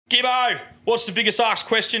Gibbo, what's the biggest asked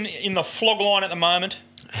question in the flog line at the moment?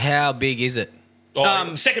 How big is it?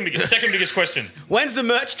 Oh, second biggest question. When's the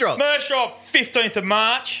merch drop? Merch drop, 15th of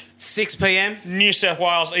March. 6 p.m. New South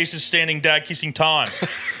Wales Easter's standing dad kissing time.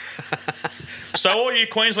 So all you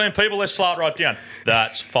Queensland people, let's slow it right down.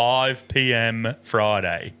 That's 5 p.m.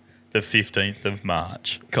 Friday, the 15th of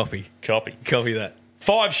March. Copy. Copy that.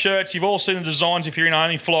 5 shirts. You've all seen the designs if you're in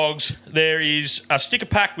Only Flogs. There is a sticker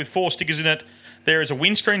pack with 4 stickers in it. There is a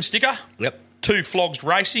windscreen sticker. Yep. 2 Flogs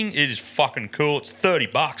Racing. It is fucking cool. It's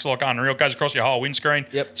 $30, like unreal. It goes across your whole windscreen.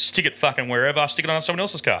 Yep. Stick it fucking wherever. Stick it on someone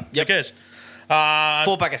else's car. Yep. Who cares?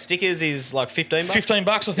 4-pack of stickers is like $15. $15,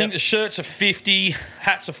 I think. Yep. The shirts are $50.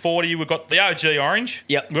 Hats are $40. We've got the OG orange.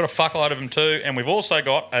 Yep. We've got a fuckload of them too. And we've also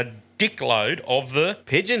got a dickload of the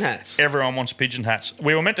pigeon hats. Everyone wants pigeon hats.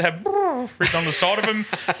 We were meant to have written on the side of them,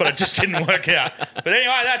 but it just didn't work out. But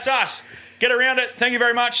anyway, that's us. Get around it. Thank you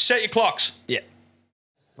very much. Set your clocks. Yeah.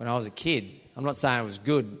 When I was a kid, I'm not saying it was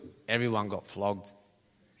good, everyone got flogged.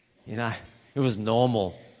 You know, it was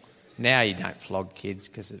normal. Now you don't flog kids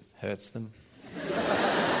because it hurts them.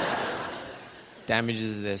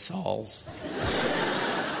 Damages their souls.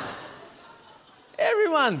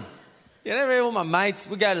 Everyone. You know, all my mates,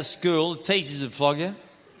 we go to school, the teachers would flog you.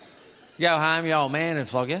 You go home, your old man would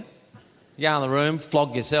flog you. You go in the room,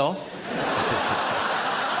 flog yourself.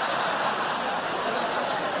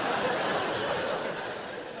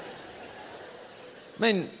 I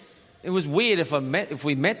mean, it was weird if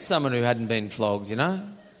we met someone who hadn't been flogged, you know?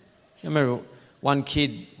 I remember one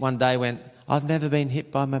kid one day went, "I've never been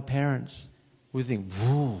hit by my parents." We think,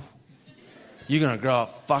 whoa, you're going to grow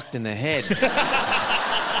up fucked in the head.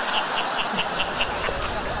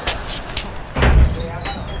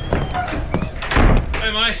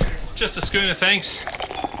 Hey, mate, just a schooner, thanks.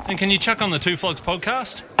 And can you chuck on the Two Flogs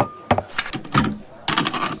podcast?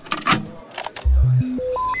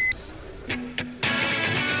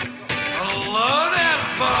 Hello there,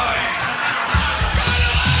 boys!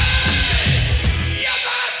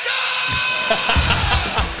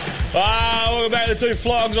 Welcome back to the Two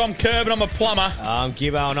Flogs. I'm Kerb and I'm a plumber. I'm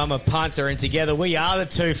Gibbo and I'm a punter, and together we are the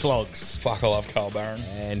Two Flogs. Fuck, I love Carl Barron.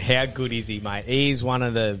 And how good is he, mate? He's one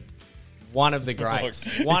of the greats. One of the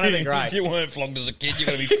greats. If you weren't flogged as a kid, you're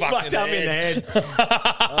going to be fucked up in the head.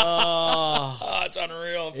 Oh, it's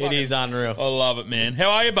unreal. It is unreal. I love it, man.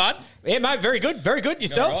 How are you, bud? Yeah, mate, very good. Very good.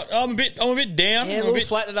 Yourself? Right. I'm a bit down. Yeah, a little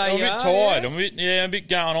flat today. I'm a bit tired. I'm a bit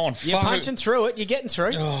going on. You're punching through it. You're getting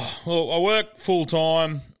through. Oh, well, I work full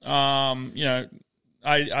time. 8,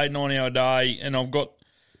 9 hour day, and I'm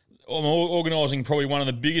organising probably one of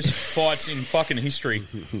the biggest fights in fucking history.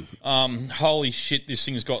 Holy shit, this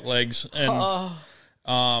thing's got legs, and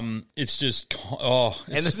it's just and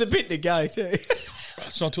there's a bit to go too.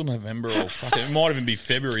 It's not till November, or it might even be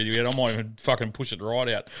February. I might even fucking push it right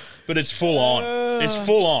out, but it's full on. It's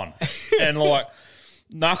full on, and like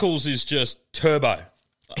Knuckles is just turbo.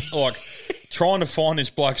 Like trying to find this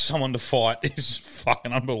bloke someone to fight is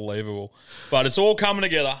fucking unbelievable. But it's all coming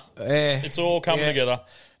together. It's all coming together.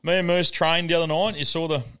 Me and Moose trained the other night. You saw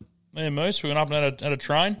me and Moose, we went up and had a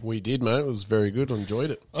train. We did, mate. It was very good. I enjoyed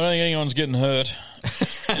it. I don't think anyone's getting hurt.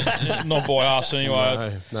 Not by us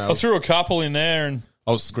anyway. No. I threw a couple in there and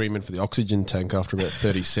I was screaming for the oxygen tank after about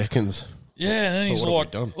 30 seconds. Yeah, and then he's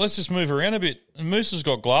like, let's just move around a bit. And Moose has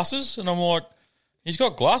got glasses, and I'm like, he's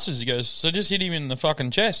got glasses. He goes, so just hit him in the fucking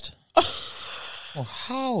chest. Oh,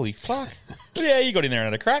 holy fuck. But yeah, you got in there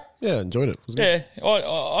and had a crack. Yeah, enjoyed it. It was good. Yeah,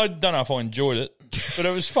 I don't know if I enjoyed it, but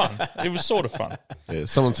it was fun. It was sort of fun. Yeah,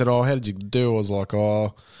 someone said, how did you do? I was like,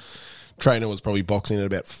 trainer was probably boxing at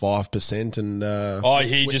about 5%. And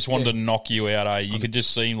he just wanted to knock you out, eh? You could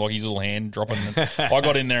just see him, like, his little hand dropping. I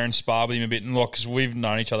got in there and sparred with him a bit, and because we've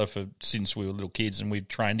known each other since we were little kids, and we've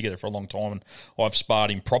trained together for a long time, and I've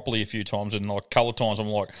sparred him properly a few times, and like a couple of times I'm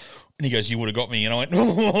like, and he goes, you would have got me, and I went, and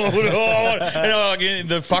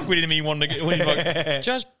the fuck with him, he wanted to get,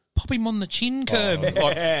 just pop him on the chin curb,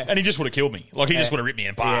 and he just would have killed me. Like he just would have ripped me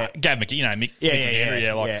apart. Gave him, Mick.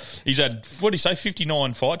 He's had, what did he say,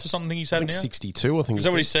 59 fights or something he's had now? 62, I think. Is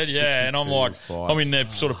that what he said? Yeah, and I'm like, I'm in there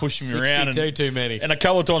sort of pushing him around. 62 too many. And a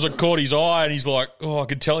couple of times I caught his eye, and he's like, I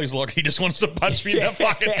could tell he's like, he just wants to punch me in the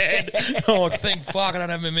fucking head. I'm like, thank fuck I don't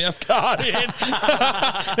have my mouth guard in.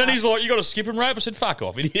 And he's like, you got a skipping rope? I said, fuck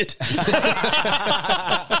off, idiot.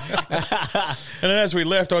 And then as we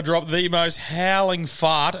left, I dropped the most howling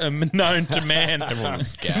fart known to man. Everyone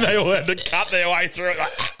was gagged. They all had to cut their way through it.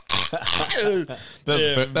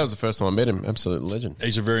 That was the first time I met him. Absolute legend.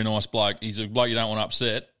 He's a very nice bloke. He's a bloke you don't want to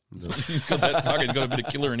upset. got a bit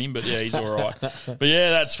of killer in him, but yeah, he's all right. But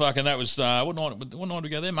yeah, that was what night did we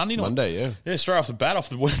go there? Monday night. Monday, yeah. Yeah, straight off the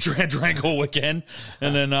bat, drank all weekend,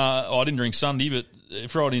 and then I didn't drink Sunday, but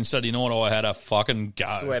Friday and Saturday night I had a fucking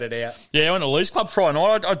go. Sweat it out. Yeah, I went to Leeds Club Friday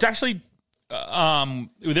night. I'd actually,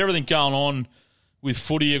 with everything going on with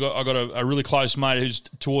footy, I got a really close mate who's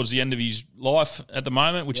towards the end of his life at the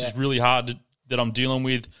moment, which is really hard that I'm dealing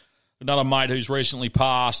with. Another mate who's recently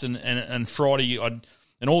passed, and Friday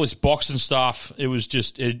and all this boxing stuff, it was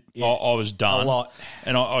just I was done. A lot.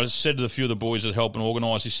 And I said to a few of the boys that help and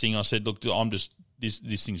organise this thing, I said, look, this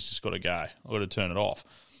thing's just got to go. I've got to turn it off.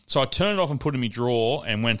 So I turned it off and put it in my drawer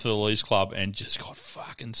and went to the Leeds Club and just got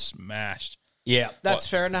fucking smashed. Yeah, that's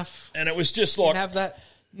fair enough. And it was just You like can have that.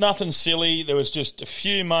 nothing silly. There was just a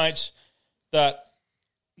few mates that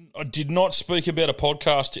I did not speak about a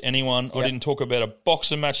podcast to anyone. Yep. I didn't talk about a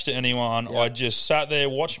boxing match to anyone. Yep. I just sat there,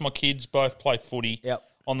 watched my kids both play footy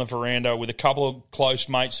on the veranda with a couple of close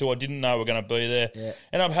mates who I didn't know were going to be there. Yep.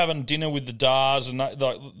 Ended up having dinner with the Dars and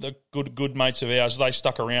the good mates of ours. They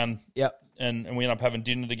stuck around. Yep. And we ended up having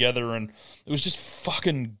dinner together, and it was just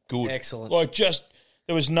fucking good. Excellent. Like,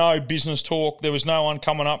 there was no business talk. There was no one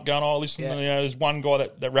coming up going, oh, listen, there's one guy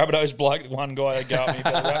that Rabbitoh's bloke, one guy that got me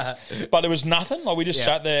about the raps. But there was nothing. Like, we just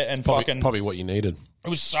sat there and Probably what you needed. It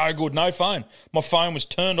was so good. No phone. My phone was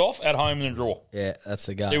turned off at home in the drawer. Yeah, that's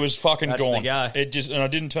the go. It was fucking That's gone. the go. And I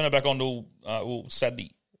didn't turn it back on till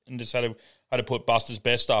Saturday, and just had to put Buster's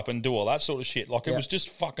Best up and do all that sort of shit. Like, it was just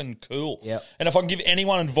fucking cool. Yep. And if I can give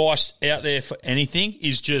anyone advice out there for anything,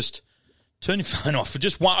 is just turn your phone off for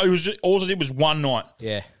just one. All I did was one night.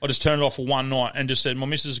 Yeah. I just turned it off for one night and just said, my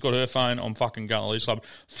missus has got her phone. I'm fucking going to the Leagues Club.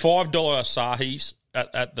 $5 Asahis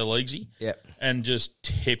at the Leaguesy. Yep. And just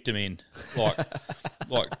tipped them in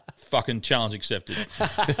like fucking challenge accepted.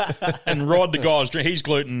 And Rod, the guy, he's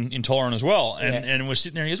gluten intolerant as well. And we're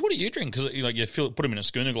sitting there. He goes, "What do you drink?" Because you put him in a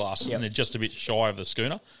schooner glass, and they're just a bit shy of the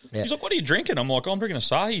schooner. Yep. He's like, "What are you drinking?" I'm like, "I'm drinking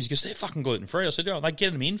Asahi." He goes, "They're fucking gluten free." I said, "Oh, they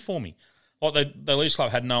get them in for me." Like the Leeds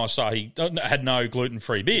Club had no Asahi, had no gluten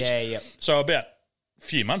free beers. Yeah, yeah. So about a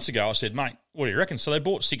few months ago, I said, "Mate, what do you reckon?" So they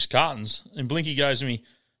bought 6 cartons, and Blinky goes to me,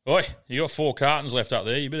 "Oi, you got 4 cartons left up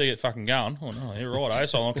there. You better get fucking going." Oh, no, you're right, eh?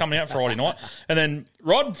 So I'm coming out Friday night. And then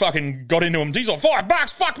Rod fucking got into him. He's like,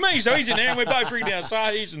 $5, fuck me. So he's in there, and we're both drinking our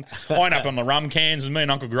Sahis. And I end up on the rum cans, and me and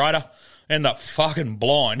Uncle Grader end up fucking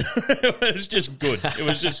blind. It was just good. It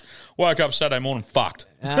was just, woke up Saturday morning fucked.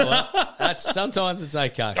 Sometimes it's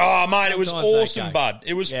okay. Oh, mate, it was awesome, okay. bud.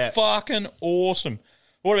 It was fucking awesome.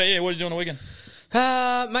 What about you? What are you doing on the weekend?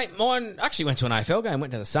 Mate, mine actually went to an AFL game.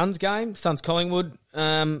 Went to the Suns game. Suns Collingwood.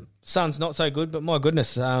 Suns not so good, but my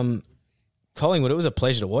goodness, Collingwood. It was a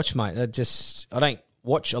pleasure to watch, mate. I don't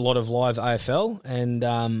watch a lot of live AFL,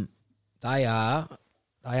 and they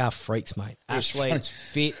are freaks, mate. Athletes,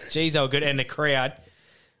 fit. Geez, they were good, and the crowd.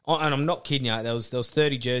 And I'm not kidding you. There was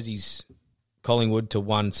 30 jerseys. Collingwood to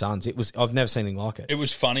 1 Suns. I've never seen anything like it. It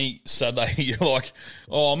was funny Saturday. You're like,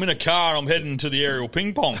 "Oh, I'm in a car. I'm heading to the aerial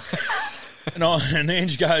ping pong." And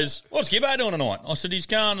Ange goes, "What's Gibbo doing tonight?" I said, "He's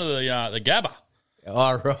going to the Gabba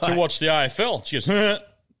to watch the AFL." She goes,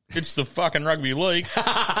 "It's the fucking rugby league." And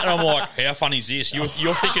I'm like, "How funny is this? You're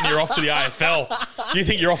thinking you're off to the AFL. You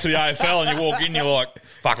think you're off to the AFL, and you walk in, you're like,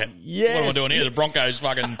 fuck it. Yes. What am I doing here? The Broncos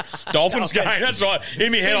fucking Dolphins game." That's right.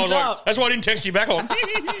 In my head, I was like, that's why I didn't text you back on.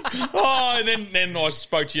 And then I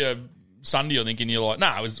spoke to you Sunday, I think, and you're like, "No,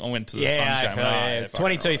 I went to the Suns game." Yeah.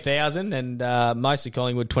 22,000 and most of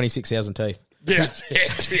Collingwood, 26,000 teeth. Yeah,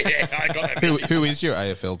 I got that. Who is your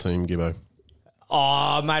AFL team, Gibbo?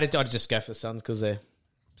 Oh, mate, I'd just go for the Suns because they're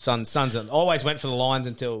Suns. I always went for the Lions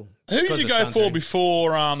until. Who did you go for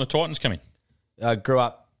before the Titans came in? I grew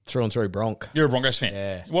up through and through Bronc. You're a Broncos fan.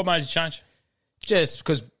 Yeah. What made you change? Just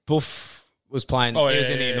because Buff was playing. He was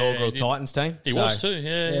in the inaugural Titans team. He was too.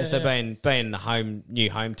 Yeah. So being the new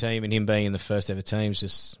home team and him being in the first ever team is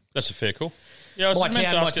just. That's a fair call. Yeah, I was my meant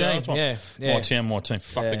town, to ask you that my all the team. time. My team.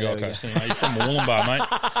 Fuck the Yeah, Gold Coast. You're from Wollongbar, mate.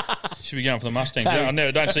 Should be going for the Mustangs. I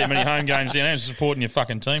don't see many home games down there supporting your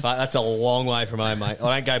fucking team. That's a long way from home, mate.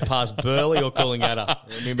 I don't go past Burleigh or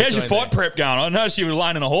Coolangatta. How's your fight prep going? I noticed you were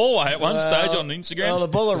laying in the hallway at one stage on Instagram. Well, the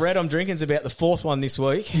bottle of red I'm drinking is about the 4th one this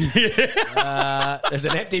week. There's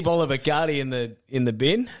an empty bottle of Bacardi in the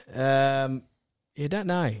bin. You don't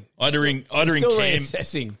know. I had to ring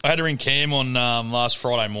reassessing. Cam on last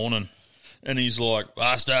Friday morning, and he's like,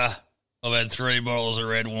 "Buster, I've had 3 bottles of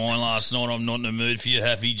red wine last night. I'm not in the mood for your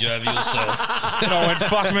happy jovial self. And I went,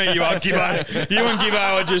 fuck me, you are Gibbo. You and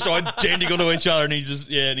Gibbo are just identical to each other. And he's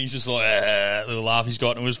just like, little laugh he's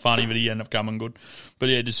got. And it was funny, but he ended up coming good. But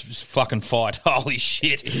yeah, just fucking fight. Holy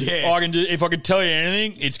shit. Yeah. If I could tell you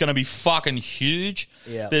anything, it's going to be fucking huge.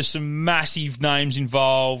 Yeah. There's some massive names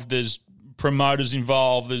involved. There's promoters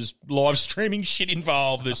involved. There's live streaming shit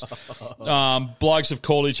involved. There's blokes have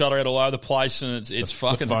called each other out all over the place, and it's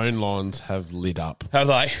fucking. The phone lines have lit up. Have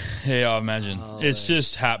they? Yeah, I imagine. It's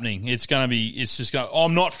just happening. It's going to be. It's just going.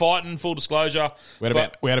 I'm not fighting. Full disclosure. We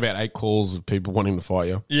had about 8 calls of people wanting to fight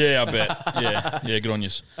you. Yeah, I bet. Yeah. Good on you.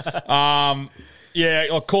 Yeah,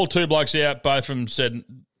 I called 2 blokes out. Both of them said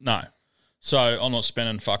no. So I'm not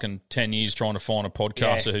spending fucking 10 years trying to find a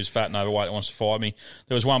podcaster who's fat and overweight that wants to fight me.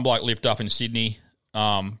 There was one bloke lipped up in Sydney.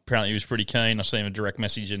 Apparently he was pretty keen. I sent him a direct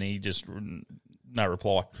message and he just no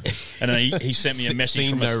reply. And then he sent me a message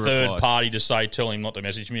from a third party to say, tell him not to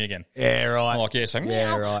message me again. Yeah, right. I'm like, yeah, so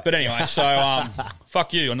right. But anyway, so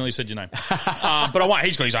fuck you. I nearly said your name. But I won't.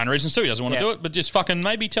 He's got his own reasons too. He doesn't want to do it. But just fucking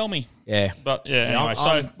maybe tell me. Yeah. But yeah,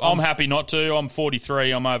 anyway. I'm happy not to. I'm 43.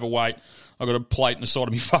 I'm overweight. I got a plate in the side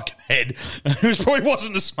of my fucking head. It probably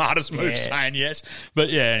wasn't the smartest move saying yes. But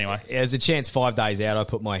yeah, anyway. Yeah, there's a chance 5 days out I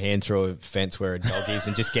put my hand through a fence where a dog is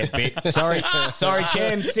and just get bit. Sorry,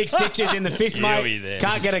 Cam. 6 stitches in the fist, mate.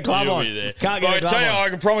 Can't get a glove on. Can't get a glove on. I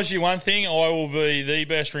can promise you one thing. I will be the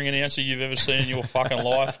best ring announcer you've ever seen in your fucking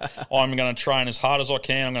life. I'm going to train as hard as I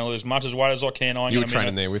can. I'm going to lose as much as weight as I can. You were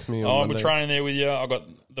training there with me on I'll Monday. be training there with you. I got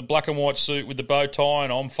the black and white suit with the bow tie,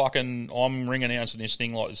 and I'm ring announcing this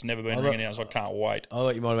thing like it's never been ring announced. I can't wait. I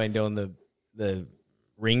thought you might have been doing the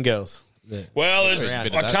ring girls. Well,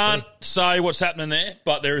 I can't say what's happening there,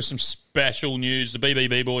 but there is some special news. The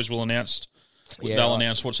BBB boys will announce. They'll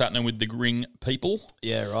announce what's happening with the ring people.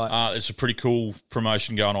 Yeah, right. It's a pretty cool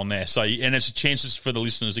promotion going on there. So, and it's chances for the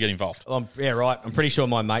listeners to get involved. Yeah, right. I'm pretty sure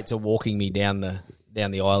my mates are walking me down the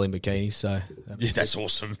aisle in bikinis. So yeah, that's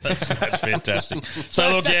awesome. That's fantastic. So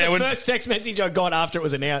look, that's the first text message I got after it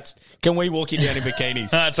was announced. Can we walk you down in bikinis?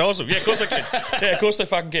 That's awesome. Yeah, of course they can. Yeah, of course they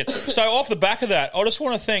fucking can. So off the back of that, I just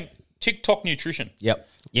want to thank TikTok Nutrition. Yep.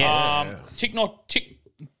 Yes.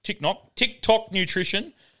 TikTok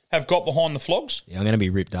Nutrition have got behind the flogs. Yeah, I'm going to be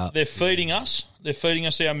ripped up. They're feeding us. They're feeding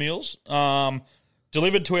us our meals.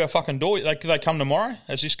 Delivered to our fucking door. They come tomorrow.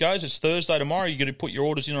 As this goes, it's Thursday tomorrow. You got to put your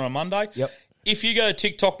orders in on a Monday. Yep. If you go to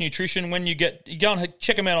TikTok Nutrition, when you go and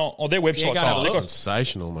check them out on their website. Yeah,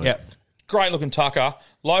 sensational, mate. Yep. Great looking tucker.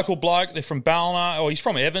 Local bloke. They're from Ballina. He's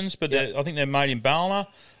from Evans, but I think they're made in Ballina.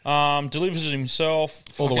 Delivers it himself.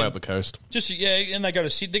 All the way up the coast. And they go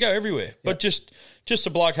to Sydney. They go everywhere. Yep. But just a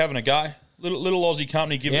bloke having a go. Little Aussie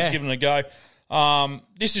company giving it a go.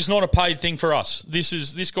 This is not a paid thing for us.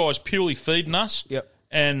 This guy's purely feeding us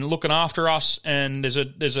and looking after us. And there's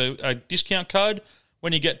a discount code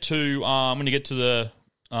when you get to the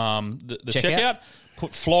checkout.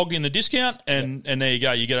 Put flog in the discount, and there you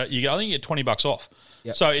go. You get I think you get $20 off.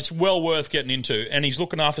 Yep. So it's well worth getting into. And he's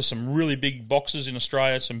looking after some really big boxers in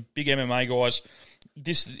Australia, some big MMA guys.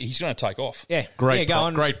 He's going to take off. Yeah,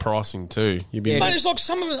 great pricing too. Mate, it's like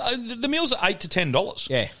some of the meals are $8 to $10.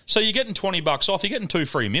 Yeah, so you're getting $20 off. You're getting 2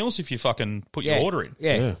 free meals if you fucking put your order in.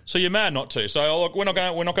 Yeah. So you're mad not to. So look, we're not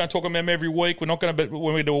going to talk about them every week. We're not going to.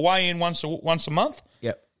 When we do a weigh in once a month.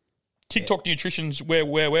 Yep. TikTok Nutrition's where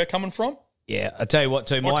we're coming from. Yeah, I tell you what,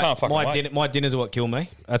 too. My dinners are what kill me.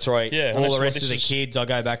 That's right. Yeah, all the rest of the kids, I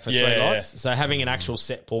go back for 3 nights. So having an actual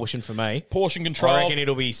set portion for me, portion control, I reckon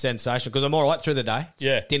it'll be sensational because I'm all right through the day.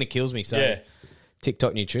 Dinner kills me. So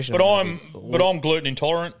TikTok Nutrition. But I'm gluten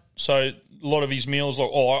intolerant, so a lot of his meals, like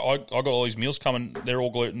I got all these meals coming, they're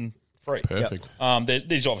all gluten free. Perfect. Yep.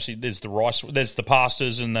 There's the rice, there's the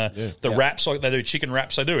pastas and the wraps, like they do chicken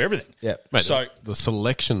wraps, they do everything. Yeah. Mate, so the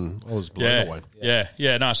selection, I was blown away.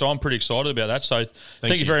 Yeah. No, so I'm pretty excited about that. So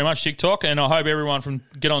thank you very much, TikTok, and I hope everyone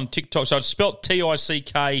get on TikTok. So it's spelt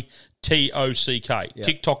TICKTOCK.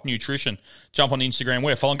 TikTok Nutrition. Jump on Instagram.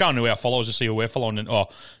 We're following. Go into our followers to see who we're following. And, there's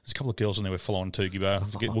a couple of girls in there we're following too,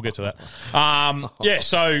 Gibbo. We'll get to that.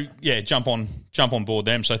 Jump on board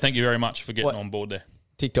them. So thank you very much for getting on board there.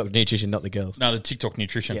 TikTok Nutrition, not the girls. No, the TikTok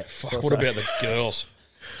Nutrition. Yeah, fuck, what about the girls?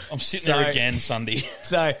 I'm sitting there again Sunday.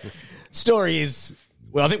 So, story is,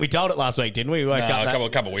 well, I think we told it last week, didn't we? A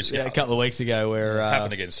couple of weeks ago. Yeah, a couple of weeks ago where...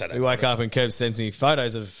 happened again Saturday. We woke up and Kerb sends me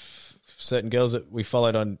photos of certain girls that we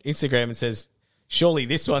followed on Instagram and says, surely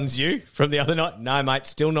this one's you from the other night? No, mate,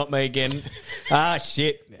 still not me again.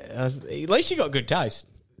 Shit. At least you got good taste.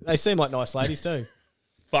 They seem like nice ladies too.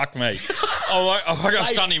 Fuck me. I woke up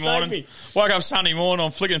Sunday morning.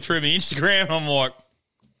 I'm flicking through my Instagram and I'm like,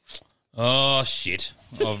 Oh, shit.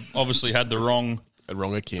 I've obviously had the wrong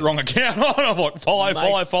account. Wrong account. I'm like,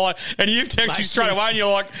 follow. And you've texted me straight away and you're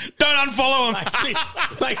like, don't unfollow him.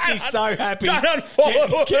 Makes me so happy. Don't unfollow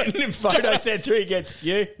him. Getting him photo sent through, he gets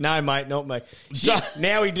you. No, mate, not me.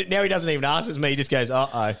 Now he doesn't even ask us me. He just goes,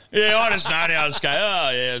 uh-oh. Yeah, I just know now. I just go,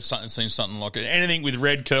 oh, yeah, it's seen something like it. Anything with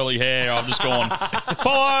red curly hair, I've just gone,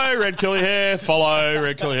 follow, red curly hair, follow,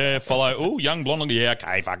 red curly hair, follow. Ooh, young blonde. Yeah,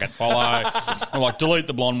 okay, fuck it, follow. I'm like, delete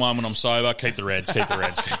the blonde one when I'm sober. Keep the reds.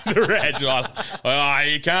 Oh,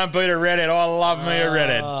 you can't beat a redhead. I love me a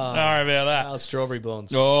redhead. Don't worry about that. Strawberry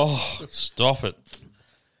blondes. Oh, stop it.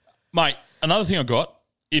 Mate, another thing I got,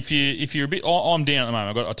 if you're a bit... I'm down at the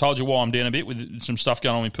moment. I told you why I'm down a bit with some stuff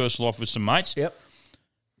going on in my personal life with some mates. Yep.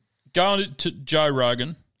 Go to Joe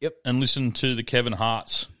Rogan Yep. and listen to the Kevin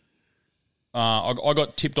Harts. I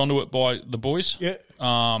got tipped onto it by the boys. Yeah.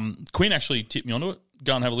 Quinn actually tipped me onto it.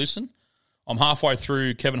 Go and have a listen. I'm halfway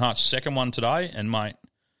through Kevin Hart's second one today, and, mate,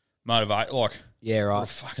 motivate, like... Yeah, right.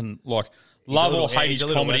 Fucking like love or hate his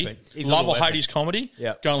comedy. Love or hate his comedy.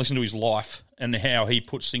 Yeah. Go and listen to his life and how he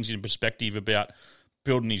puts things in perspective about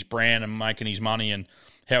building his brand and making his money and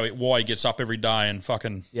why he gets up every day and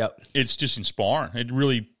fucking. Yep. It's just inspiring. It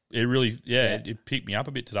really it picked me up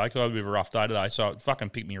a bit today because I had a bit of a rough day today. So it fucking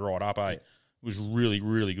picked me right up. It was really,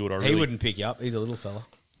 really good. He wouldn't pick you up. He's a little fella.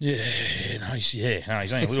 Yeah, he's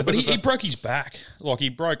only a little, but he broke his back. Like he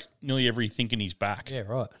broke nearly everything in his back. Yeah,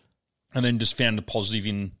 right. And then just found a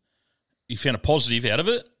positive out of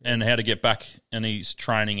it and how to get back in his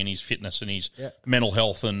training and his fitness and his mental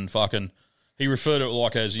health and fucking. He referred to it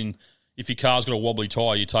like as in if your car's got a wobbly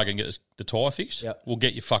tyre, you take it and get the tyre fixed. Yep. We'll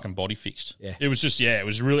get your fucking body fixed. Yeah. It was just it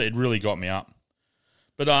really got me up.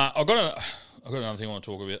 But I've got another thing I want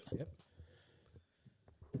to talk about. Yep.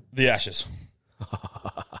 The Ashes.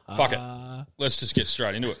 Fuck it. Let's just get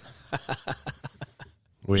straight into it.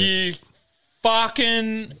 You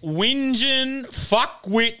fucking whinging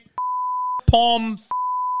fuckwit pom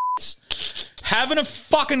having a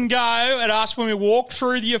fucking go at us when we walk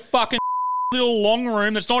through your fucking little long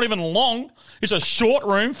room that's not even long. It's a short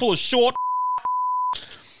room full of short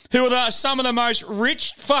who are some of the most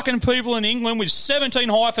rich fucking people in England with 17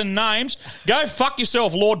 hyphen names. Go fuck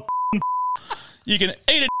yourself, Lord. You can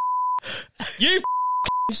eat it. You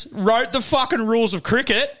wrote the fucking rules of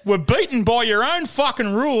cricket, were beaten by your own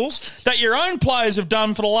fucking rules that your own players have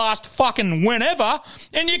done for the last fucking whenever,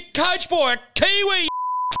 and you're coached by a Kiwi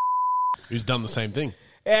who's done the same thing.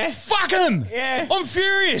 Yeah. Fuck him. Yeah. I'm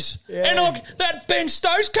furious. Yeah. And that Ben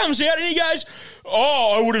Stokes comes out and he goes,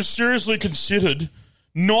 I would have seriously considered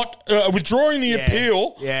not withdrawing the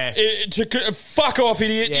appeal. Yeah. To fuck off,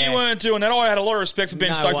 idiot. Yeah. You weren't doing that. I had a lot of respect for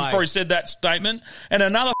Ben Stokes before he said that statement. And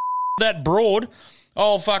another that broad...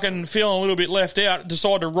 fucking feeling a little bit left out,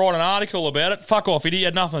 decided to write an article about it. Fuck off, idiot. You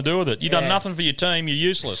had nothing to do with it. You've done nothing for your team. You're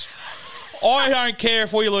useless. I don't care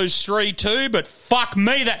if we lose 3-2, but fuck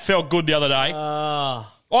me, that felt good the other day.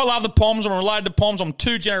 I love the Poms. I'm related to Poms. I'm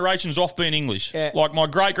 2 generations off being English. Yeah. Like my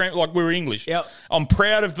great-grand, like we were English. Yep. I'm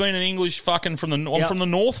proud of being an English fucking from the, I'm from the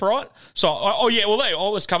north, right? So,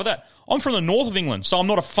 let's cover that. I'm from the north of England, so I'm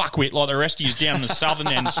not a fuckwit like the rest of you down in the southern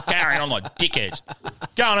end carrying on like dickheads.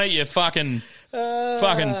 Go and eat your fucking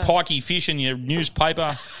pikey fish in your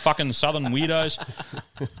newspaper, fucking southern weirdos.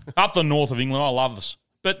 Up the north of England, I love this.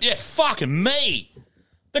 But yeah, fucking me.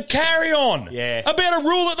 The carry-on. Yeah. About a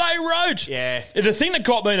rule that they wrote. Yeah. The thing that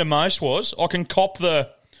got me the most was I can cop the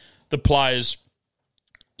players.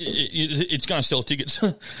 It's going to sell tickets.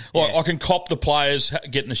 I can cop the players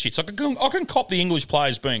getting the shits. I can cop the English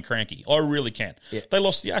players being cranky. I really can. Yeah. They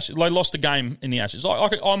lost the Ashes. They lost the game in the Ashes.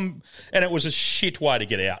 And it was a shit way to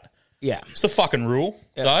get out. Yeah. It's the fucking rule,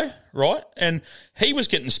 though, right? And he was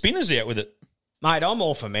getting spinners out with it. Mate, I'm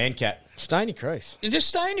all for Mancat. Stay in your crease. Just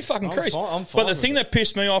stay in your fucking crease. I'm fine but the thing that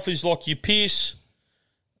pissed me off is like you Pierce...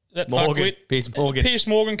 That Morgan. fuckwit. Pierce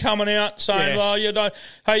Morgan coming out saying,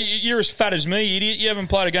 hey, you're as fat as me, idiot. You haven't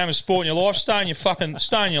played a game of sport in your life. Stay in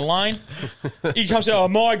your lane. He comes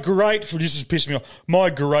out, this is pissing me off. My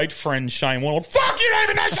great friend Shane Warne. Fuck, you don't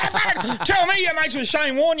even know Shane Warne. Tell me your mates with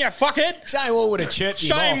Shane Warne, you fuckhead. Shane Warne would have chirped you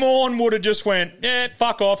Shane off. Warne would have just went,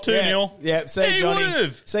 fuck off, 2-0. Yeah, see you, Johnny. He would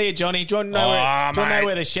have. See you, Johnny. Do you want to know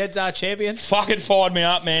where the sheds are, champion? Fucking fired me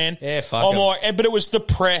up, man. Yeah, fuck I'm like, but it was the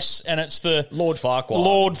press and it's the... Lord Farquhar.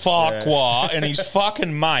 Lord Farquhar and his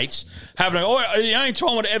fucking mates having the only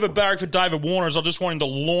time I'd ever barrack for David Warner is I just want him to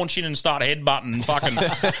launch in and start headbutting and fucking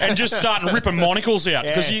and just starting ripping monocles out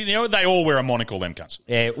because they all wear a monocle, them cunts.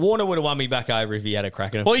 Yeah, Warner would have won me back over if he had a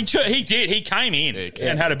crack at him. Well, he did. He came in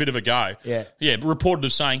and had a bit of a go. Yeah, reported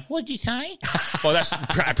as saying, "What'd you say?" Well,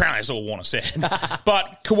 apparently that's all Warner said.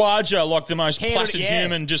 But Kawaja, like the most placid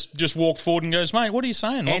human, just walked forward and goes, "Mate, what are you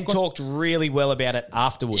saying?" And talked really well about it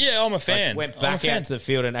afterwards. Yeah, I'm a fan. Went back out to the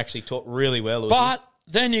field and actually talked really well. But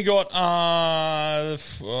then you got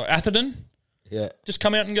Atherton. Yeah. Just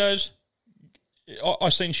come out and goes, I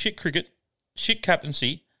seen shit cricket, shit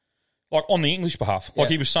captaincy, like on the English behalf. Like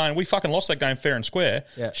he was saying, we fucking lost that game fair and square.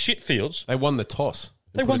 Yeah. Shit fields. They won the toss.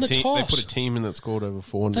 They won the toss. They put a team in that scored over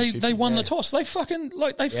 450. They won the toss. They fucking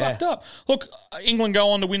fucked up. Look, England go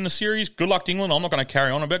on to win the series. Good luck to England. I'm not going to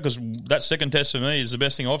carry on about because that second test for me is the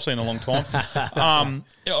best thing I've seen in a long time.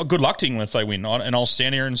 Good luck to England if they win, and I'll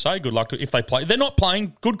stand here and say good luck to if they play. They're not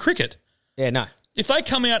playing good cricket. Yeah, no. If they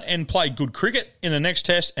come out and play good cricket in the next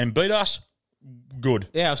test and beat us, good.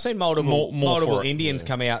 Yeah, I've seen multiple Indians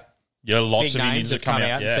come out. Yeah, lots Big of Indians have come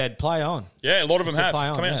out and said, play on. Yeah, a lot of them have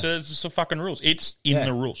come out and said, it's the fucking rules. It's in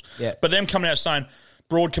the rules. Yeah. But them coming out saying,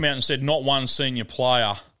 Broad come out and said, not one senior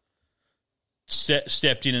player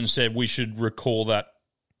stepped in and said, we should recall that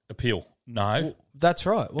appeal. No. Well, that's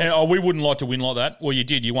right. And, we wouldn't like to win like that. Well, you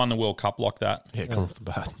did. You won the World Cup like that. Yeah, come off the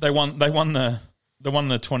bat. They won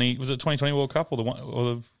the 20, was it 2020 World Cup or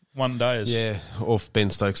the one days? Yeah, off Ben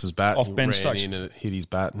Stokes' bat. Off Ben Stokes. In and hit his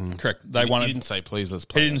bat. And correct. He didn't say, please, let's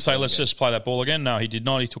play. He didn't say, let's just play that ball again. No, he did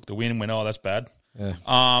not. He took the win and went, oh, that's bad.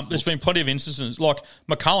 Yeah. There's been plenty of instances. Like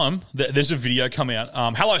McCullum, there's a video come out.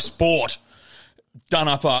 Hello Sport done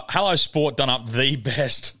up the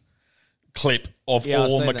best clip of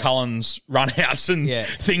all McCullum's run-outs and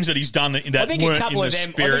things that he's done that weren't in the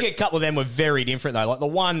spirit. I think a couple of them were very different, though.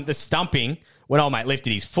 Like the stumping, when old mate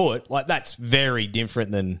lifted his foot, like that's very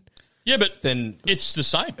different than... Yeah, but it's the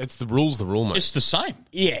same. It's the rule's the rule, mate. It's the same.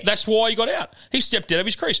 Yeah. That's why he got out. He stepped out of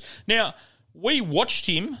his crease. Now, we watched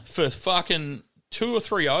him for fucking 2 or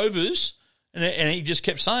 3 overs, and he just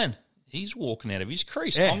kept saying, he's walking out of his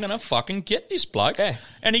crease. I'm going to fucking get this bloke. Yeah.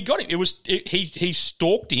 And he got him. He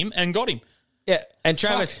stalked him and got him. Yeah, and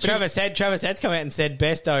Travis Head's come out and said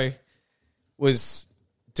Besto was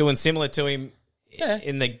doing similar to him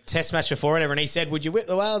in the test match before and he said, would you whip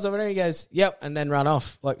the whales over there? He goes, yep, and then run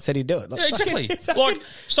off. Like, said he'd do it. Like, yeah, exactly.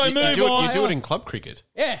 Move on. You do it in club cricket.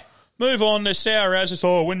 Yeah. Move on. There's sour as it's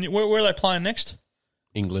where are they playing next?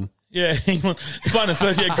 England. Yeah, England. Playing the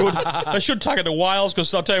 30. Yeah, good. They should tuck it to Wales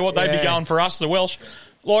because I'll tell you what, they'd be going for us, the Welsh.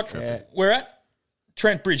 Like, we're at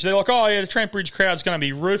Trent Bridge. They're like, oh, yeah, the Trent Bridge crowd's going to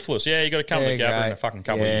be ruthless. Yeah, you got to come to Gabba in a fucking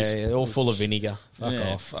couple of years. Yeah, all full of vinegar.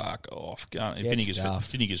 Fuck off.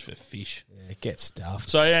 Vinegar's for fish. Yeah, get stuffed.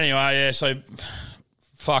 So anyway,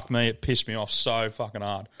 fuck me, it pissed me off so fucking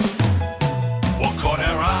hard. What caught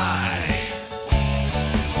our eye?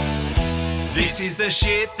 This is the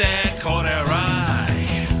shit that caught our eye.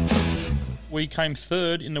 We came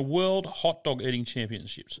third in the World Hot Dog Eating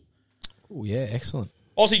Championships. Oh, yeah, excellent.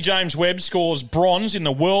 Aussie James Webb scores bronze in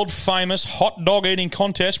the world-famous hot dog eating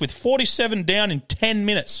contest with 47 down in 10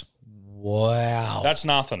 minutes. Wow. That's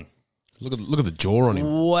nothing. Look at the jaw on him.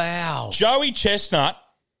 Wow. Joey Chestnut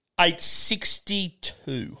ate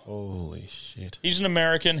 62. Holy shit. He's an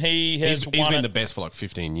American. He's been the best for like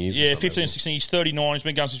 15 years. Yeah, 15, 16. He's 39. He's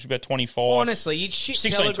been going since about 25. Honestly, you'd shit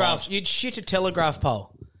a telegraph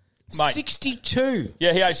pole. Mate, 62.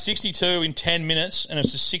 Yeah, he ate 62 in 10 minutes, and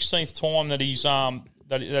it's the 16th time that he's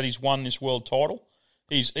that he's won this world title.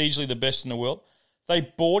 He's easily the best in the world. They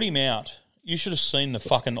bought him out. You should have seen the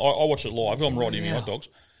fucking... I watched it live. I'm right in Hot Dogs.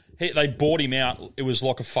 They bought him out. It was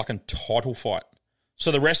like a fucking title fight.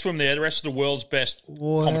 So the rest of them there, the rest of the world's best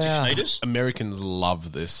competition eaters. Americans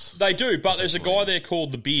love this. They do, but there's a guy there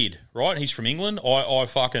called The Beard, right? He's from England. I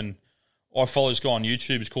follow this guy on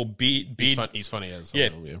YouTube. It's called Beard. He's funny as yeah.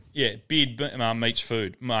 Beard meets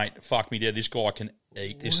food. Mate, fuck me dead. This guy can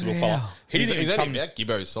eat, this little fella. He's only about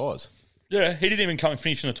Gibbo's size. Yeah, he didn't even come and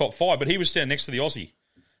finish in the top 5, but he was standing next to the Aussie.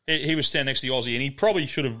 He was standing next to the Aussie, and he probably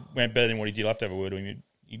should have went better than what he did. I have to have a word with him.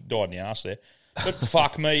 He died in the arse there. But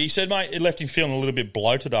fuck me. He said, mate, it left him feeling a little bit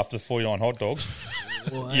bloated after the 49 hot dogs.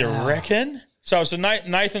 Wow. You reckon? So it's a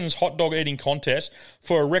Nathan's hot dog eating contest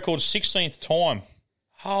for a record 16th time.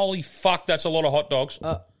 Holy fuck, that's a lot of hot dogs.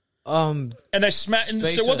 And they smash.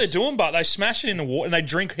 So what they're doing, but they smash it in the water and they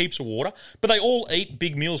drink heaps of water, but they all eat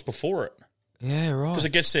big meals before it. Yeah, right. Because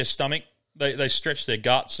it gets their stomach. They stretch their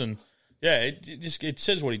guts and it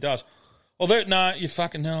says what he does. Although I'm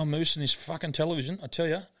moosing this fucking television. I tell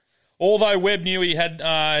you. Although Webb knew he had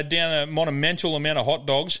down a monumental amount of hot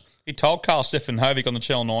dogs, he told Carl Stefan Hovig on the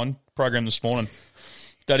Channel 9 program this morning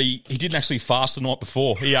that he didn't actually fast the night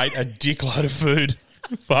before. He ate a dickload of food.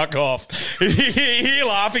 Fuck off. You're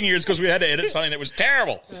laughing here. It's because we had to edit something that was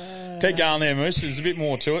terrible. Keep going there, Moose. There's a bit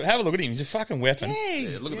more to it. Have a look at him. He's a fucking weapon.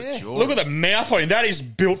 Yeah, look at the jaw. Look at the mouth on him. That is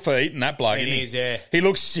built for eating that bloke. It is, yeah. He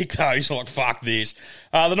looks sick, though. He's like, fuck this.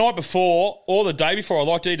 The night before or the day before, I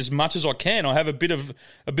like to eat as much as I can. I have a bit of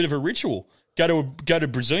a ritual. Go to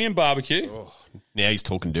Brazilian barbecue. Oh, now he's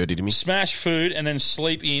talking dirty to me. Smash food and then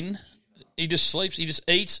sleep in. He just sleeps. He just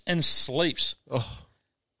eats and sleeps. Oh.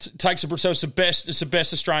 Takes a, so it's the best. It's the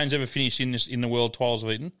best Australians ever finished in the world trials of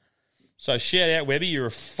eating. So shout out, Webby. You're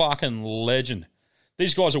a fucking legend.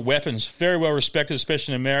 These guys are weapons. Very well respected,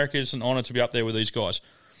 especially in America. It's an honour to be up there with these guys.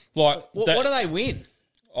 Like, What do they win?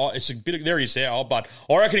 Oh, it's a bit of, there he is there, but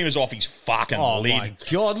I reckon he was off his fucking lid. Oh, my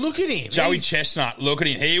God, look at him. Joey Chestnut, look at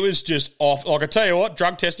him. He was just off. Like, I tell you what,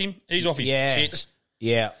 drug test him. He's off his tits.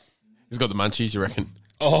 Yeah. He's got the munchies, you reckon?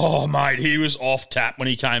 Oh, mate, he was off tap when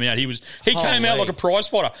he came out. He came out like a prize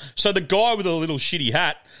fighter. So the guy with the little shitty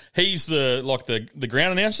hat, he's the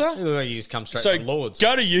ground announcer. You just come straight from Lords.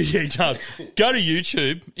 Go to YouTube.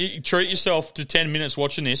 Treat yourself to 10 minutes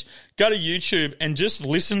watching this. Go to YouTube and just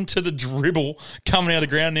listen to the dribble coming out of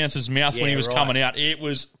the ground announcer's mouth when he was coming out. It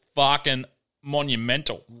was fucking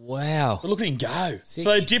monumental. Wow. But look at him go. So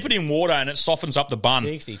they dip it in water and it softens up the bun.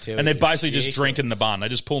 62. And they're basically just drinking the bun. They're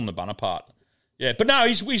just pulling the bun apart. Yeah, but no,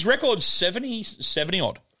 his record's 70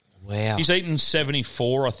 odd. Wow. He's eaten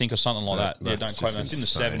 74, I think, or something like that. Yeah, don't quote me. It's in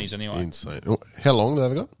the 70s anyway. Insane. How long do they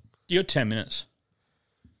have got? You got 10 minutes.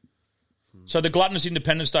 So the Gluttonous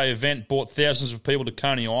Independence Day event brought thousands of people to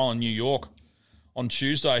Coney Island, New York, on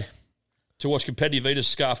Tuesday to watch competitive eaters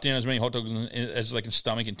scarf down as many hot dogs as they can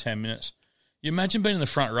stomach in 10 minutes. You imagine being in the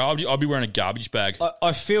front row. I'd be wearing a garbage bag.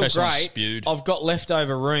 I feel great. Spewed. I've got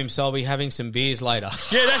leftover room, so I'll be having some beers later.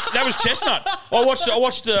 Yeah, that was Chestnut. I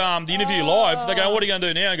watched the interview live. They go, "What are you going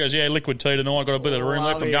to do now?" He goes, "Yeah, liquid tea tonight. I've got a bit of room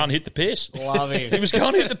left. I'm going to hit the piss." Love him. He was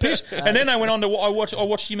going to hit the piss. And then they went on to I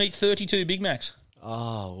watched him eat 32 Big Macs.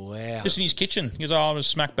 Oh, wow. Just in his kitchen. He goes, "Oh, I'm going to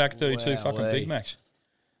smack back 32 fucking Big Macs."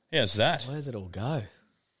 How's that? Where does it all go?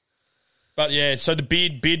 But yeah, so the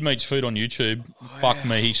beard meets food on YouTube. Fuck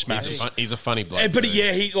me, he smashes. He's a funny bloke. But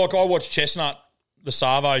he I watched Chestnut the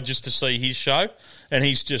Savo just to see his show, and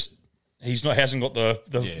hasn't got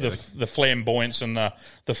the flamboyance and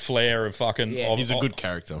the flair of fucking. Yeah, he's a good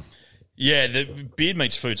character. Yeah, the beard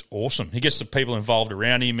meets food's awesome. He gets the people involved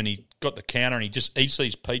around him, and he got the counter, and he just eats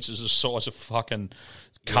these pizzas the size of fucking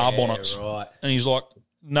car bonnets. Right. And he's like,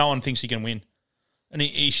 no one thinks he can win. And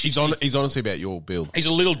he's honestly about your build. He's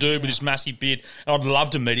a little dude with this massive beard, and I'd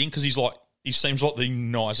love to meet him because he seems like the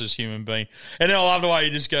nicest human being. And then I love the way he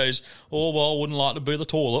just goes, "Oh well, I wouldn't like to be the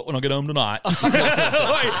toilet when I get home tonight."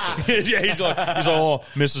 He's like, "Oh,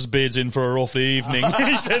 Mrs. Beard's in for a rough evening."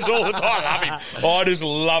 He says all the time. I love him. I just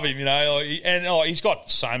love him, you know. And he's got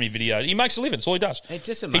so many videos. He makes a living. That's all he does. It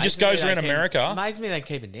just he just goes around America. Amazes me they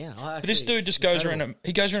keep it down. But this dude just goes around.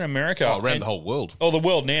 He goes around America. Around the whole world. Oh, the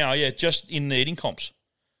world now, yeah, just in the eating comps.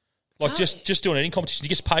 Like, just doing eating competition. He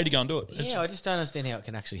gets paid to go and do it. Yeah, I just don't understand how it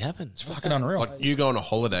can actually happen. It's fucking unreal. Like, you go on a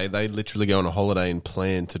holiday, they literally go on a holiday and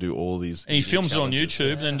plan to do all these. And he films it on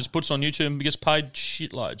YouTube and then just puts it on YouTube and gets paid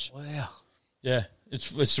shitloads. Wow. Yeah,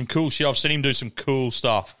 it's some cool shit. I've seen him do some cool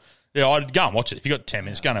stuff. Yeah, I'd go and watch it. If you got 10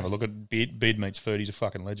 minutes, go and have a look at Beard Meets Food. He's a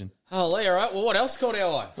fucking legend. Oh, Lee, all right. Well, what else caught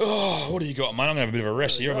our eye? Oh, what do you got, mate? I'm going to have a bit of a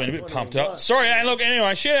rest here. I've been a bit pumped up. Sorry, hey, look,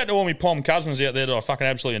 anyway, shout out to all my Pom cousins out there that I fucking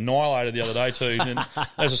absolutely annihilated the other day too. And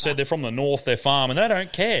as I said, they're from the north, they're farm, and they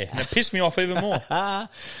don't care. And it pissed me off even more. Mate,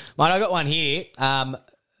 I got one here. A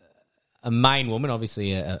Maine woman,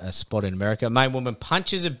 obviously a spot in America, a Maine woman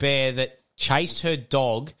punches a bear that chased her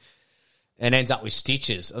dog and ends up with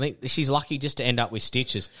stitches. I think she's lucky just to end up with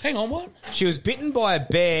stitches. Hang on, what? She was bitten by a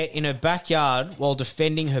bear in her backyard while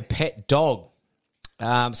defending her pet dog.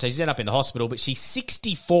 So she's ended up in the hospital, but she's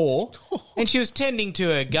 64 and she was tending to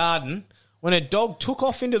her garden when her dog took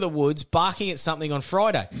off into the woods barking at something on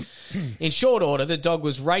Friday. In short order, the dog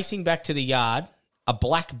was racing back to the yard, a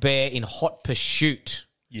black bear in hot pursuit.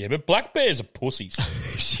 Yeah, but black bears are pussies.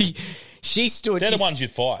 She stood... They're the ones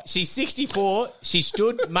you'd fight. She's 64. She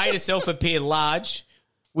stood, made herself appear large,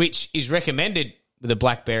 which is recommended with a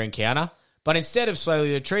black bear encounter. But instead of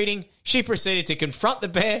slowly retreating, she proceeded to confront the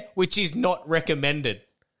bear, which is not recommended.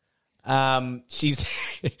 The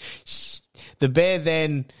bear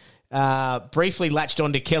then briefly latched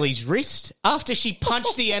onto Kelly's wrist after she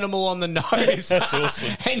punched the animal on the nose. That's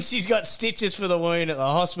awesome. And she's got stitches for the wound at the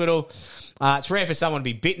hospital. It's rare for someone to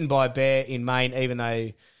be bitten by a bear in Maine, even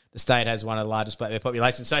though the state has one of the largest black bear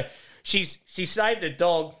populations. So she saved a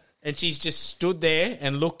dog and she's just stood there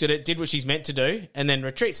and looked at it, did what she's meant to do, and then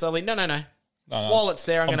retreats slowly. No. While it's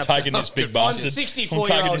there, I'm taking this big bastard. I'm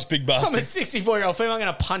taking this big bastard. I'm a 64-year-old female. I'm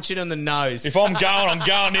going to punch it in the nose. If I'm going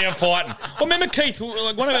down fighting. Well, remember Keith,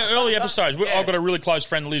 like one of our early episodes, I've got a really close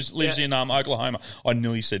friend lives in Oklahoma. I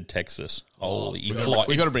nearly said Texas. Holy, he'd fly.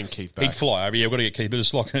 We got to bring Keith back. He'd fly over. Yeah, we've got to get Keith. But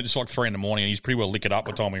it's like 3 a.m. and he's pretty well liquored up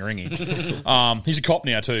by the time we ring him. He's a cop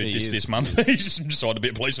now too. This month, he's just decided to be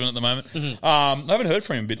a policeman at the moment. I haven't heard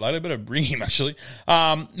from him a bit later. Better ring him actually.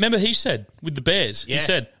 Remember he said with the Bears, he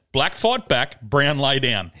said, black fight back, brown lay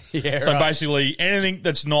down. Yeah, so basically, anything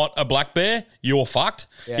that's not a black bear, you're fucked.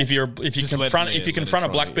 Yeah. If you confront a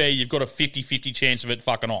black bear, you've got a 50-50 chance of it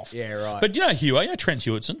fucking off. Yeah, right. But you know Huey, Trent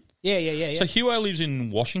Hewitson? Yeah. So Huey lives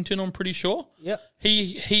in Washington, I'm pretty sure. Yep. Do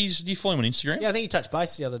you follow him on Instagram? Yeah, I think he touched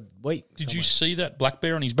base the other week. Did you see that black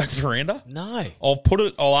bear on his back veranda? No.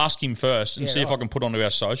 I'll ask him first and see if I can put it onto our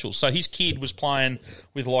socials. So his kid was playing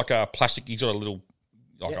with like a plastic, he's got a little,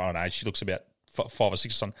 I don't know, she looks about 5 or 6 or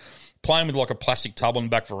something, playing with like a plastic tub on the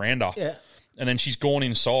back veranda. Yeah. And then she's gone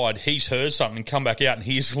inside, he's heard something and come back out and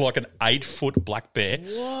he's like an 8-foot black bear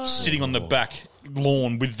sitting on the back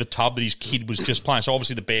lawn with the tub that his kid was just playing. So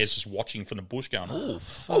obviously the bear's just watching from the bush going,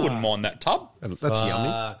 I wouldn't mind that tub. That's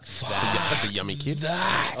yummy. That's a yummy kid.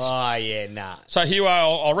 Oh, yeah, nah. So Huey,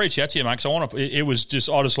 I'll reach out to you, mate, because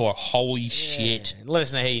I just like, holy shit. Let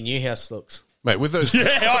us know how your new house looks. Mate, with those...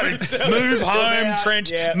 move home,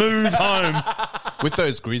 Trent. Yeah. Move home. With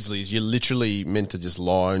those grizzlies, you're literally meant to just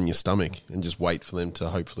lie on your stomach and just wait for them to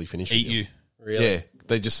hopefully finish Eat you. Really? Yeah.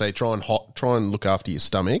 They just say try and look after your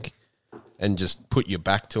stomach and just put your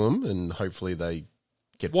back to them and hopefully they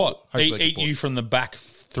get... What? Eat you from the back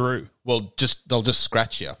through? Well, they'll just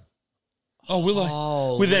scratch you. Oh, will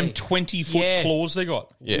they? With them 20-foot claws they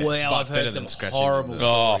got? Yeah. Well, I've heard some horrible stories.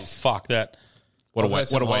 Oh, fuck that. What a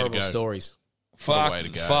way to go. Stories.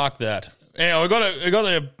 Fuck that. Yeah, we got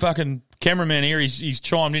the fucking cameraman here. He's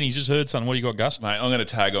chimed in. He's just heard something. What do you got, Gus? Mate, I'm going to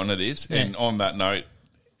tag onto this. Yeah. And on that note,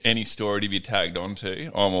 any story to be tagged onto,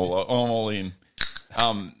 I'm all in.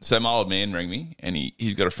 So my old man rang me, and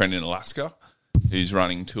he's got a friend in Alaska who's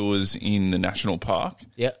running tours in the national park.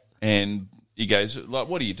 Yep. And he goes, like,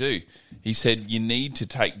 what do you do? He said, you need to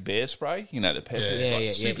take bear spray, the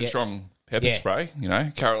pepper, super strong pepper spray,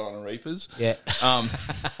 Carolina Reapers. Yeah.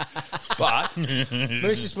 But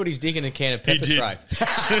Moose just put his dick in a can of pepper spray.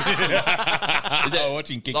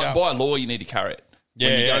 Watching kick like up. by law, you need to carry it.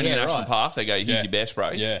 When you go to the national park, they go, here's your bear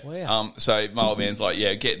spray. Yeah. Wow. So my old man's like,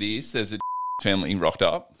 yeah, get this. There's a family rocked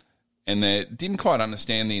up, and they didn't quite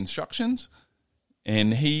understand the instructions,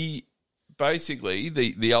 and he basically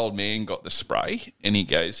the old man got the spray, and he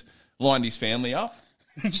goes lined his family up.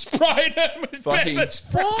 Sprayed him with pepper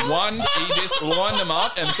spray. He just lined them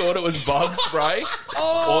up and thought it was bug spray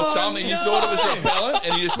or something. He thought it was repellent,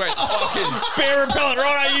 and he just went fucking bear repellent.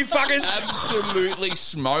 Right, you fuckers! Absolutely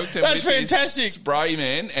smoked him. That's with fantastic. This spray,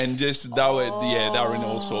 man, and just they were in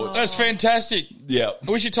all sorts. That's fantastic. Yeah.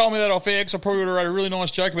 I wish you told me that off air, because I probably would have wrote a really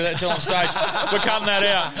nice joke about that till on stage. We're cutting that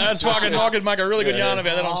out. That's fucking. I could make a really good yarn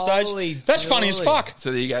about that on stage. That's funny as fuck.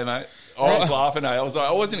 So there you go, mate. I was laughing. I was like,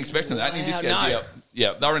 I wasn't expecting that. And he just goes,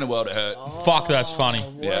 yeah, they're in a world of hurt. Fuck, that's funny.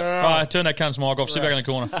 Yeah. All right, turn that cunt's mic off. Sit back in the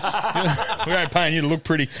corner. We ain't paying you to look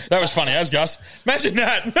pretty. That was funny, as Gus. Imagine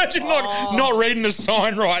that. Imagine not reading the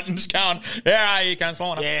sign right and just going, yeah, you can't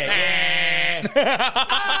sign it. Yeah.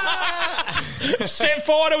 Set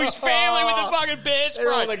fire to his family with the fucking bear spray.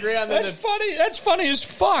 They're on the ground. That's funny. That's funny as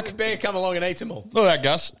fuck. The bear come along and eats them all. Look at that,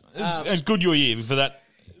 Gus. It's good you're here for that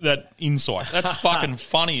insight. That's fucking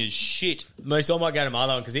funny as shit. Moose, I might go to my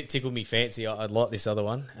other one because it tickled me fancy. I'd like this other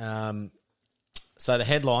one. So the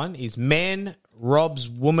headline is Man Robs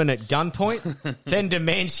Woman at Gunpoint, then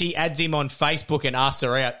demands she adds him on Facebook and asks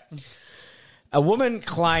her out. A woman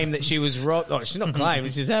claimed that she was robbed. Oh, she's not claimed.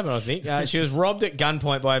 This has happened, I think. She was robbed at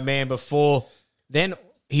gunpoint by a man before. Then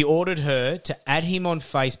he ordered her to add him on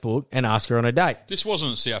Facebook and ask her on a date. This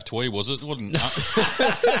wasn't South Twee, was it? It wasn't.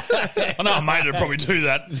 I know a mate would probably do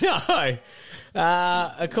that. No.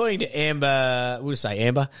 According to Amber, we'll just say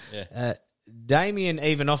Amber, Damien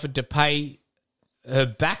even offered to pay her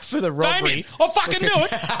back for the robbery. Damien, I fucking knew it.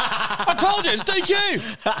 I told you, it's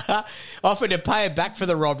DQ. Offered to pay her back for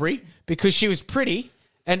the robbery because she was pretty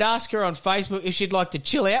and asked her on Facebook if she'd like to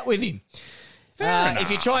chill out with him. If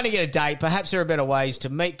you're trying to get a date, perhaps there are better ways to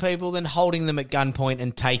meet people than holding them at gunpoint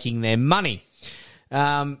and taking their money.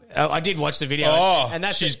 I did watch the video. And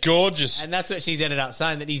she's gorgeous. And that's what she's ended up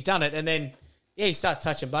saying, that he's done it. And then, he starts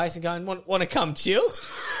touching base and going, want to come chill?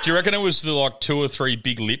 Do you reckon it was the 2 or 3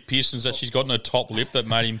 big lip piercings that she's got in her top lip that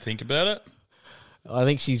made him think about it? I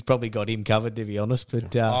think she's probably got him covered, to be honest.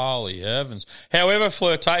 But Holy heavens. However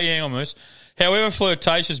flirtatious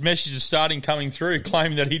messages starting coming through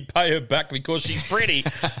claiming that he'd pay her back because she's pretty.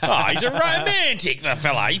 He's a romantic, the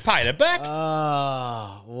fella. He paid her back.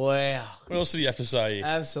 oh, wow. What else did he have to say?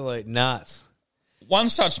 Absolute nuts. One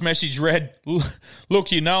such message read,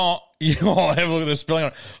 look, you know, have a look at the spelling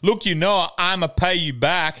on it. Look, you know, I'ma pay you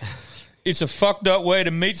back. It's a fucked up way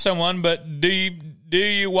to meet someone, but do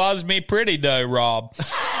you was me pretty though, Rob?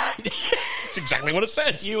 That's exactly what it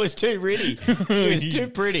says. You was too pretty. You was too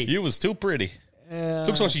pretty. You was too pretty.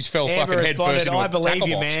 Looks like she's fell Amber fucking head first responded, into a I believe tackle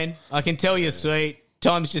you, box. man. I can tell you're sweet.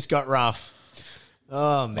 Times just got rough.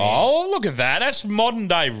 Oh, man. Oh, look at that. That's modern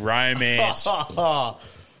day romance.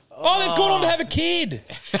 Oh, they've gone on to have a kid.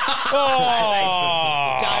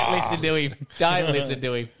 Oh. Don't listen to him. Don't listen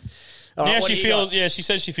to him. All right, Now what she do you feels. got? Yeah, she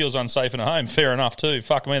says she feels unsafe in her home. Fair enough too.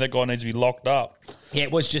 Fuck me, that guy needs to be locked up. Yeah,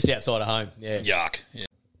 it was just outside of home. Yeah. Yuck. Yeah.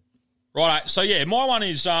 Right. So yeah, my one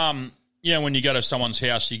is when you go to someone's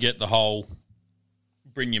house, you get the whole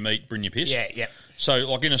bring your meat, bring your piss. Yeah, yeah. So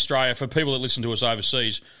like in Australia, for people that listen to us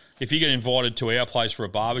overseas, if you get invited to our place for a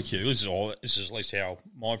barbecue, this is at least how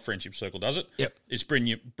my friendship circle does it. Yep. It's bring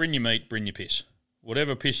your meat, bring your piss.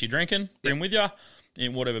 Whatever piss you're drinking, bring with you,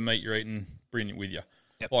 and whatever meat you're eating, bring it with you.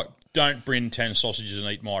 Yep. Like, don't bring 10 sausages and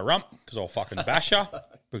eat my rump because I'll fucking bash you,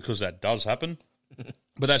 because that does happen.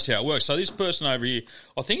 But that's how it works. So this person over here,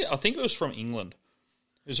 I think it was from England.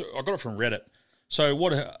 I got it from Reddit. So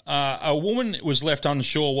what a woman was left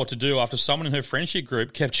unsure what to do after someone in her friendship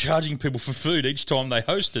group kept charging people for food each time they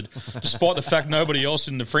hosted, despite the fact nobody else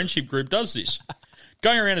in the friendship group does this.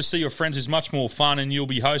 Going around to see your friends is much more fun, and you'll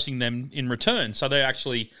be hosting them in return. So they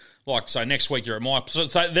actually, like, so next week you're at my... So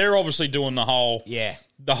they're obviously doing the whole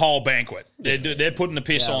banquet. They're putting the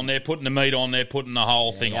piss on, they're putting the meat on, they're putting the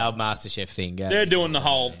whole thing The on. old MasterChef thing. They're doing the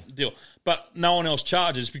whole deal. But no one else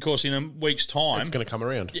charges because in a week's time... It's going to come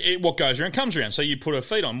around. What goes around comes around. So you put her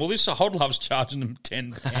feet on. Well, this Hotdogs charging them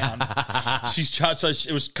 £10. She's charged... So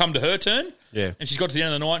it was come to her turn. Yeah. And she's got to the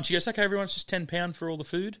end of the night and she goes, okay, everyone's just £10 for all the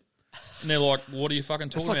food. And they're like, what are you fucking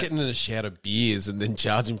talking It's like about? getting in a shout of beers and then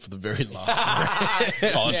charging for the very last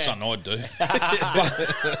one. Oh, that's something I'd do.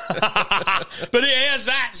 But how's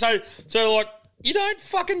that? So like, you don't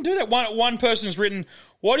fucking do that. One person's written,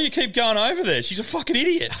 why do you keep going over there? She's a fucking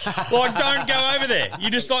idiot. Like, don't go over there. You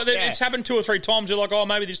just like, it's happened 2 or 3 times. You're like, oh,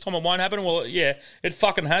 maybe this time it won't happen. Well, yeah, it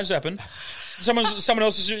fucking has happened. Someone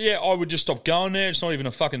else is, I would just stop going there. It's not even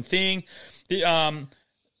a fucking thing.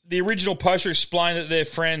 The original poster explained that their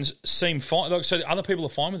friends seem fine. Like, so other people are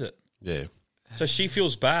fine with it. Yeah. So she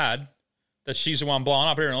feels bad that she's the one blowing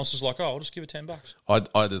up. Everyone else is like, oh, I'll just give her $10. I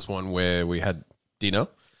had this one where we had dinner,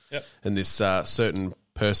 and this certain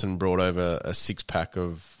person brought over a 6-pack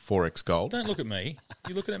of 4X Gold. Don't look at me.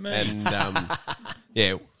 You're looking at me.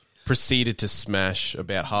 And, proceeded to smash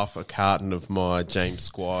about half a carton of my James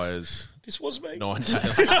Squires This was me. 9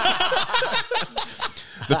 Tails.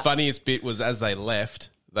 The funniest bit was as they left,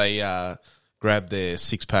 they grabbed their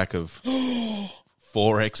 6-pack of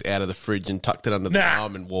 4X out of the fridge and tucked it under the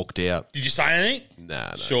arm and walked out. Did you say anything?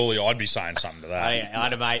 No. Surely I'd be saying something to that. I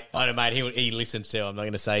had a mate. He listens to. I'm not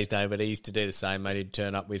going to say his name, but he used to do the same. Mate, he'd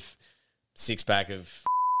turn up with 6-pack of.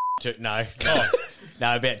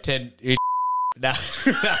 About 10. No. I'm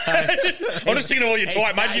just thinking of all your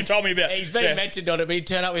tight mates you told me about. He's been mentioned on it, but he'd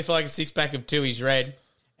turn up with like a 6-pack of Tooheys Red,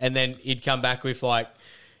 and then he'd come back with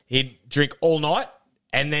he'd drink all night,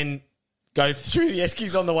 and then go through the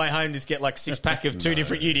Eskies on the way home, just get like 6-pack of 2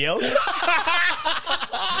 different UDLs.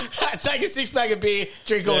 Take a 6-pack of beer,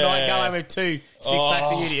 drink all night, go home with 2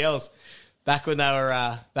 6-packs of UDLs. Back when they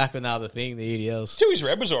were the thing, the UDLs. Tooheys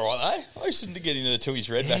Red was all right, though. I used to get into the Tooheys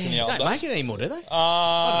Red back in the old days. Don't make it anymore, do they?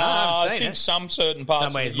 I haven't seen think it. some certain parts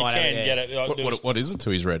Some ways you might have can it, get it. What is it,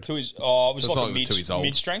 Tooheys Red? Tooheys, it was So like a it's like Tooheys Old.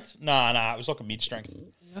 mid-strength. No, it was like a mid-strength.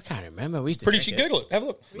 I can't remember. We used to Pretty drink sure. Google it. Have a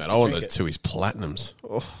look. Man, I want those Tooheys Platinums.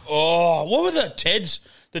 Oh, what were the Teds?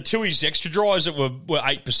 The Tooheys Extra Dries that were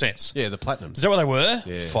 8%. Yeah, the Platinums. Is that what they were?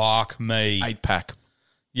 Yeah. Fuck me. 8-pack.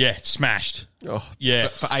 Yeah, smashed. Oh, Yeah.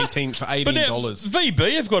 for $18. But now,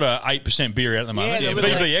 VB have got a 8% beer out at the moment. Yeah, Yeah, they're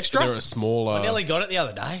VB really- Extra. They're a smaller. I nearly got it the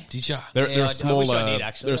other day. Did you? They're Yeah, a I smaller. wish I did,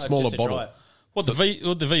 actually. They're a smaller Just to try bottle. it. What the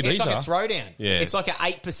VBs It's like are? a throwdown. Yeah. It's like an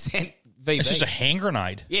 8% VB. It's just a hand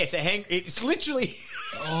grenade. Yeah, it's literally.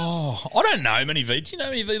 Oh, I don't know many VB. Do you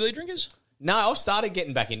know any VB drinkers? No, I've started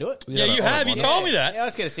getting back into it. Yeah, you have. You told me that. Yeah,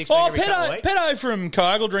 let's get a six-pack every couple of weeks. Pedo from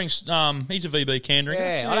Kogel drinks. He's a VB can drinker.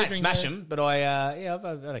 Yeah, I don't drink smash that. them, but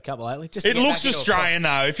I've had a couple lately. Just It looks Australian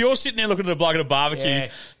though. If you're sitting there looking at a bloke at a barbecue,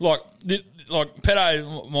 like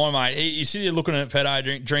Pedo, my mate, he's sitting there looking at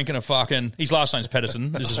Pedo drinking a fucking. His last name's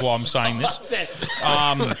Pedersen. This is why I'm saying this.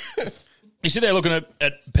 You sit there looking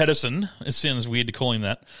at Pedersen. It sounds weird to call him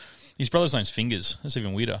that. His brother's name's Fingers. That's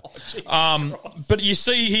even weirder. But you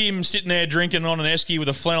see him sitting there drinking on an esky with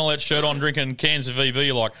a flannelette shirt on, drinking cans of VB.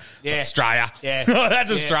 You're like, Australia. Yeah. That's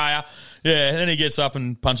Australia. Yeah, and then he gets up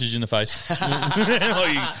and punches you in the face. He's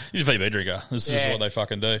a VB drinker. This is what they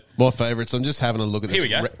fucking do. My favourites. I'm just having a look at this.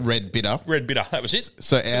 Here we go. Red Bitter. Red Bitter. That was it.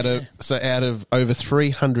 So out of over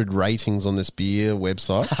 300 ratings on this beer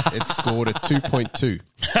website, it scored a 2.2.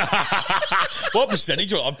 What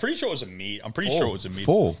percentage? I'm pretty sure it was a mid. Sure it was a mid.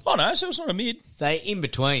 4. Oh no, so it's not a mid. Say in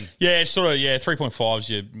between. Yeah, it's sort of 3.5's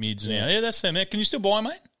your mids now. Yeah, that's them. Can you still buy,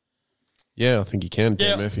 mate? Yeah, I think you can.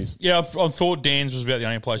 Dan Murphy's. Yeah, I thought Dan's was about the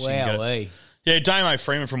only place you can get it. Yeah, Damo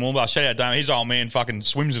Freeman from Wollongong. Shout out Damo. His old man fucking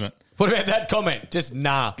swims in it. What about that comment? Just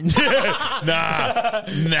nah. Nah.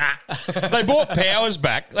 They bought Powers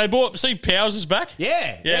back. See Powers is back?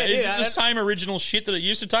 Yeah. Is it the same original shit that it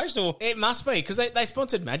used to taste? Or it must be, because they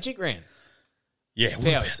sponsored Magic Round. Yeah.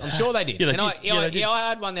 Powers. I'm sure they did. Yeah, they did. I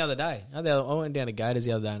had one the other day. I went down to Gators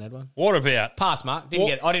the other day and had one. What about? Pass mark.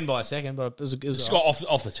 I didn't buy a second, but it was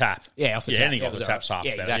off the tap. Yeah, off the tap. Anything off the tap's half.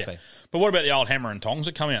 Yeah, exactly. But what about the old hammer and tongs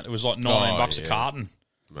that come out? It was like $19 a carton.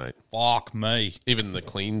 Mate. Fuck me. Even the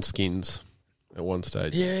clean skins at one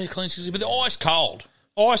stage. Yeah, clean skins. But the ice cold.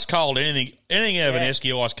 Ice cold, anything out of an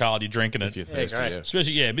esky ice cold, you're drinking it. If you're thirsty,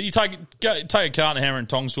 Especially, but you take a carton of hammer and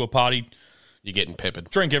tongs to a party, you're getting peppered.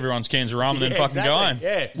 Drink everyone's cans of rum and then fucking going.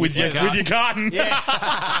 Yeah. With your carton.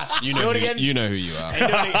 Yeah. You know who you are.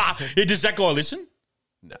 Yeah, does that guy listen?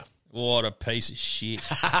 No. What a piece of shit.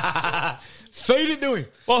 Feed it to him.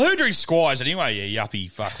 Well, who drinks Squires anyway, you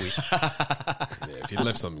yuppie fuckwit? If you'd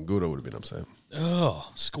left something good, I would have been upset.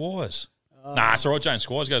 Oh, Squires. Nah, it's all right, James.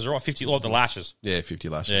 Squires goes all right. 50, like the lashes. Yeah, 50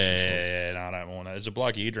 lashes. Yeah, no, I don't want that. There's a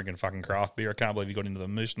bloke here drinking fucking craft beer. I can't believe he got into the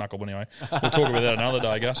moose knuckle, but anyway. We'll talk about that another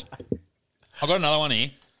day, Gus. I've got another one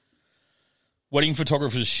here. Wedding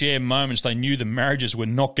photographers share moments they knew the marriages were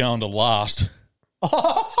not going to last.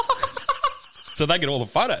 So they get all the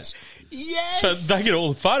photos. Yes. So they get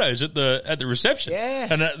all the photos at the reception. Yeah.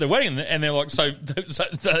 And at the wedding, and they're like, so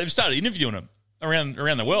they've started interviewing them around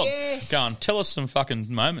the world. Yes. Going, tell us some fucking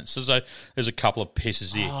moments. There's a couple of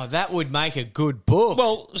pieces here. Oh, that would make a good book.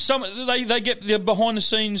 Well, they get the behind the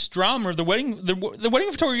scenes drama of the wedding. The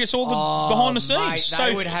wedding photographer gets all the behind the scenes. Mate,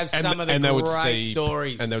 they would have some of the great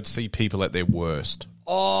stories. And they would see people at their worst.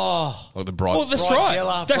 Oh. Like the bride. Well, that's Bridezilla,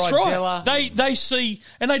 right. That's Bridezilla. right. They see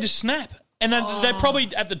and they just snap. And they probably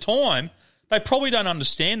at the time they probably don't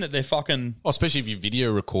understand that they're fucking. Well, especially if you're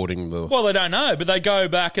video recording the. Well, they don't know, but they go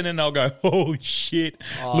back and then they'll go, "Holy shit!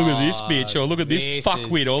 Look at this bitch!" Or "Look at this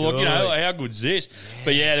fuckwit!" Or "Look, how good's this?" Yeah.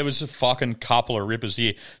 But yeah, there was a fucking couple of rippers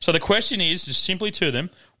here. So the question is just simply to them: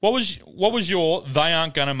 What was your "they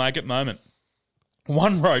aren't going to make it" moment?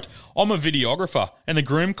 One wrote, "I'm a videographer, and the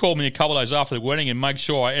groom called me a couple of days after the wedding and made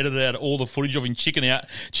sure I edited out all the footage of him checking out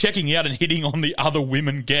and hitting on the other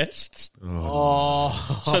women guests."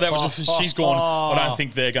 Oh. So that was she's gone, I don't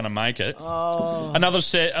think they're going to make it. Oh. Another one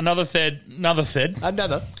said. Another one said.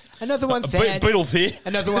 Beetle there.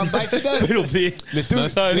 Another one baked Beetle there.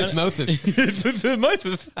 Mythnosis.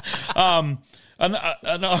 And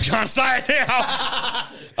I can't say it now.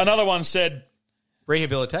 Another one said.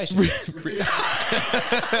 Rehabilitation. I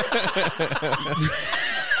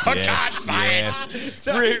can't say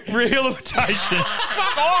it. Rehabilitation.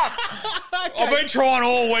 Fuck off. Okay. I've been trying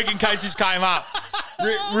all week in case this came up.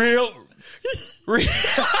 Rehabilitation.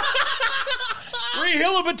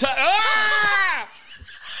 Ah!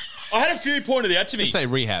 I had a few pointed out to me. Just say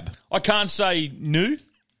rehab. I can't say new.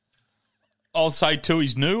 I'll say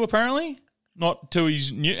Tui's new, apparently. Not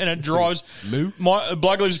Tui's new. And it drives... Moo? My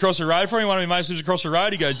bloke lives across the road from me. One of my mates lives across the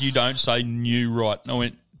road. He goes, "You don't say new right." And I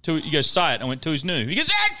went, he goes, "Say it." I went, "Tui's new." He goes,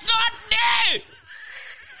 "It's not new!"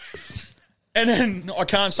 And then I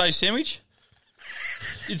can't say sandwich.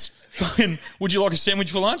 It's fucking... Would you like a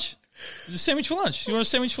sandwich for lunch? Is a sandwich for lunch? You want a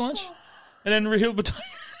sandwich for lunch? And then rehabilitation.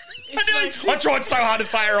 I tried so hard to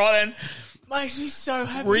say it right then. Makes me so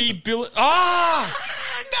happy. No,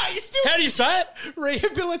 you still. How do you say it?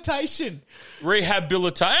 Rehabilitation.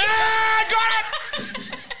 Rehabilitation. Ah, got it.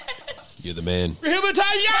 You're the man.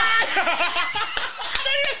 Rehabilitation.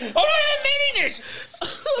 I'm not even meaning this.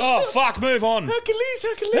 Oh, fuck, move on. Hercules.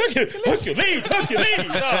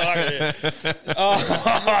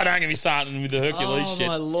 Oh, don't get me starting with the Hercules shit.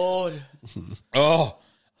 Oh, my Lord. Oh,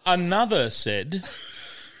 another said...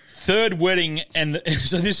 Third wedding, and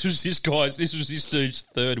so this was this dude's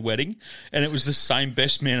third wedding, and it was the same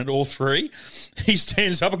best man at all three. He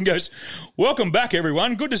stands up and goes, "Welcome back,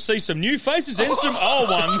 everyone. Good to see some new faces and some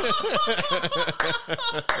old ones."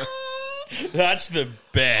 That's the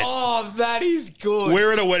best. Oh, that is good. We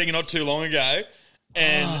were at a wedding not too long ago,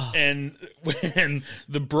 and when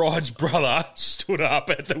the bride's brother stood up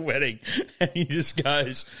at the wedding, and he just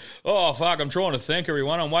goes, "Oh, fuck, I'm trying to thank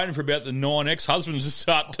everyone. I'm waiting for about the 9 ex-husbands to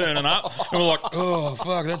start turning up." And we're like, "Oh,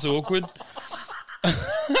 fuck, that's awkward." Yeah,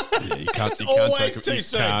 you can't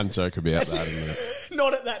joke about that. Isn't it?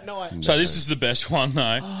 Not at that night. So this is the best one,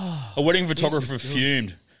 though. A wedding photographer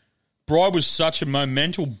fumed. Bride was such a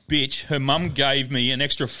momental bitch. Her mum gave me an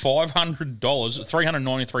extra $500,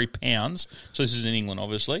 £393. So this is in England,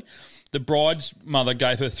 obviously. The bride's mother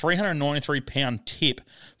gave her £393 tip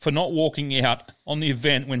for not walking out on the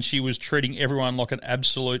event when she was treating everyone like an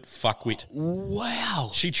absolute fuckwit.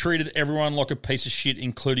 Wow. She treated everyone like a piece of shit,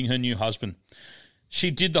 including her new husband. She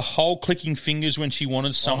did the whole clicking fingers when she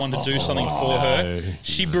wanted someone to do something for her.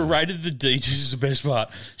 She berated the DJ. This is the best part.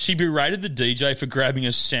 She berated the DJ for grabbing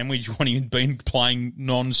a sandwich when he had been playing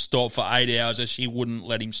non-stop for 8 hours as she wouldn't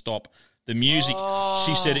let him stop the music.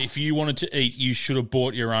 She said if you wanted to eat, you should have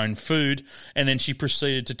bought your own food. And then she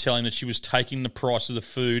proceeded to tell him that she was taking the price of the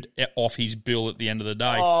food off his bill at the end of the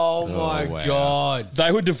day. Oh, my God.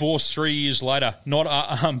 They were divorced 3 years later,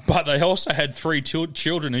 but they also had 3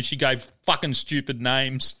 children who she gave fucking stupid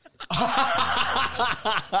names.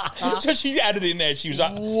 So she added in there she was a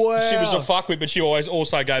fuckwit, but she always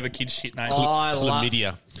also gave her kids shit names.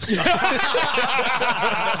 Chlamydia.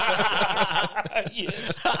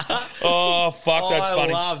 Yes. Oh, fuck, that's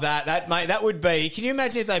funny. I love that. Mate, that would be... Can you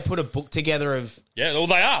imagine if they put a book together of... Yeah, well,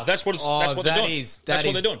 they are. That's what they're doing. That's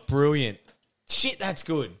what they're doing. Brilliant. Shit, that's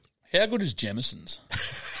good. How good is Jameson's?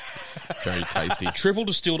 Very tasty. Triple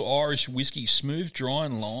distilled Irish whiskey, smooth, dry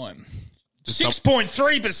and lime.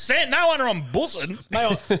 6.3%. No wonder I'm buzzing.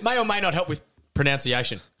 May or may not help with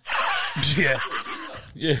pronunciation. Yeah.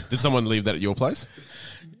 Did someone leave that at your place?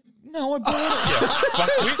 No, I bought it.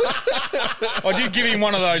 Fuckwit. I did give him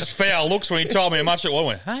one of those foul looks when he told me how much it was. I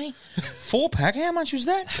went, hey, 4-pack, how much was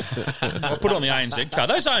that? I put it on the ANZ card.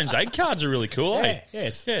 Those ANZ cards are really cool, eh?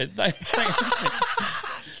 Yes. Yeah,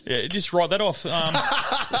 yeah, just write that off.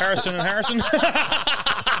 Harrison and Harrison.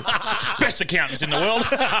 Best accountants in the world.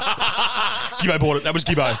 Gibbo bought it. That was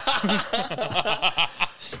Gibbo.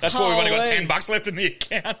 That's why we've only got $10 left in the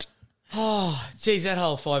account. Oh, geez, that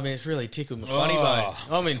whole 5 minutes really tickled my funny bone.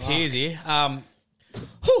 I'm in tears here.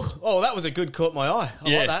 Oh, that was a good caught my eye.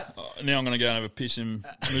 I like that. Now I'm going to go and have a piss in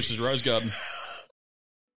Moose's Rose Garden.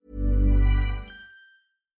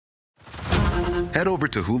 Head over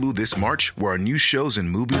to Hulu this March, where our new shows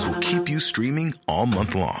and movies will keep you streaming all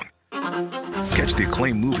month long. Catch the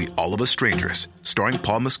acclaimed movie All of Us Strangers, starring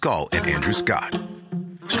Paul Mescal and Andrew Scott.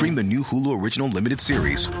 Stream the new Hulu original limited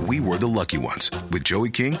series We Were the Lucky Ones with Joey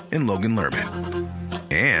King and Logan Lerman.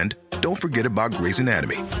 And don't forget about Grey's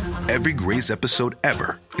Anatomy. Every Grey's episode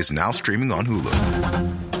ever is now streaming on Hulu.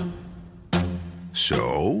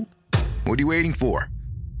 So, what are you waiting for?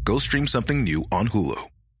 Go stream something new on Hulu.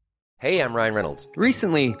 Hey, I'm Ryan Reynolds.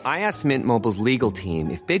 Recently, I asked Mint Mobile's legal team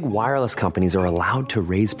if big wireless companies are allowed to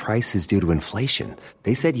raise prices due to inflation.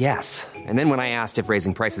 They said yes. And then when I asked if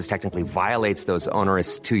raising prices technically violates those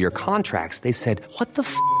onerous 2-year contracts, they said, what the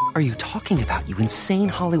f*** are you talking about, you insane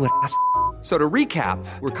Hollywood ass f- So to recap,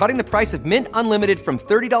 we're cutting the price of Mint Unlimited from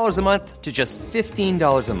 $30 a month to just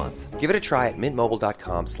 $15 a month. Give it a try at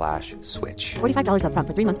mintmobile.com/switch. $45 up front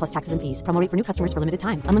for 3 months plus taxes and fees. Promo rate for new customers for limited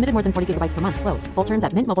time. Unlimited more than 40 gigabytes per month. Slows full terms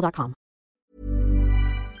at mintmobile.com.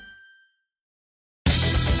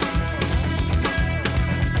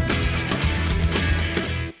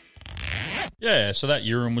 Yeah, so that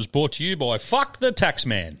urine was brought to you by Fuck the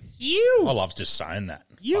Taxman. You. I love just saying that.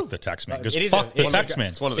 Fuck the Taxman. Because It is fuck the it's Taxman.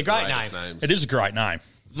 It's one of It's the a great greatest name. names. It is a great name.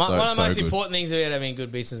 One of the most good. important things about having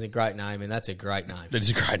good business is a great name, and that's a great name. That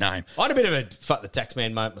is a great name. I had a bit of a fuck the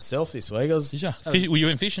taxman moment myself this week. Were you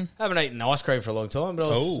in fishing? Haven't eaten ice cream for a long time, but I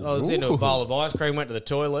was into a bowl of ice cream, went to the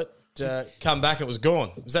toilet, come back, it was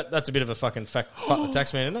gone. That's a bit of a fucking fuck the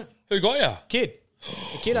taxman, isn't it? Who got you? Kid.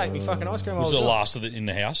 The kid ate me fucking ice cream. Was the last of it in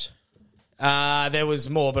the house? There was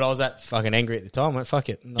more, but I was that fucking angry at the time. I went, fuck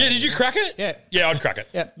it. Yeah, did you crack it? Yeah. Yeah, I'd crack it.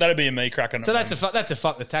 Yeah. That'd be me cracking it. So that's a fuck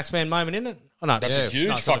the taxman moment, isn't it? Oh, no, That's Yeah, a it's huge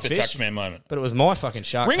not fuck a the fish. taxman moment. But it was my fucking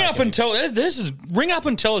shark. Ring up taking and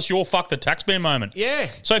tell us your fuck the taxman moment. Yeah.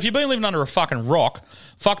 So if you've been living under a fucking rock,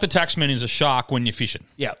 fuck the taxman is a shark when you're fishing.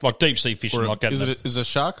 Yeah. Like deep sea fishing. Like that. Is it a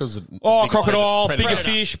shark or is it? Crocodile, predator? bigger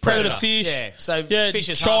fish, predator fish. Yeah, so yeah, fish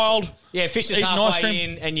is child. fish is eating ice halfway cream.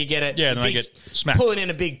 in, and you get it. Yeah, then they get smacked. Pulling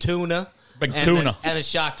in a big tuna. Big and tuna. and the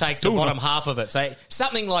shark takes Tuna. the bottom half of it. So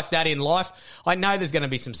something like that in life. I know there's going to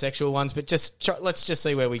be some sexual ones, but let's just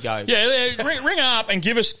see where we go. Yeah, ring up and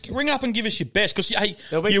give us your best because hey,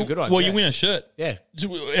 There'll be some good ones, Well, yeah. you win a shirt. Yeah.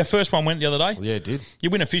 Our first one went the other day. Yeah, it did. You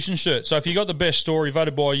win a fishing shirt. So if you got the best story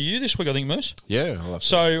voted by you this week, I think Moose. Yeah, I'll have to.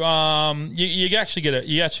 So you actually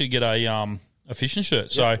get a fishing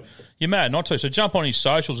shirt. So you're mad not to. So jump on his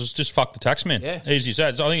socials. It's just fuck the taxman. Yeah. Easy as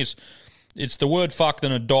that. So I think it's the word fuck,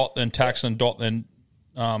 then a dot, then tax, then dot, then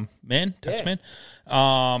taxman.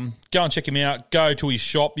 Go and check him out. Go to his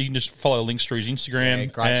shop. You can just follow the links through his Instagram. Yeah,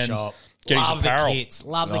 great and shop. Get Love his apparel. the kits.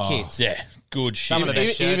 Love the kits. Yeah, good shit. Some of the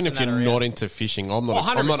best shirts Even in if you're that area. not into fishing, I'm not.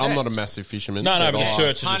 100%. I'm not a massive fisherman. No, but his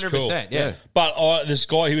shirts are just cool. 100%, yeah. But this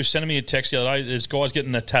guy, he was sending me a text the other day. This guy's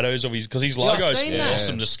getting the tattoos of his because his logo's seen that.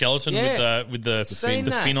 awesome. The skeleton Yeah. with the Seen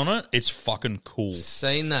that. fin on it. It's fucking cool.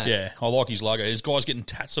 Seen that? Yeah, I like his logo. This guy's getting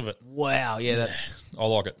tats of it. Wow. Yeah, that's. I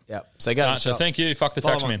like it. Yeah. So go to the So shop. thank you. Fuck the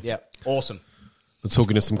Follow taxman. him. Yeah. Awesome. Let's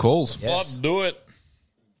hook into some calls. Yes. Let's do it.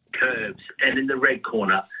 Curbs, and in the red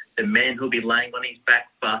corner, the man who'll be laying on his back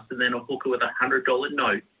faster than a hooker with $100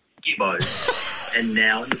 note, Gibbo. And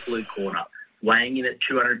now in the blue corner, weighing in at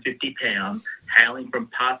 250 pounds, hailing from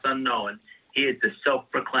parts unknown, here's the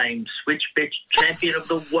self-proclaimed switch bitch champion of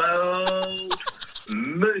the world,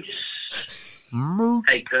 Moose.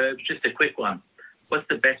 Hey, Curbs, just a quick one. What's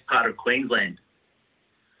the best part of Queensland?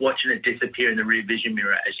 Watching it disappear in the rear vision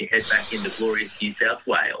mirror as you head back into glorious New South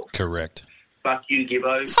Wales. Correct. Fuck you,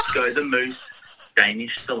 Gibbo. Go the Moose.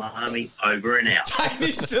 Danish salami over and out.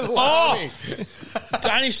 Danish salami.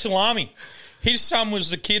 Danish salami. His son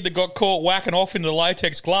was the kid that got caught whacking off into the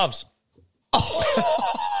latex gloves.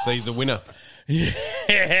 So he's a winner.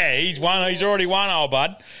 Yeah, he's won. He's already won, old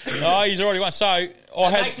bud. Oh, he's already won. So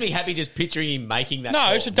It makes me happy just picturing him making that. No,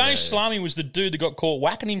 call. so Danish salami was the dude that got caught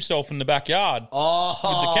whacking himself in the backyard. Oh,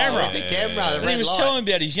 with the camera. With the camera. The And red he was light. telling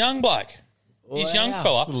about his young bloke. His young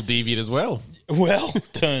fella. A little deviant as well. Well,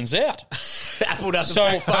 turns out. Apple doesn't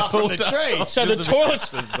fall far from the tree. So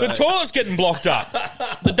the toilet's getting blocked up.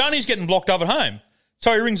 The dunny's getting blocked up at home.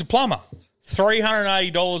 So he rings a plumber.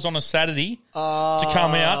 $380 on a Saturday to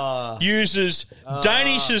come out. Uses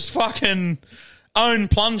Danish's fucking own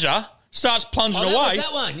plunger. Starts plunging that away. was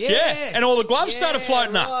that one, Yeah. yes. And all the gloves started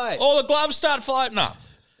floating right. up. All the gloves started floating up.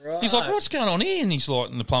 Right. He's like, what's going on here? And he's like,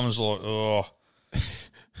 and the plumber's like, oh.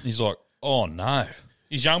 He's like, oh no.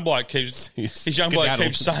 His young bloke keeps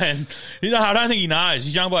saying, you know, I don't think he knows.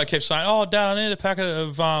 His young bloke kept saying, oh, Dad, I need a packet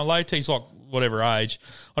of latex, like whatever age.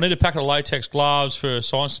 I need a packet of latex gloves for a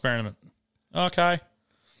science experiment. Okay.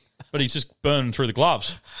 But he's just burning through the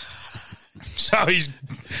gloves. So he's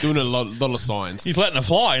doing a lot of science. He's letting it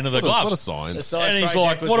fly into the gloves. A lot of science. And he's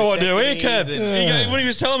like, what do I do here, Kev? When he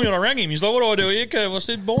was telling me when I rang him, he's like, what do I do here, Kev? I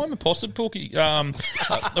said, buy him a possibility. A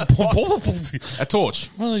torch.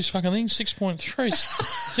 One of these fucking things,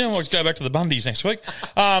 6.3s. See, I might go back to the Bundys next week.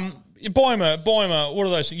 Buy him a, what are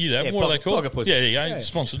those? You'd have, what are they called? Pussy. Yeah, there you go.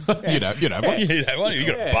 Sponsored. You'd have one. You'd have one. You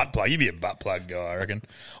got a butt plug. You'd be a butt plug guy, I reckon.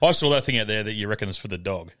 I saw that thing out there that you reckon is for the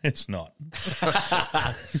dog. It's not.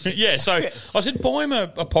 Yeah, so I said, buy him a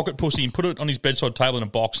pocket pussy and put it on his bedside table in a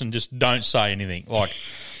box and just don't say anything. I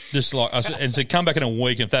said, come back in a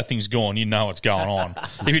week and if that thing's gone, you know what's going on.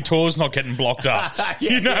 If your toilet's not getting blocked up,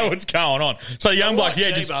 you know what's going on. So the young bloke,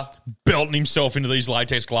 just belting himself into these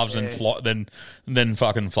latex gloves and then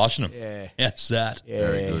fucking flushing them. Yeah. That's that. Yeah.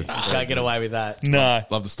 Very good. Can't get away with that. No.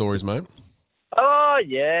 Love the stories, mate. Oh,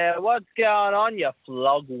 yeah. What's going on, you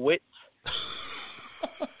flog wits?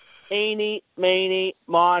 Eeny, meeny,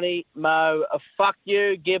 miny, mo. Fuck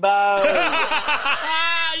you, Gibbo.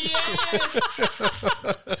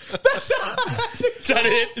 Is that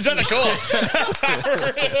it? Is that the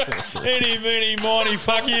call? Eeny, meeny, miny,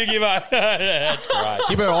 fuck you, Gibbo. That's great.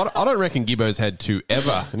 Gibbo, I don't reckon Gibbo's had two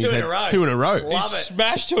ever. And Two he's in had a row. 2 in a row. He's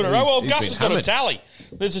smashed 2 in a row. Well, he's Gus been has got a hammered. tally.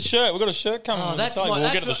 There's a shirt. We've got a shirt coming. Oh, that's we'll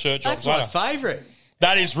get to the my, shirt jobs that's my later. favourite.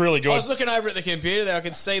 That is really good. I was looking over at the computer there. I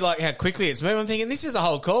could see like how quickly it's moving. I'm thinking, this is a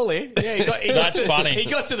whole call here. Yeah, That's funny. He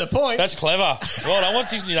got to the point. That's clever. Well, what's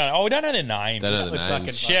his? We don't know their names. Don't know the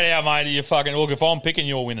names. Shout out, mate. You fucking look. If I'm picking,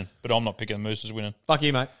 you're winning. But I'm not picking. Moose is winning. Fuck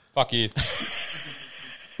you, mate. Fuck you.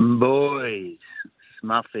 Boys,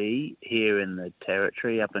 Smuffy here in the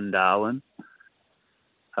Territory up in Darwin.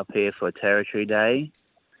 Up here for Territory Day.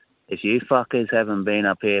 if you fuckers haven't been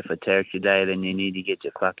up here for Territory Day, then you need to get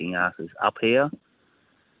your fucking asses up here.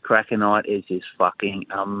 Cracker night is just fucking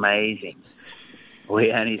amazing.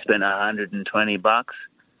 We only spent $120,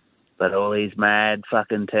 but all these mad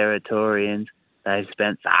fucking Territorians, they've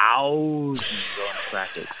spent thousands on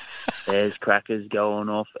crackers. There's crackers going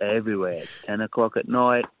off everywhere. It's 10 o'clock at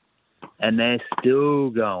night, and they're still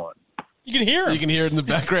going. You can hear it. You can hear it in the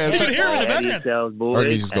background. You can hear it in the background. Yourselves,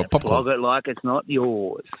 boys, and flog it like it's not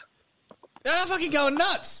yours. They're fucking going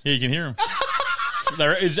nuts. Yeah, you can hear them.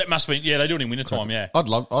 That must be. Yeah, they do it in wintertime. Yeah, I'd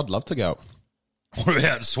love to go. What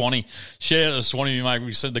about Swanee? Shout out to Swanee, mate.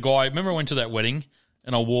 We said the guy. Remember, I went to that wedding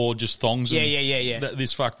and I wore just thongs. Yeah.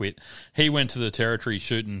 This fuckwit. He went to the Territory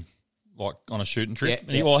shooting, like on a shooting trip.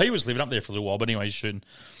 Yeah, And he was living up there for a little while, but anyway, he's shooting.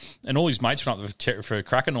 And all his mates went up there for a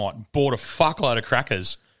cracker night, bought a fuckload of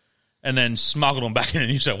crackers, and then smuggled them back into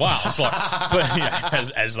New South Wales, like,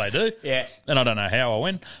 but, as they do. Yeah. And I don't know how I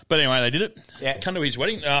went, but anyway, they did it. Yeah. Come to his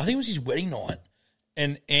wedding. I think it was his wedding night.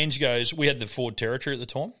 And Ange goes, we had the Ford Territory at the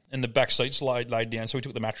time, and the back seats laid down, so we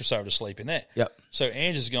took the mattress over to sleep in there. Yep. So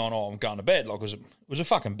Ange is going, I'm going to bed. Like, it was a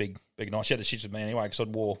fucking big night. She had the shits with me anyway, because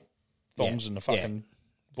I'd wore thongs and the fucking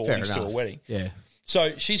boardings to a wedding. Yeah.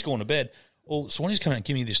 So she's going to bed. Well, Swanee's coming out and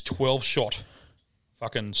giving me this 12-shot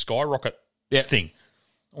fucking skyrocket thing.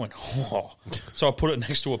 I went, oh. So I put it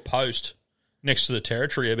next to a post next to the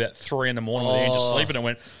Territory about 3 in the morning with Ange asleep, and I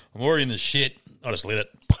went, I'm already in the shit. I just lit it.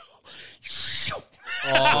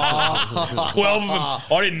 12 of them.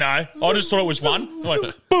 I didn't know. I just thought it was one. I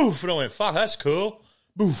went, boof. And I went, fuck, that's cool.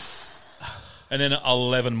 Boof. And then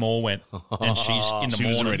 11 more went. And she's in the morning. She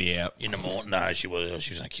was already out. In the morning. No, she was going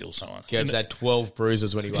to kill someone. Gibbs had 12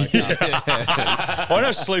 bruises when he woke up. I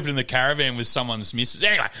was sleeping in the caravan with someone's missus.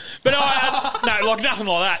 Anyway, but no, like nothing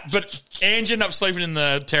like that. But Ange ended up sleeping in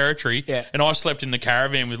the Territory, and I slept in the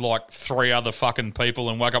caravan with like 3 other fucking people,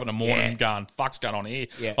 and woke up in the morning going, "Fuck's going on here?"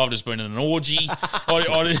 Yeah. I've just been in an orgy.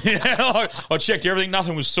 I checked everything,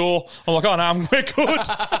 nothing was sore. I'm like, "Oh no, we're good."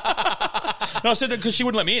 And I said because she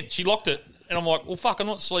wouldn't let me in. She locked it, and I'm like, "Well, fuck, I'm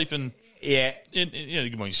not sleeping." Yeah.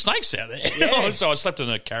 Well, snakes out there. Yeah. So I slept in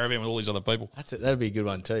a caravan with all these other people. That's it. That'd be a good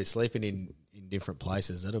one too. Sleeping in different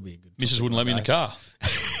places. That'll be a good. Mrs. wouldn't let me in the car.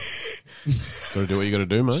 Got to do what you got to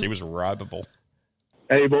do, mate. She was ropeable.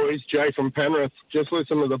 Hey boys, Jay from Penrith. Just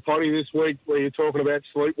listened to the potty this week where you're talking about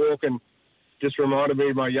sleepwalking. Just reminded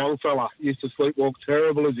me of my young fella. Used to sleepwalk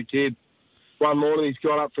terrible as a kid. One morning he's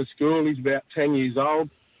got up for school. He's about 10 years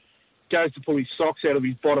old. Goes to pull his socks out of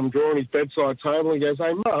his bottom drawer on his bedside table. He goes,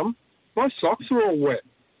 "Hey, Mum, my socks are all wet."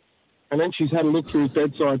 And then she's had a look through his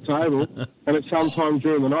bedside table, and at some time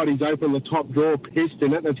during the night, he's opened the top drawer, pissed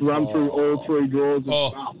in it, and it's run through all 3 drawers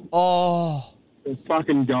of stuff. Oh. It's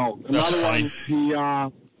fucking gold. Another one, he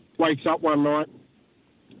wakes up one night,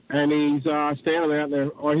 and he's standing out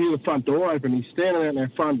there. I hear the front door open. He's standing out in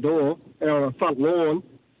their front door, out on the front lawn,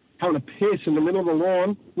 having a piss in the middle of the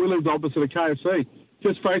lawn. We lived opposite a KFC,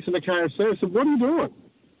 just facing the KFC. I said, "What are you doing?"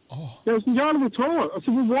 He goes, "I'm going to the toilet." I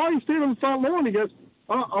said, "Well, why are you standing on the front lawn?" He goes,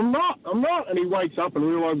 I'm not. And he wakes up and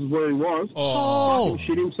realises where he was. Oh. Fucking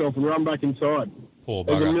shit himself and run back inside. Poor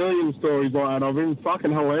There's bugger. a million stories like that. I've been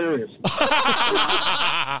fucking hilarious.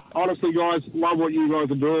 Honestly, guys, love what you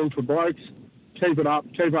guys are doing for blokes. Keep it up.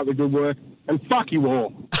 Keep up the good work. And fuck you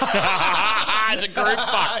all. It's a group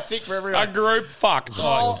fuck. Tick for everyone. A group fuck.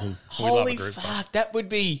 Oh, We love holy a group fuck. That would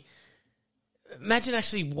be... Imagine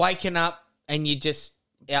actually waking up and you just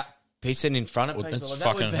out pissing in front of people. that's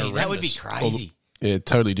That would fucking be horrendous. crazy. Yeah,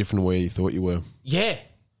 totally different where you thought you were. Yeah.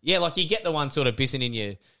 Yeah, like you get the one sort of pissing in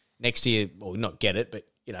you next to you. Well, not get it, but,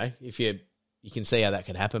 you know, if you can see how that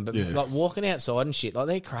could happen. But, like, walking outside and shit, like,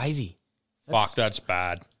 they're crazy. Fuck, that's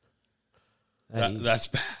bad. That That's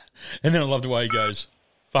bad. And then I love the way he goes,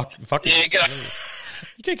 fuck. Yeah,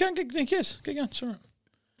 Keep going. Yes, keep going. Sorry.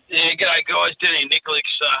 Yeah, g'day guys. Danny Nicholas,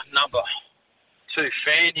 number 2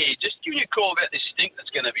 fan here. Just giving you a call about this stink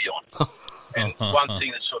that's going to be on. And one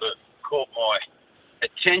thing that sort of caught my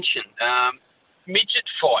attention, midget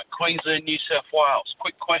fight, Queensland, New South Wales.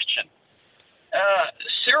 Quick question.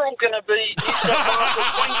 Cyril going to be New South Wales or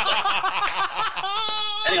Queensland?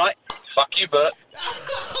 Anyway, fuck you, Bert.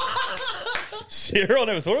 Cyril, I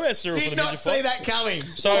never thought about Cyril. for Did the not midget see fight. that coming.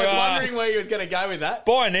 So, I was wondering where he was going to go with that.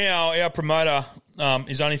 By now, our promoter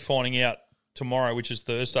is only finding out tomorrow, which is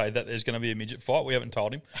Thursday, that there's going to be a midget fight. We haven't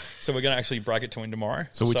told him. So we're going to actually break it to him tomorrow.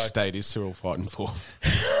 So which state is Cyril fighting for?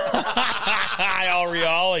 Oh,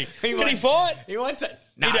 Rioli. Can he fight? He won't to...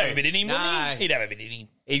 No. He'd have a bit in him, No. wouldn't he? He'd have a bit in him.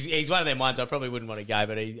 He's one of them ones I probably wouldn't want to go,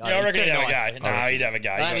 but I reckon he'd have a go. No, he'd have a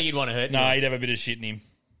go. I don't think he'd want to hurt No, him. he'd have a bit of shit in him.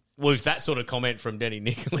 Well, if that sort of comment from Denny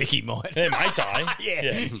Nicholik, he might. Yeah, mates,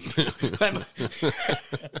 yeah.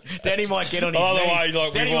 Danny might get on his By the knees. way,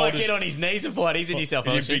 like, Danny we've all might just- get on his knees and fight. He's in yourself.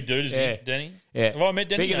 He's a big dude, is he, Denny? Yeah. Have I met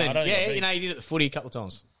Denny? Bigger No, than, I don't think I've you met. know, he did it at the footy a couple of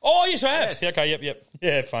times. Oh, yes, I have. Yes. Yeah, okay, yep.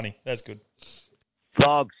 Yeah, funny. That's good.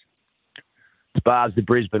 Flogs. Spars the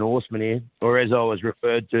Brisbane Horseman here, or as I was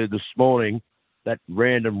referred to this morning, that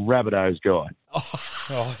random Rabbitohs guy.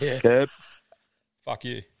 Oh, yeah. Curb. Fuck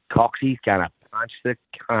you. Coxie's going to punch the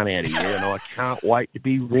cunt out of you, and I can't wait to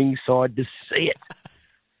be ringside to see it.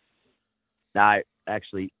 No,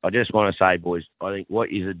 actually, I just want to say, boys, I think what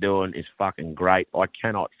you're doing is fucking great. I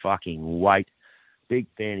cannot fucking wait. Big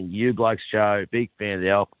fan of you blokes show, big fan of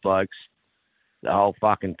the Alpha blokes. The whole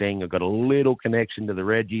fucking thing. I've got a little connection to the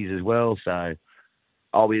Reggies as well, so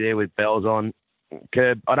I'll be there with bells on.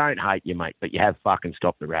 Curb, I don't hate you, mate, but you have fucking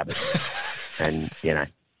stopped the rabbits. And, you know,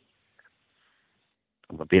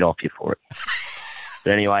 I'm a bit off you for it.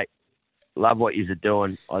 But anyway, love what you're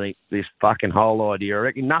doing. I think this fucking whole idea, I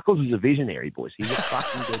reckon Knuckles was a visionary, boys. He's a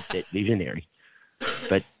fucking good set visionary.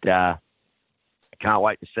 But I can't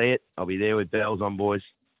wait to see it. I'll be there with bells on, boys.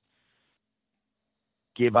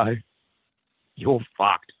 Gibbo. You're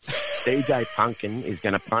fucked. DJ Punkin is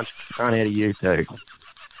going to punch the cunt out of you too.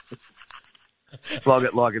 Flog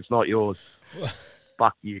it like it's not yours.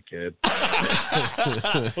 Fuck you, Curb.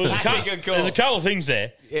 There's a couple of things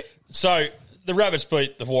there. Yeah. So the Rabbits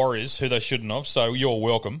beat the Warriors, who they shouldn't have, so you're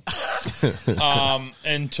welcome.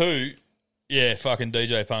 And two, yeah, fucking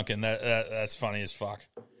DJ Punkin. That's funny as fuck.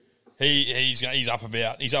 He's up and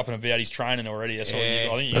about. He's training already. That's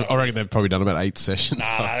I reckon they've probably done about 8 sessions.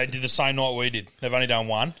 Nah, they did the same night we did. They've only done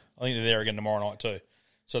one. I think they're there again tomorrow night too.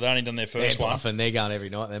 So they only done their first one. And they're going every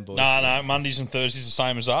night then, boys. No, Mondays and Thursdays the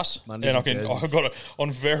same as us. Mondays and and Thursdays. I've got it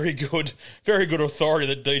on very good authority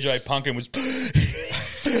that DJ Punkin was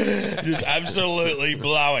just absolutely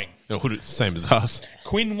blowing. Same as us.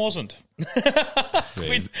 Quinn wasn't.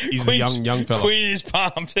 He's a young fella. Quinn is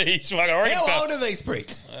pumped. He's fucking already How pumped. old are these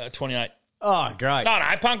pricks? 28. Oh, great. No,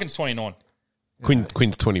 Punkin's 29.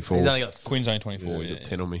 Quinn's 24. He's only got Quinn's only 24. He's got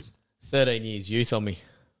 10 on me. 13 years youth on me.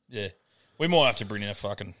 Yeah. We might have to bring in a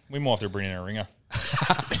ringer.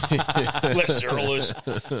 Let Cyril loose.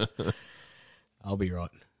 I'll be right.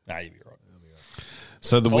 Nah, you'll be right.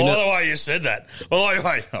 So the winner. Oh, the way you said that. Oh, you're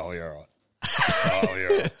right. Oh, you're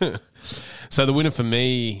right. So the winner for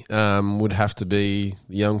me would have to be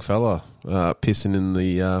the young fella pissing in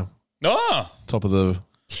the top of the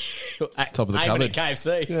cupboard. Aiming at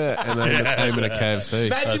KFC. Yeah, and aiming at KFC.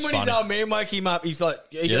 Imagine when his old man woke him up. He's like,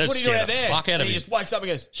 he goes, "What are you doing out there?" Fuck out of and he him. just wakes up and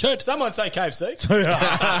goes, "Shoot, someone say KFC."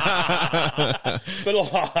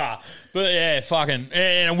 But yeah, fucking,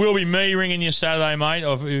 and it will be me ringing you Saturday, mate.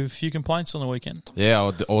 Of a few complaints on the weekend. Yeah,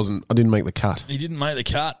 I didn't make the cut. He didn't make the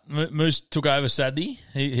cut. Moose took over Saturday.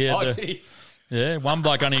 He had did he? Yeah, one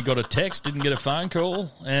bloke only got a text, didn't get a phone call,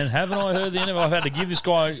 and haven't I heard the end of it? I've had to give this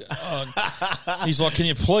guy. He's like, "Can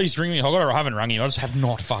you please ring me?" I haven't rung him. I just have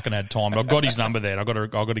not fucking had time. But I've got his number there. And I've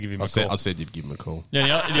got to give him a call. I said you'd give him a call.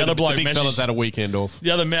 Yeah, the other bloke, the big fella's had a weekend off.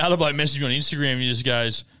 The other bloke messaged me on Instagram. And he just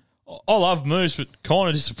goes, "I love Moose, but kind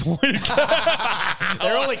of disappointed."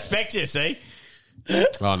 They're all expect you, see.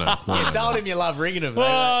 Oh no! You told him you love ringing him.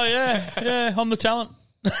 Oh yeah, I'm the talent.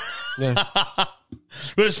 Yeah.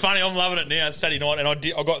 But it's funny, I'm loving it now. It's Saturday night, and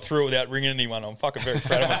I got through it without ringing anyone. I'm fucking very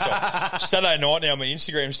proud of myself. Saturday night now, my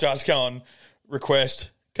Instagram starts going, request,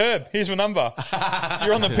 Curb, here's my number.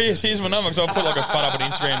 You're on the piss, here's my number. Because I put like a fut up on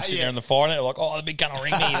Instagram sitting there in the fire, and they're like, "Oh, the big gun will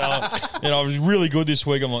ring me." I was really good this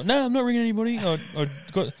week. I'm like, "No, I'm not ringing anybody."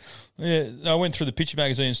 I went through the picture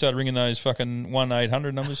magazine and started ringing those fucking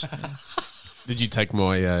 1-800 numbers. Did you take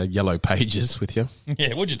my yellow pages with you?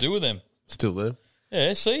 Yeah, what'd you do with them? Still there.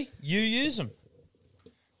 Yeah, see? You use them.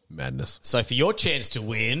 Madness. So for your chance to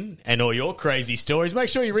win and all your crazy stories, make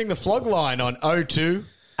sure you ring the flog line on 02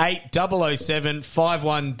 8007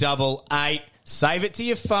 5188. Save it to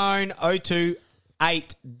your phone, 02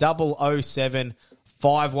 8007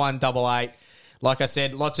 5188. Like I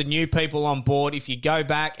said, lots of new people on board. If you go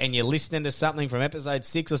back and you're listening to something from episode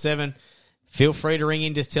 6 or 7, feel free to ring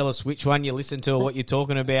in. Just tell us which one you listen to or what you're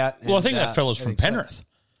talking about. Well, I think that fella's from Penrith.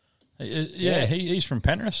 Yeah. He's from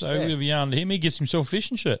Penrith, so we've yarned him. He gets himself a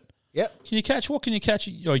fishing shirt. Yep. What can you catch?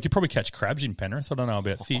 Oh, you could probably catch crabs in Penrith. I don't know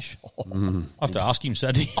about fish. I have to ask him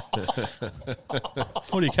Saturday.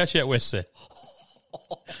 What do you catch out west there?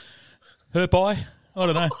 Herp eye? I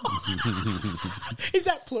don't know. Is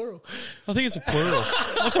that plural? I think it's a plural.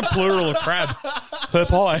 What's a plural of crab?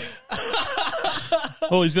 Herp eye.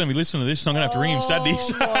 Oh, he's going to be listening to this, so I'm going to have to ring him Saturday.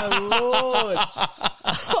 Oh, my Lord.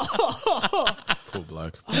 Poor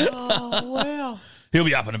bloke. Oh, wow. He'll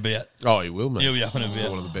be up and about. Oh, he will, mate. He'll be up and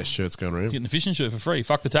about. One of the best shirts going around. Getting the fishing shirt for free.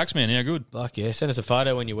 Fuck the tax man. How good. Fuck yeah. Send us a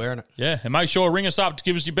photo when you're wearing it. Yeah, and make sure ring us up to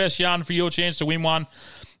give us your best yarn for your chance to win one.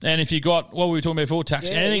 And if you got, what were we talking about before, tax?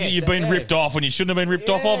 Anything that you've been ripped off when you shouldn't have been ripped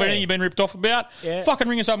off of, anything you've been ripped off about, fucking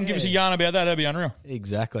ring us up and give us a yarn about that. That'd be unreal.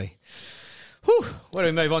 Exactly. Whew. What do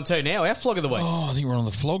we move on to now? Our flog of the week. Oh, I think we're on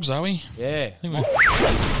the flogs, are we? Yeah.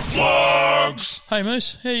 Flogs. Hey,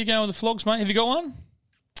 Moose, how you going with the flogs, mate? Have you got one?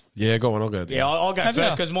 Yeah, go on. I'll go. Yeah, I'll go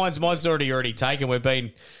first because mine's already taken. We've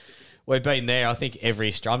been there. I think I'm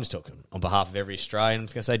just talking on behalf of every Australian. I'm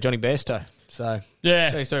just going to say Johnny Bairstow. So yeah,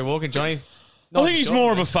 thanks for walking, Johnny. I think he's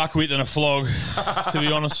more of a fuckwit than a flog, to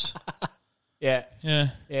be honest. Yeah.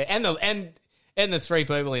 And the three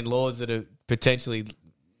people in Lords that are potentially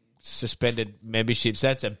suspended memberships.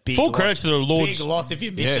 That's a big full credit to the Lords. Big loss if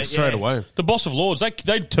you miss it. Straight away. The boss of Lords,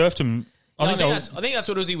 they turfed him. I think that's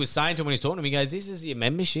what Uzi was saying to him when he was talking to him. He goes, "This is your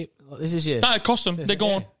membership. This is your." No, it cost them. They're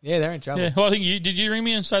gone. Yeah, they're in trouble. Yeah. Well, I think did you ring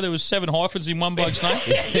me and say there was 7 hyphens in one bloke's name?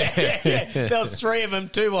 yeah. There was 3 of them.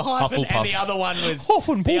 2 were hyphen, and the other one was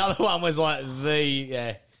the other one was like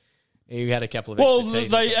he had a couple of. Well,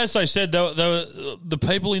 as they said, the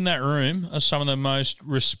people in that room are some of the most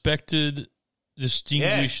respected,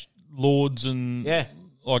 distinguished lords and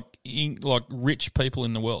like rich people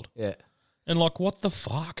in the world. Yeah. And like, what the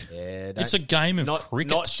fuck? Yeah, it's a game of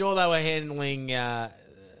cricket. Not sure they were handling. Well,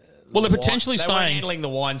 they're potentially they saying weren't handling the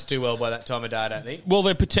wines too well by that time of day. I don't think. Well,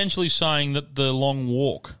 they're potentially saying that the long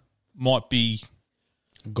walk might be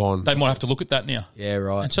gone. They might have to look at that now. Yeah,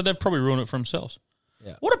 right. And so they've probably ruined it for themselves.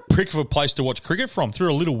 Yeah. What a prick of a place to watch cricket from,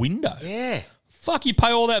 through a little window. Yeah. Fuck, you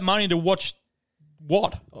pay all that money to watch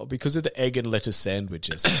what? Oh, because of the egg and lettuce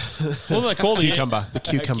sandwiches. What do they call cucumber? The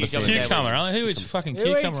cucumber sandwich. Cucumber, aren't they? Who eats fucking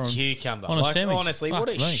cucumber? Cucumber on a sandwich? Honestly, fuck what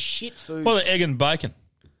a me. shit food. Well, the egg and bacon.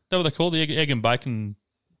 Is that what they call the egg and bacon?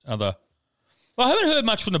 Well, I haven't heard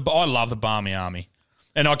much from I love the Barmy Army.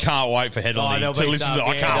 And I can't wait for Headley to listen to it.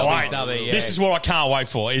 I can't wait. This is what I can't wait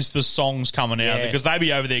for, is the songs coming out. Because they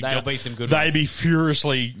be over there. There'll be some good They ones. be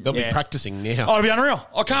furiously. They'll be practicing now. Oh, it'll be unreal.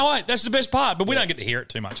 I can't wait. That's the best part. But we don't get to hear it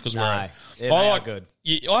too much because we're. They are good.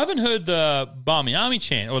 I haven't heard the Barmy Army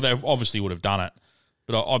chant, or they obviously would have done it.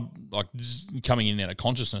 But I like coming in and out of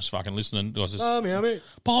consciousness, fucking listening. Barmy Army.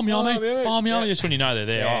 Barmy Army. Barmy Barmy Army. Yeah. Just when you know they're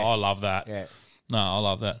there. Yeah. I love that. Yeah. No, I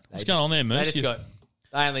love that. What's going on there, Moose? They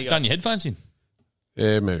only got done your headphones in.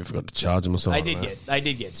 Yeah, maybe I forgot to charge them or something. They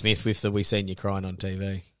did get Smith with the "We Seen You Crying on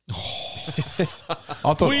TV."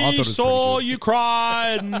 I thought it was saw you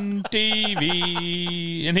cry on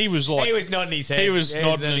TV, and he was like, he was nodding his head. He was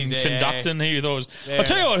nodding and conducting. He thought, I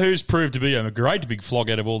tell you what, who's proved to be a great big flog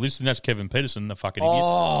out of all this, and that's Kevin Peterson, the fucking idiot.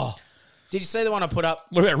 Oh, did you see the one I put up?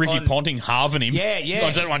 What about Ricky Ponting halving him? Yeah.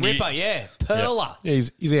 Ripper, Perla. Yeah,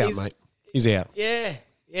 he's out, mate. He's out. Yeah.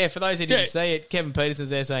 For those who didn't see it, Kevin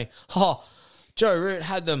Peterson's there saying, Joe Root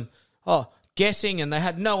had them guessing and they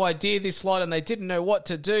had no idea this slide and they didn't know what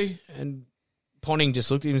to do. And Ponting just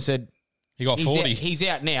looked at him and said, he got 40. He's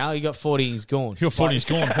out now. He got 40 he's gone. He got 40, he's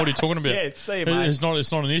gone. What are you talking about? Yeah, see you, mate. It's not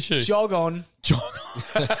an issue. Jog on.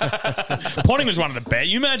 Ponting was one of the best.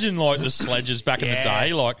 You imagine like the sledges back in the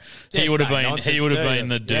day. Like he would have been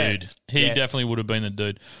the dude. Yeah. He definitely would have been the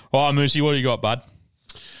dude. All right, Moosey, what do you got, bud?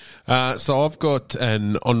 So I've got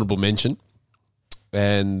an honourable mention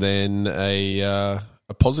and then a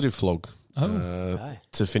positive flog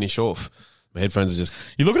to finish off. My headphones are just...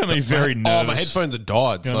 You're looking at me very nervous. Oh, my headphones are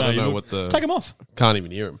died, so I don't know what the... Take them off. Can't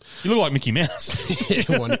even hear them. You look like Mickey Mouse.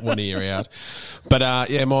 Yeah, one ear out. But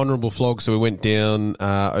my honourable flog. So we went down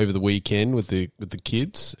over the weekend with the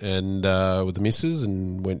kids and with the missus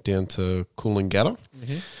and went down to Coolangatta.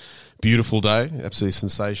 Mm-hmm. Beautiful day, absolutely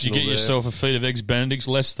sensational. Did you get yourself a feed of eggs Benedict's,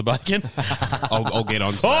 less the bacon? I'll get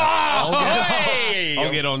on to that.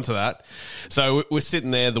 I'll get on to that. So we're sitting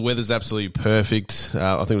there. The weather's absolutely perfect.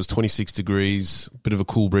 I think it was 26 degrees, bit of a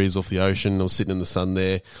cool breeze off the ocean. I was sitting in the sun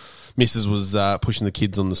there. Mrs. was pushing the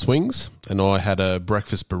kids on the swings, and I had a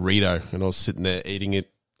breakfast burrito, and I was sitting there eating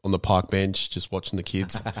it on the park bench, just watching the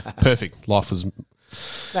kids. Perfect. Life was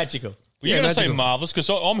magical. Well, you're going to say marvellous because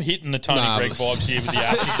I'm hitting the Tony Gregg vibes here with the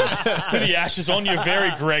ashes. With the ashes on, you're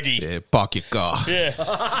very Greggy. Yeah, park your car. Yeah.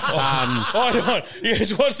 I don't.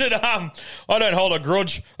 Yes, what's it? I don't hold a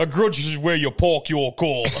grudge. A grudge is where you park your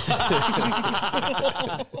car.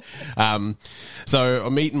 So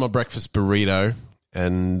I'm eating my breakfast burrito,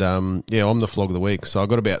 And, I'm the flog of the week. So I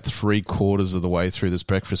got about 3/4 of the way through this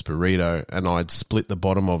breakfast burrito and I'd split the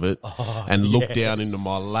bottom of it and looked down into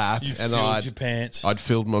my lap. You and filled your pants. I'd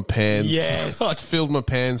filled my pants. Yes. I'd filled my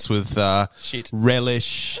pants with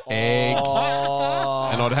relish, egg.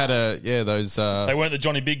 And I'd had those. They weren't the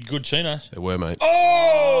Johnny Big good chinos. They were, mate.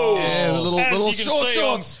 Oh! Yeah, the little As you can short see,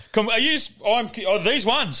 shorts. These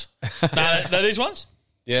ones? No, they're these ones?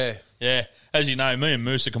 Yeah. Yeah. As you know, me and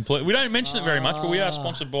Moose are complete. We don't mention it very much, but we are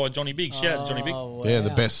sponsored by Johnny Big. Shout out to Johnny Big. Wow. Yeah, the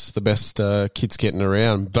best kits getting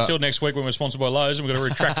around. But Until next week when we're sponsored by Lowe's and we've got to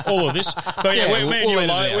retract all of this. But yeah, we'll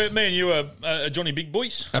me and you are Johnny Big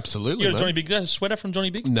boys. Absolutely, You got a mate. Johnny Big sweater from Johnny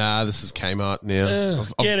Big? Nah, this is Kmart now.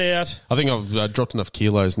 Get out. I think I've dropped enough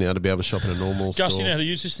kilos now to be able to shop in a normal Gus, store. you know how to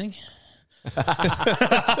use this thing? You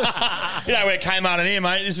know where Kmart in here,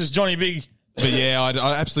 mate. This is Johnny Big. But yeah,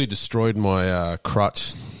 I absolutely destroyed my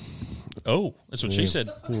crutch. Oh, that's what she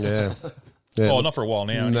said. Yeah. Oh, not for a while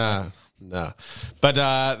now. Anyway. Nah. But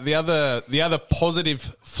the other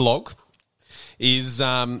positive flog is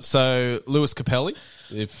so Lewis Capaldi.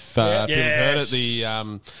 If people have heard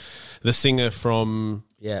it, the singer from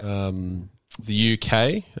the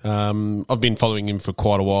UK. I've been following him for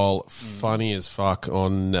quite a while. Funny as fuck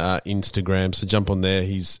on Instagram. So jump on there.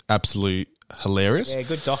 He's absolute hilarious. Yeah,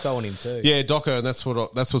 good doco on him too. Yeah, doco, and that's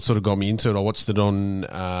what sort of got me into it. I watched it on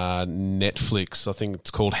Netflix. I think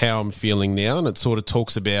it's called How I'm Feeling Now, and it sort of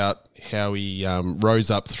talks about how he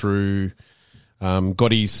rose up through,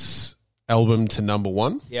 got his album to number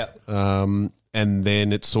one. Yeah. And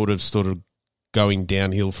then it sort of going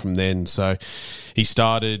downhill from then. So he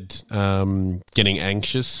started getting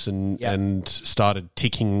anxious and started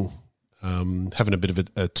ticking. Having a bit of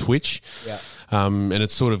a twitch. Yeah. And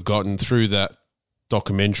it's sort of gotten through that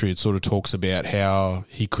documentary. It sort of talks about how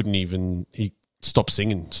he stopped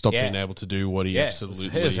singing, being able to do what he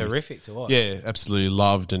absolutely... It was horrific to watch. Yeah, absolutely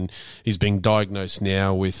loved. And he's being diagnosed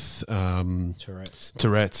now with...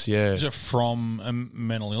 Tourette's, yeah. Is it from a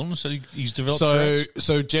mental illness that he's developed Tourette's?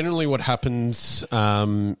 So generally what happens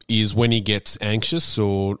is when he gets anxious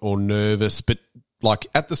or nervous, but like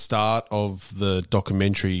at the start of the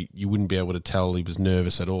documentary, you wouldn't be able to tell he was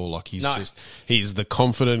nervous at all. Like he's the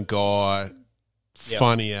confident guy,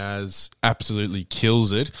 funny as, absolutely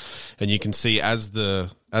kills it. And you can see as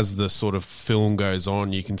the sort of film goes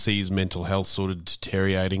on, you can see his mental health sort of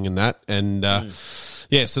deteriorating in that. And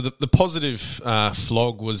so the positive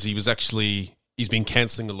flog was he's been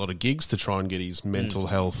cancelling a lot of gigs to try and get his mental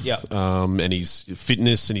health and his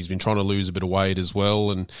fitness, and he's been trying to lose a bit of weight as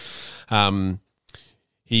well. And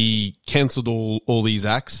he cancelled all these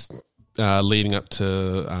acts leading up to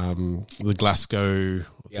the Glasgow.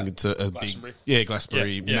 I think it's a big,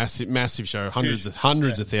 Glastonbury, massive show, hundreds of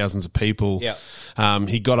thousands of people. Yeah.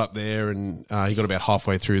 He got up there and he got about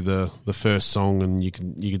halfway through the first song, and you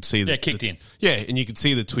could see kicked in. Yeah, and you could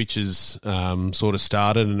see the twitches sort of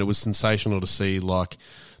started, and it was sensational to see like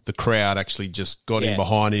the crowd actually just got in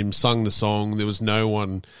behind him, sung the song. There was no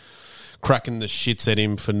one cracking the shits at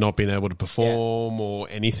him for not being able to perform or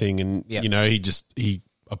anything, and he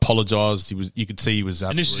apologised. You could see he was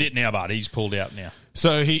absolutely... And this is it now, bud. He's pulled out now.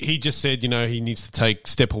 So he just said, he needs to take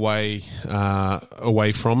step away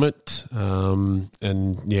from it,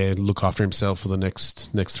 and look after himself for the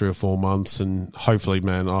next 3 or 4 months, and hopefully,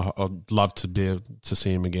 man, I'd love to be able to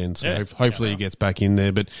see him again. So hopefully he gets back in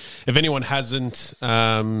there. But if anyone hasn't,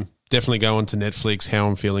 definitely go on to Netflix. How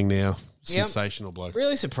I'm Feeling Now. Sensational bloke.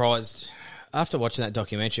 Really surprised after watching that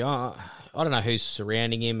documentary. I don't know who's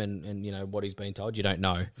surrounding him and what he's been told. You don't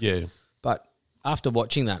know. Yeah. But after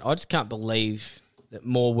watching that, I just can't believe that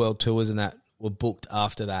more world tours and that were booked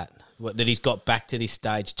after that. That he's got back to this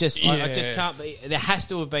stage. I just can't be. There has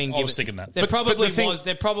to have been. I was thinking that. There probably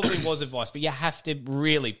was advice, but you have to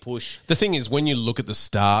really push. The thing is, when you look at the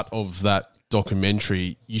start of that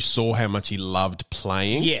documentary, you saw how much he loved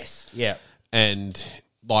playing. Yes. Yeah. And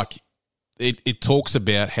like. It talks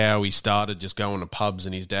about how he started just going to pubs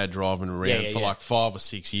and his dad driving around for like 5 or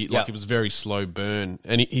 6 years. Like it was very slow burn.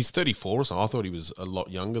 And he's 34 or something. I thought he was a lot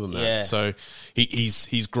younger than that. Yeah. So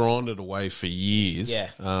he's grinded away for years. Yeah.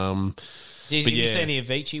 Did you see any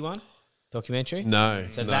Avicii one? Documentary? No.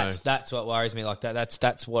 So that's what worries me. Like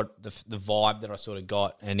that's what the vibe that I sort of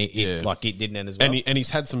got, and it didn't end as well. And he's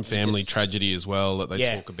had some family tragedy as well that they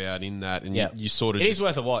talk about in that, and you sort of it is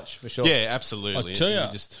worth a watch for sure. Yeah, absolutely. I tell you,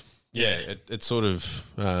 it sort of...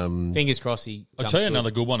 fingers crossed he... I'll tell you another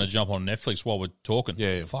good one to jump on Netflix while we're talking.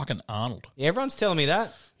 Yeah. Fucking Arnold. Yeah, everyone's telling me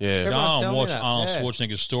that. Yeah. Go and watch Arnold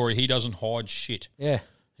Schwarzenegger's story. He doesn't hide shit. Yeah.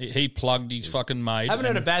 He plugged his fucking mate. I haven't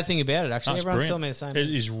heard a bad thing about it, actually. Everyone's telling me the same. It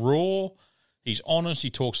is raw. He's honest. He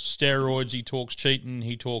talks steroids. He talks cheating.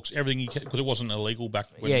 He talks everything he can, because it wasn't illegal back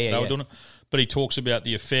when they were doing it. But he talks about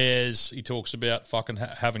the affairs. He talks about fucking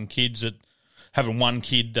having kids having one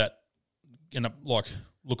kid that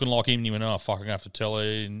looking like him. And he went, "Oh, fucking have to tell her,"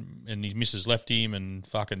 and his missus left him, and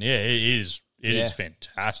fucking it is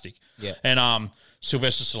fantastic. Yeah. And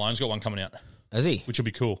Sylvester Stallone's got one coming out. Has he? Which will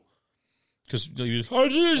be cool. Because he was,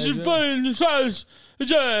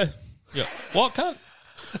 yeah. What, cunt?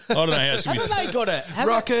 I don't know how it's going to be. Haven't they got a...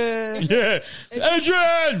 Rocket! Yeah.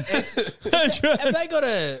 Adrian! Have they got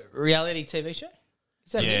a reality TV show?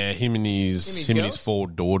 Is that him and his 4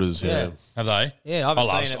 daughters, yeah. Have they? Yeah, I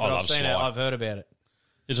haven't seen it, but I've seen it. I've heard about it.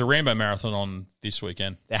 There's a Rambo marathon on this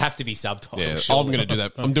weekend. There have to be subtitles. Yeah, I'm going to do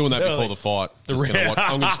that. I'm doing that before the fight. I'm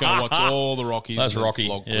just going to watch all the Rockies. That's Rocky.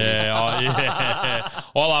 Yeah.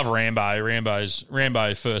 I love Rambo.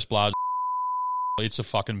 Rambo First Blood. It's a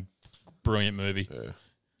fucking brilliant movie. Yeah.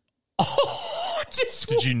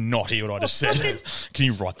 Did you not hear what I just said? Can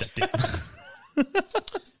you write that down?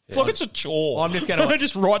 It's like it's a chore. I'm just going to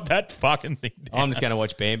just write that fucking thing down. I'm just going to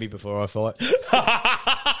watch Bambi before I fight.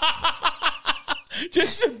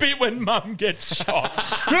 Just a bit when Mum gets shot.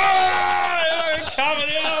 Coming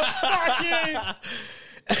out. Fuck you.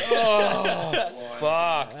 Oh,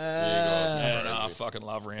 fuck. I fucking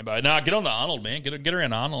love Rambo. No, get on to Arnold, man. Get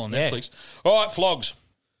around Arnold on Netflix. All right, flogs.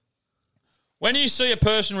 When you see a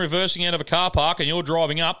person reversing out of a car park and you're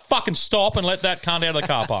driving up, fucking stop and let that cunt out of the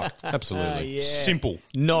car park. Absolutely. Simple.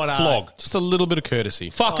 Not flog. hard. Just a little bit of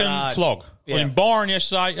courtesy. Fucking flog. I was in Byron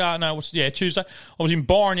yesterday. Tuesday. I was in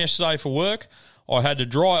Byron yesterday for work. I had to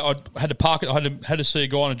drive. I had to park it. I had to see a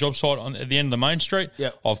guy on a job site at the end of the main street.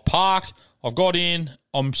 Yep. I've parked. I've got in.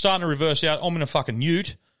 I'm starting to reverse out. I'm in a fucking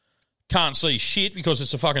ute. Can't see shit because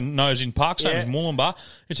it's a fucking nose-in park. Same as Moolumbar.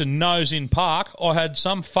 It's a nose-in park. I had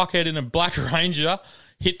some fuckhead in a Black Ranger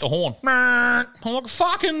hit the horn. I'm like,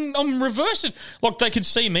 fucking, I'm reversing. Like, they could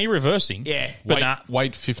see me reversing. Yeah. But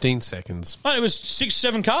wait 15 seconds. Mate, it was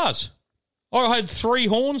 6-7 cars. I had 3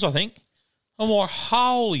 horns, I think. I'm like,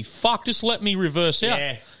 holy fuck, just let me reverse out.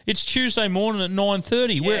 Yeah. It's Tuesday morning at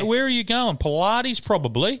 9:30. Yeah. Where are you going? Pilates,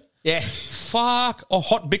 probably. Yeah. Fuck. Oh,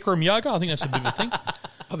 hot Bikram yoga. I think that's a bit of a thing.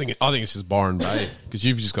 I think it's just Byron Bay because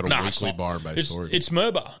you've just got a weekly Byron Bay story. It's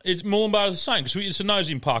Murbar. It's Moolumbar is the same because it's a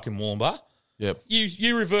nose-in park in Moolumbar. Yep.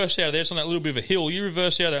 You reverse out of there. It's on that little bit of a hill. You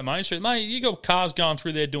reverse out of that main street. Mate, you got cars going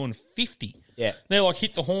through there doing 50. Yeah. They're like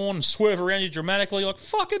hit the horn and swerve around you dramatically. Like,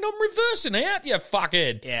 fucking, I'm reversing out, you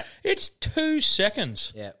fuckhead. Yeah. It's 2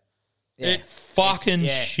 seconds. Yeah. It fucking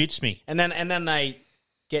shits me. And then they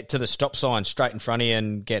get to the stop sign straight in front of you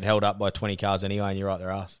and get held up by 20 cars anyway, and you're right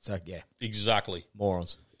their ass. So, yeah. Exactly.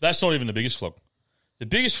 Morons. That's not even the biggest flog. The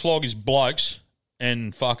biggest flog is blokes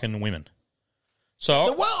and fucking women. So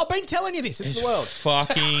The world. I've been telling you this. It's the world.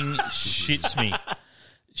 Fucking shits me.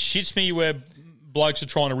 Shits me where blokes are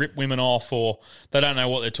trying to rip women off or they don't know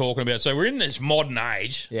what they're talking about. So we're in this modern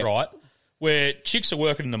age, right, where chicks are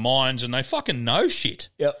working in the mines and they fucking know shit.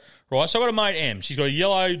 Yep. Right, so I got a mate, Em. She's got a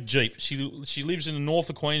yellow Jeep. She lives in the north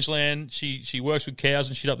of Queensland. She works with cows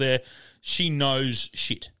and shit up there. She knows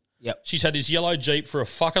shit. Yep. She's had this yellow Jeep for a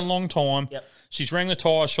fucking long time. Yep. She's rang the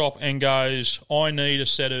tyre shop and goes, I need a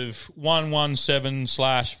set of 117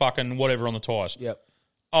 / fucking whatever on the tyres. Yep.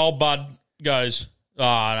 Old bud goes,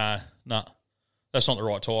 no, that's not the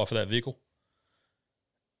right tyre for that vehicle.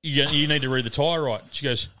 You need to read the tyre right. She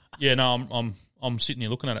goes, yeah, no, I'm sitting here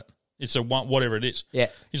looking at it. It's a whatever it is. Yeah.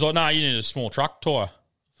 He's like, no, you need a small truck tyre.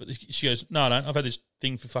 She goes, no, I don't. I've had this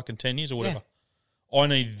thing for fucking 10 years or whatever. Yeah. I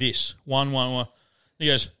need this. One. He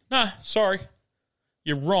goes, no, sorry.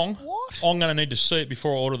 You're wrong. What? I'm going to need to see it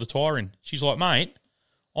before I order the tyre in. She's like, mate,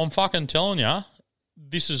 I'm fucking telling you,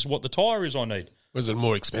 this is what the tyre is I need. Was it a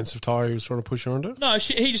more expensive tyre he was trying to push her onto? No,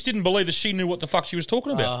 he just didn't believe that she knew what the fuck she was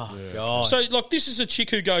talking about. Oh, God. So, like, this is a chick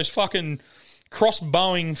who goes fucking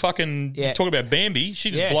cross-bowing fucking talking about Bambi. She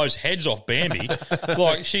just blows heads off Bambi.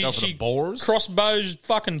 Like, she cross-bows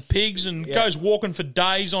fucking pigs and goes walking for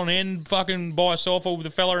days on end fucking by herself or with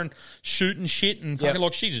a fella and shooting shit and fucking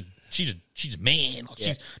like she's a man. Like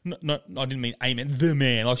she's no, I didn't mean a man, the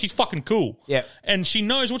man. Like she's fucking cool. Yeah. And she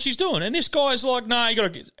knows what she's doing. And this guy's like, no, you got to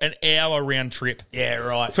get an hour round trip. Yeah,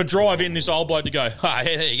 right. For driving this old bloke to go,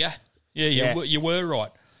 hey, there you go. Yeah, you were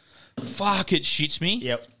right. Fuck, it shits me.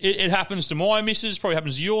 Yep. It happens to my missus, probably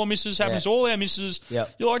happens to your missus, happens to all our missus.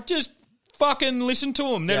 Yep. You're like, just fucking listen to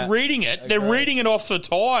them. They're reading it. They're reading it off the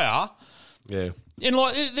tyre. Yeah. And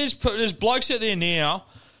like, there's blokes out there now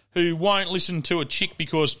who won't listen to a chick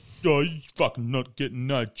because, oh, you fucking not getting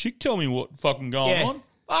no chick. Tell me what fucking going on.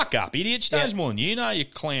 Fuck up, idiot. She knows more than you know, you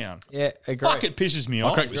clown. Yeah, agree. Fuck, it pisses me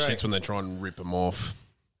off. I crack the shits when they try and rip them off.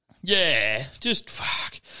 Yeah, just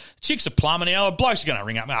fuck. Chicks are plumbing now. Blokes are going to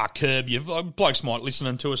ring up. Curb you. Blokes might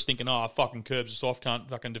listen to us thinking, fucking Curb's a soft cunt,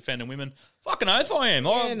 fucking defending women. Fucking oath I am.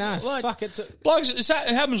 Fuck it. Blokes, it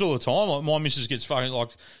happens all the time. Like my missus gets fucking like,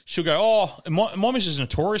 she'll go, my missus is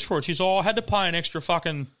notorious for it. She's, I had to pay an extra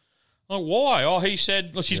fucking. Like, why? He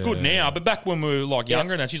said, well, she's good now, but back when we were like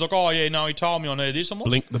younger and that, she's like, he told me I need this. I'm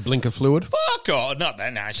like, the blinker fluid. Fuck God, not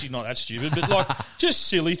that. No, she's not that stupid. But like, just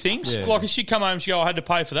silly things. Yeah. Like, if she'd come home, and she go, I had to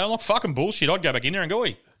pay for that. I'm like, fucking bullshit. I'd go back in there and go,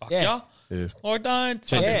 fuck ya. Yeah. Like, don't.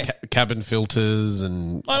 Change cabin filters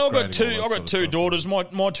and. I've got two daughters.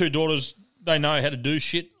 My two daughters, they know how to do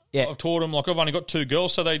shit. Yeah. I've taught them. Like, I've only got two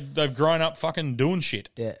girls, so they've grown up fucking doing shit.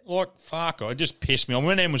 Yeah. Like, fuck, it just pissed me off.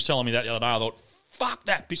 When Em was telling me that the other day, I thought, fuck,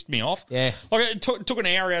 that pissed me off. Yeah. Like, it took an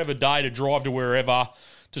hour out of a day to drive to wherever,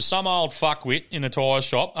 to some old fuckwit in a tyre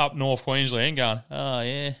shop up North Queensland going,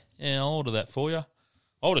 I'll order that for you.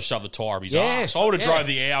 I would have shoved the tyre up his ass. I would have drove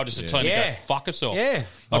the hour just to tell him to go fuck herself. Yeah.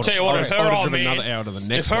 I'll tell you what, if her old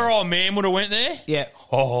man would have went there,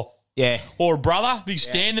 or a brother, big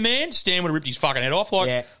Stan the man, Stan would have ripped his fucking head off.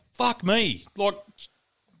 Like, fuck me. Like,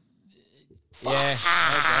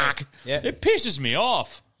 fuck. It pisses me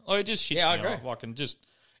off. Like, it just shits me off. I can just...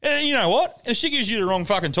 And you know what? If she gives you the wrong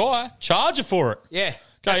fucking tyre, charge her for it. Yeah.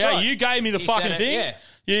 Go, right. you gave me the fucking thing. Yeah.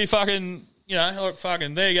 You fucking... like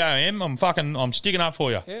fucking, there you go, Em. I'm sticking up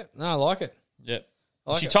for you. Yeah, no, I like it. Yep.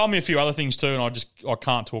 Like she it. told me a few other things too, and I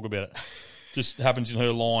can't talk about it. Just happens in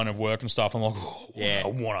her line of work and stuff. I'm like, I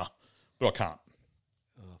wanna, but I can't.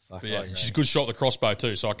 Oh fuck! But yeah, she's a good shot at the crossbow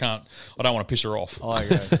too, so I don't want to piss her off. I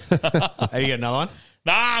agree. Have you got another one?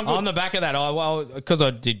 Nah, I'm good. On the back of that, because I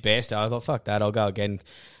did best, I thought, fuck that, I'll go again.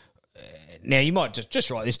 Now you might just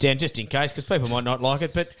write this down just in case, because people might not like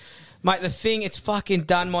it, but. Mate, the thing, it's fucking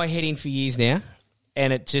done my head in for years now,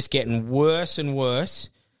 and it's just getting worse and worse.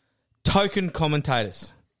 Token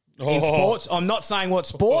commentators in sports. I'm not saying what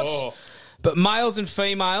sports, but males and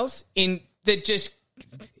females, they're just...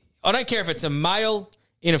 I don't care if it's a male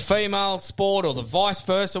in a female sport or the vice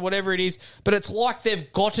versa, whatever it is, but it's like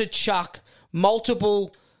they've got to chuck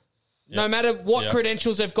multiple... No matter what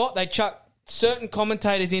credentials they've got, they chuck certain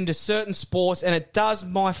commentators into certain sports, and it does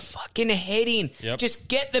my fucking head in. Yep. Just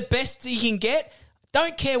get the best you can get.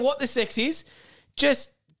 Don't care what the sex is.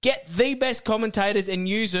 Just get the best commentators and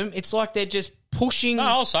use them. It's like they're just pushing... No,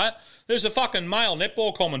 I'll say it. There's a fucking male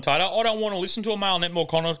netball commentator. I don't want to listen to a male netball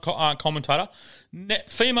commentator.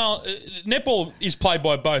 Female netball is played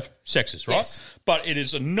by both sexes, right? Yes. But it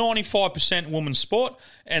is a 95% women's sport,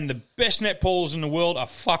 and the best netballers in the world are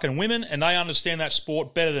fucking women, and they understand that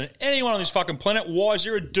sport better than anyone on this fucking planet. Why is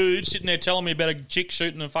there a dude sitting there telling me about a chick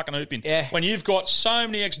shooting a fucking hoop in? Yeah. When you've got so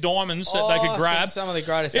many ex-diamonds that they could grab. Some of the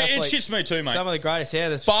greatest It athletes. shits me too, mate. Some of the greatest,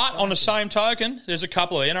 yeah. But on the same token, there's a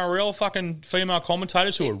couple of NRL fucking female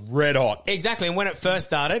commentators who are red hot. Exactly, and when it first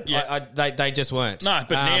started, they just weren't. No,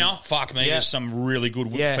 but now, fuck me, there's some really good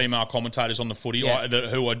female commentators on the footy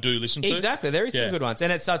who I do listen to. Exactly, there is some good ones,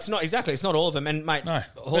 and it's not exactly. It's not all of them. And mate,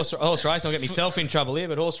 horse racing. I'll get myself in trouble here,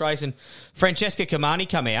 but horse racing. Francesca Kamani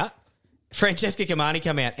come out,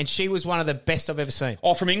 and she was one of the best I've ever seen.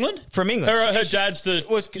 Oh, from England? From England. Her dad's the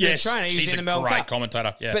trainer. He was in the Melbourne great Cup.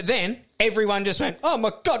 commentator. Yeah. But then everyone just went, "Oh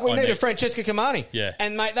my god, we need a Francesca Kamani." Yeah.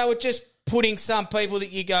 And mate, they were just putting some people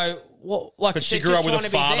that you go, "What?" Like, but she grew up with a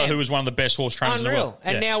father who was one of the best horse trainers in the world.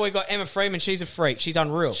 And now we've got Emma Freeman. She's a freak. She's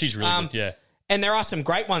unreal. She's really good. Yeah. And there are some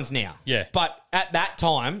great ones now. Yeah. But at that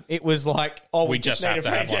time, it was like, we just need a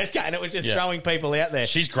Francesca, and it was just throwing people out there.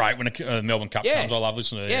 She's great when the Melbourne Cup comes. I love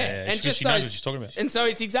listening to her. Yeah. And she knows what she's talking about. And so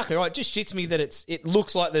it's exactly right. It just shits me that it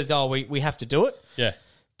looks like there's, we have to do it. Yeah.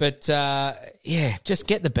 But, just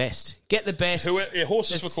get the best. Get the best.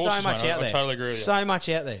 Horses There's for courses, so much out there. I totally agree with you. So much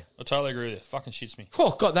out there. I totally agree with you. Fucking shits me.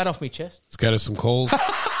 Oh, got that off my chest. Let's go to some calls.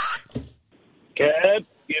 Curb,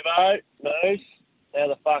 Gibbo, Moose, how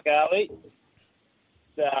the fuck are we?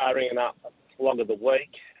 Ringing up log of the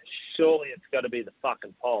week. Surely it's got to be the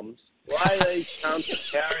fucking Poms. Why are these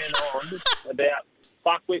cunts carrying on about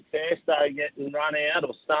fuckwit Fairstone getting run out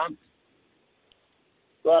or stumped?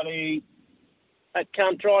 Bloody, that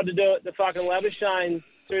cunt tried to do it to fucking Labuschagne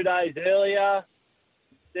 2 days earlier.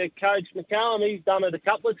 Their coach McCallum, he's done it a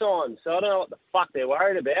couple of times, so I don't know what the fuck they're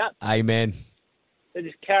worried about. Amen. They're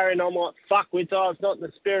just carrying on like fuckwits. Oh, it's not in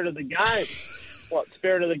the spirit of the game. What,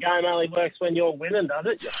 spirit of the game only works when you're winning, does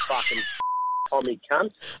it? You fucking Tommy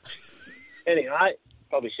cunt. Anyway,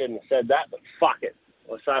 probably shouldn't have said that, but fuck it.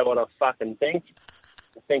 I say what I fucking think.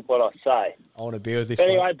 I think what I say. I want to be with this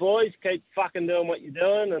Anyway, one. boys, keep fucking doing what you're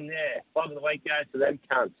doing, and log of the week goes to them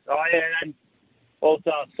cunts. Oh, yeah, and also,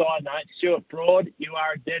 a side note, Stuart Broad, you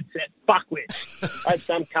are a dead set fuckwit. Hope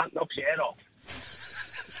some cunt knocks your head off.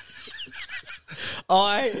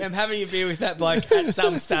 I am having a beer with that bloke at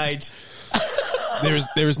some stage.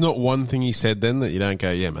 There is not one thing he said then that you don't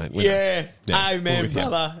go, yeah, mate. Yeah. we're Amen, with you.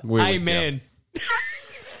 brother. We're with Amen.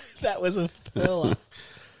 That was a fella.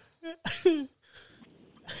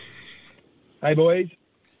 Hey, boys.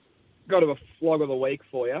 Got a flog of the week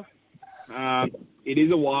for you. It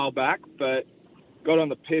is a while back, but got on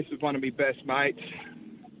the piss with one of my best mates.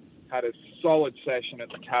 Had a solid session at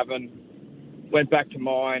the tavern. Went back to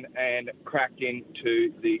mine and cracked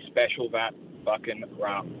into the special vat fucking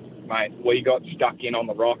rum. Mate, we got stuck in on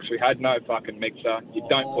the rocks. We had no fucking mixer. You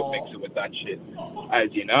don't put mixer with that shit,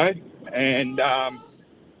 as you know. And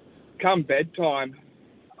come bedtime,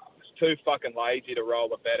 I was too fucking lazy to roll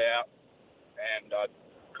the bed out. And I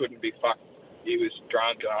couldn't be fucked. He was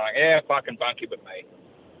drunk, and I'm like, yeah, fucking bunky with me.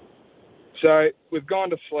 So we've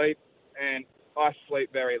gone to sleep, and I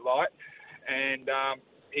sleep very light. And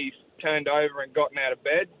he's turned over and gotten out of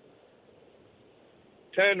bed,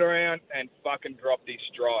 turned around and fucking dropped his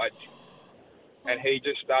strides. And he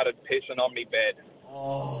just started pissing on me bed.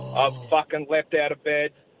 I fucking leapt out of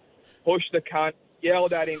bed, pushed the cunt,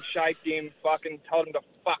 yelled at him, shaked him, fucking told him to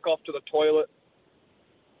fuck off to the toilet.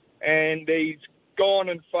 And he's gone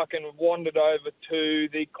and fucking wandered over to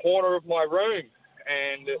the corner of my room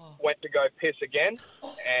and went to go piss again.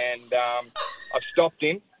 And I stopped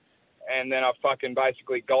him, and then I fucking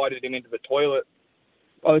basically guided him into the toilet.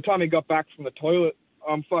 By the time he got back from the toilet,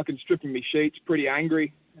 I'm fucking stripping me sheets, pretty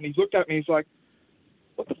angry. And he's looked at me, he's like,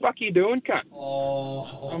 what the fuck are you doing, cunt?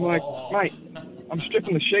 I'm like, mate, I'm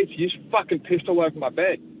stripping the sheets. You just fucking pissed all over my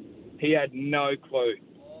bed. He had no clue.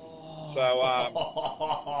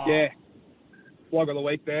 So, yeah, vlog of the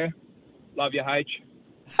week there. Love you, H.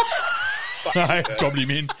 Dropped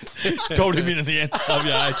him in. Dropped him in the end. Love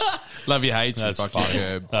you, H. Love you, H. That's fucking funny.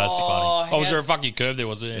 curb. That's funny. Oh, was there a how's- fucking curb there,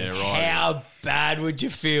 was there? Yeah, right. How bad would you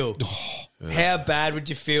feel? How bad would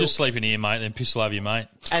you feel? Just sleeping here, mate, then piss all over you, mate.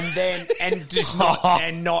 and then just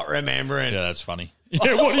not remembering. Yeah, that's funny.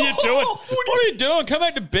 Yeah, what are you doing? What are you doing? Come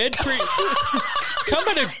back to bed, come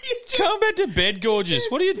back to bed, gorgeous.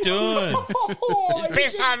 What are you doing? He's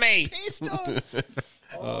pissed on me.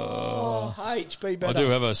 H, be I better. do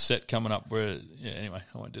have a set coming up where, yeah, anyway,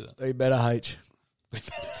 I won't do that. Be better, H.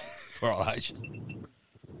 All right, H.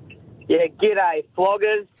 Yeah, g'day,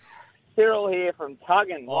 floggers. Cyril here from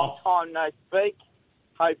Tuggin. Long time no speak.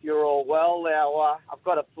 Hope you're all well. Now, I've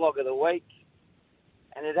got a flog of the week,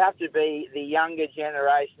 and it'd have to be the younger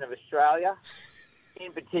generation of Australia,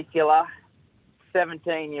 in particular,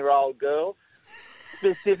 17-year-old girls,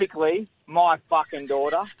 specifically my fucking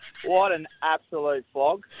daughter. What an absolute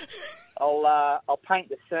flog. I'll paint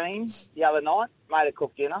the scene. The other night, made her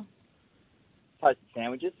cook dinner, toasted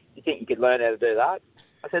sandwiches. You think you could learn how to do that?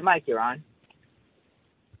 I said, make your own.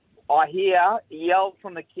 I hear yelled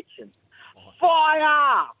from the kitchen,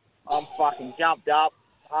 fire! I'm fucking jumped up,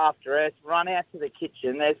 half dressed, run out to the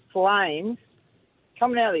kitchen. There's flames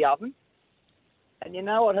coming out of the oven. And you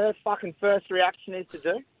know what her fucking first reaction is to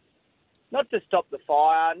do? Not to stop the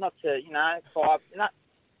fire, not to,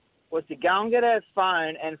 was to go and get her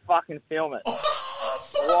phone and fucking film it.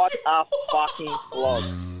 What a fucking flog.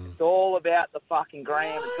 It's all about the fucking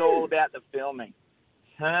gram. It's all about the filming.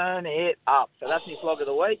 Turn it up. So that's my flog of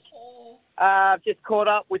the week. I've just caught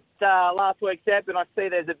up with last week's app, and I see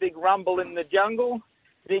there's a big rumble in the jungle.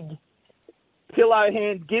 Big pillow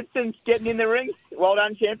hand Gibson's getting in the ring. Well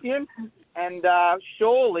done, champion. And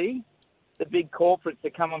surely the big corporates are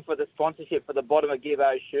coming for the sponsorship for the bottom of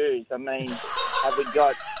Gibbo's shoes. I mean, have we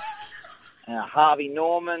got Harvey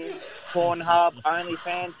Norman, Pornhub,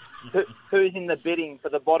 OnlyFans? Who's in the bidding for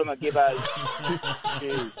the bottom of Gibbo's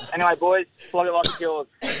shoes? Anyway, boys, flog it like it's yours,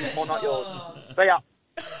 or not yours. See ya.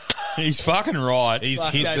 He's fucking right. He's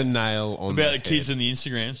hit the nail on about the head. kids and the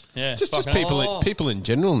Instagrams. Yeah, Just fucking- people in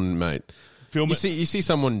general, mate. You see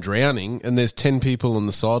someone drowning, and there's 10 people on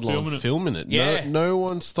the sideline filming it. Yeah. No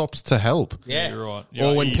one stops to help. Yeah, you're right.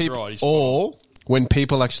 Or when he's people, right. He's or when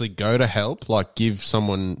people actually go to help, like give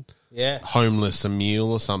someone homeless a meal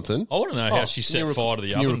or something. I want to know how she set fire to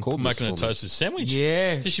the can you oven record this making a for me? toasted sandwich.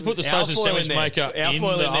 Yeah. Did she put the Alfoil toasted in sandwich there. maker in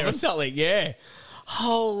Alfoil the in there or oven? something, yeah.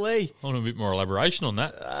 Holy. I want a bit more elaboration on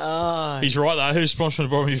that. He's right though. Who's sponsoring the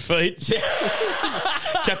bottom of your feet?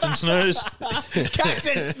 Captain Snooze.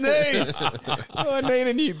 Captain Snooze. I need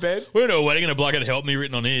a new bed. We went to a wedding and a bloke had help me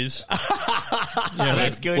written on his.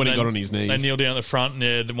 That's good. When he got on his knees. They kneeled down at the front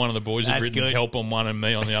and one of the boys had That's written good. help on one and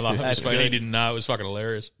me on the other. That's But he good. didn't know. It was fucking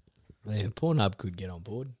hilarious. Yeah, Pornhub could get on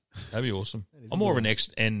board. That'd be awesome. I'm more of an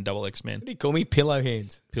N-double-X man. What do you call me? Pillow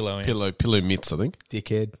hands. Pillow hands. Pillow mitts, I think.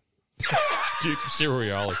 Dickhead. Duke Cyril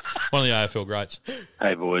Rioli, one of the AFL greats.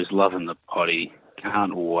 Hey boys, loving the potty.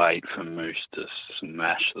 can't wait for Moose to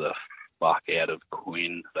smash the fuck out of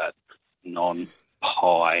Quinn, that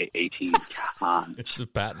non-pie eating cunt. It's a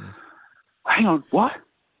pattern. Hang on, what?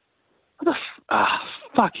 What the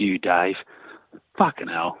fuck you, Dave. Fucking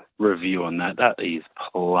hell. Review on that. That is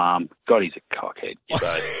plum. God, he's a cockhead.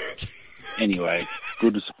 Gibbo. Anyway,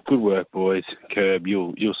 good work, boys. Curb,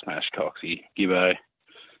 you'll smash Coxie. Gibbo,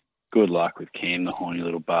 good luck with Cam, the horny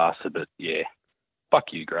little bastard, but yeah, fuck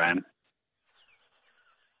you, Graham.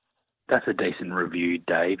 That's a decent review,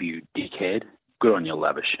 Dave, you dickhead. Good on your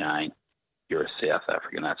Labashane. You're a South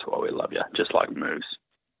African, that's why we love you, just like Moose.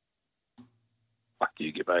 Fuck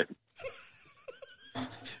you, Gibbo.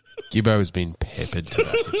 Gibbo has been peppered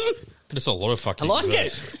today. There's a lot of fucking. I like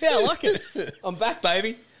Gibbos. it. Yeah, I like it. I'm back,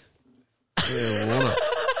 baby. Yeah, Warner.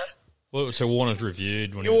 Well, so Warner's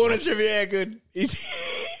reviewed. When Warner's review, yeah, good.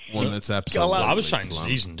 One that's absolutely Labershane's plum.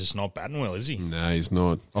 he's just not batting well, is he? No, he's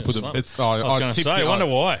not. I put the. It's. I was going to say. I wonder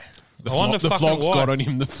why. The, I wonder the fucking flogs why. got on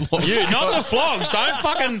him. The flogs. You, not the flogs.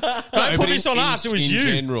 Don't put this on us. It was you. In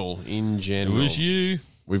general, It was you.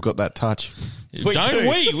 We've got that touch. Don't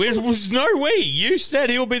we? It was no we. You said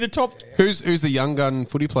he'll be the top. Who's the young gun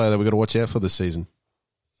footy player that we've got to watch out for this season?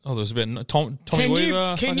 Oh, there was about Tommy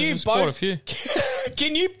Weaver. Can you there's quite a few.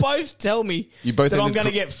 Can you both tell me You both that I'm ended going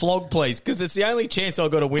to get flogged, please? Because it's the only chance I've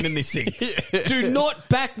got to win in this thing. Do not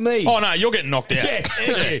back me. Oh no, you're getting knocked out. Yes,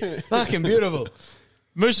 thank you. Fucking beautiful.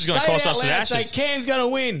 Moose is going to cost Say it us out the loud, ashes. say Cam's going to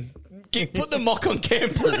win. Put the mock on Cam,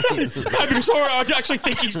 please. No, because I actually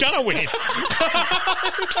think he's going to win.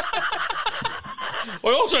 I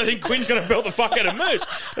also think Quinn's going to belt the fuck out of Moose.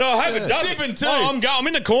 And I hope it does. Zipping too. Oh, I'm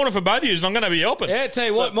in the corner for both of you, and I'm going to be helping. Yeah, tell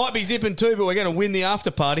you what, might be zipping too, but we're going to win the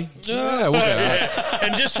after party. Yeah, we'll get that.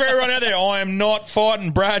 And just for everyone out there, I am not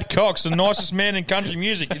fighting Brad Cox, the nicest man in country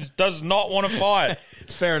music. He does not want to fight.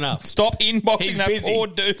 It's fair enough. Stop inboxing He's that busy. poor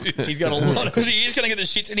dude. He's got a lot of... Because he is going to get the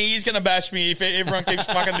shits and he is going to bash me if everyone keeps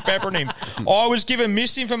fucking peppering him. I was given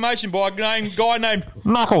misinformation by a guy named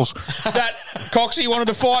Knuckles that Coxie wanted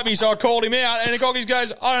to fight me, so I called him out, and the Coxie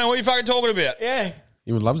goes, I don't know what you're fucking talking about. Yeah.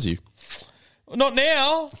 He loves you. Not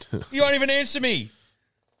now. You won't even answer me.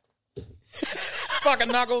 Fucking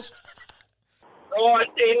Knuckles. Right,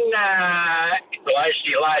 in relation to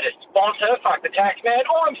your latest sponsor, Fuck the Tax Man,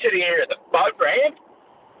 I'm sitting here at the boat ramp,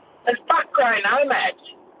 and fuck grey nomads.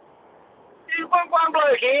 There's one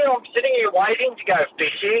bloke here, I'm sitting here waiting to go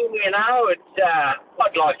fishing, you know,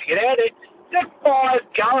 I'd like to get out of it. There's 5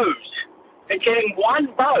 goes at getting one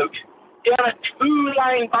boat down a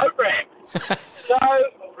 2-lane boat ramp. So,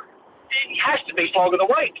 it has to be flog of the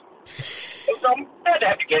week. I'm about to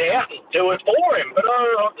have to get out and do it for him, but I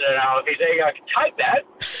don't know if his ego can take that.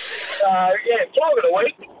 So, yeah, flog of the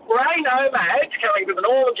week. Grey nomads coming to the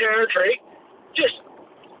Northern Territory, just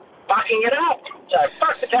fucking it up. So,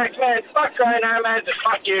 fuck the tax man, fuck grey nomads, and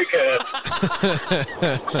fuck you, Kurt.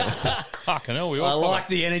 Fucking hell, we I all like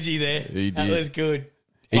the energy there. He That did. was good.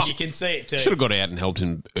 He You can see it too. Should have got out and helped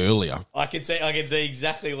him earlier. I can see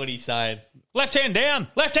exactly what he's saying. Left hand down.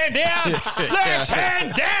 Left hand down. Left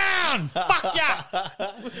hand down. Fuck ya.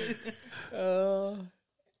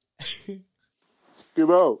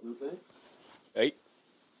 Gibbo. Hey.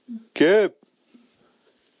 Kip.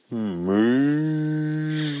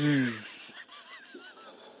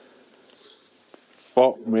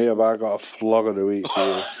 Fuck me, have I got a flog of the week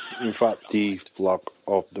here. In fact, the flog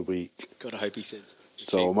of the week. God, I hope he says.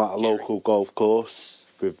 So I'm at a local golf course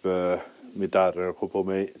with my dad and a couple of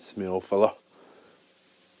mates, my old fella.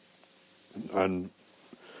 And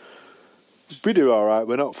we do alright,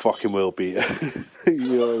 we're not fucking world beater.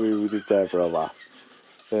 You know what I mean? We're just there for a laugh.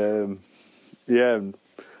 Yeah,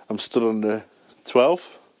 I'm stood on the 12th.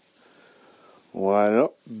 Line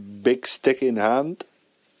up, big stick in hand,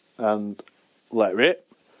 and let rip.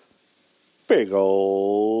 Big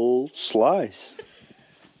old slice.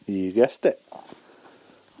 You guessed it.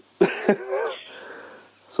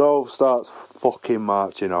 So starts fucking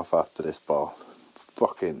marching off after this ball.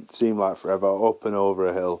 Fucking seemed like forever. Up and over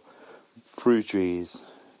a hill, through trees.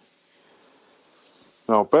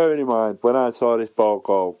 Now, bearing in mind, when I saw this ball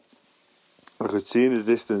go, I could see in the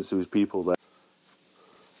distance there was people there.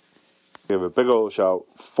 Give a big old shout,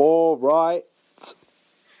 4 right,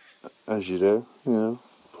 as you do, you know,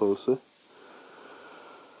 closer.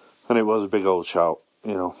 And it was a big old shout,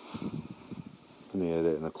 you know. And he had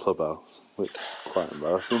it in the clubhouse, which is quite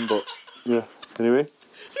embarrassing, but yeah, anyway.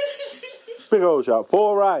 Big old shout,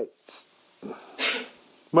 4 rights.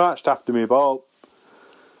 Marched after me ball.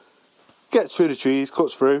 Gets through the trees,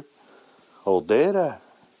 cuts through. Old deer there.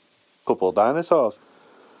 Couple of dinosaurs.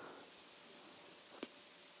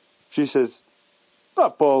 She says,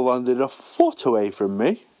 that ball landed a foot away from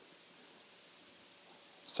me.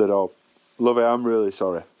 said, "Oh, Lovey, I'm really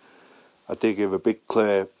sorry. I did give a big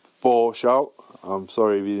clear 4 shout. I'm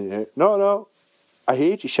sorry if you didn't hear." No, I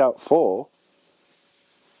heard you shout 4,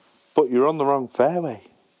 but you're on the wrong fairway.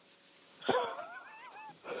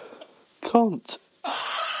 Cunt.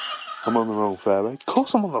 I'm on the wrong fairway. Of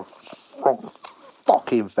course I'm on the wrong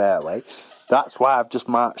fucking fairway. That's why I've just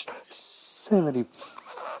marched 70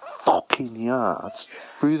 fucking yards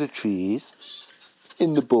through the trees,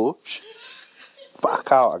 in the bush,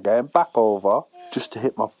 back out again, back over, just to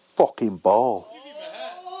hit my fucking ball.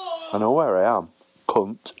 I know where I am,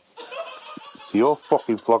 cunt. You're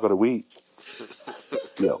fucking flog of the week.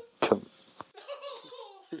 Yo, cunt.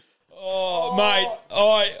 Oh, mate,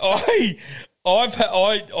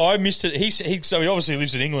 I missed it. So he obviously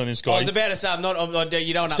lives in England. This guy. I was about to say,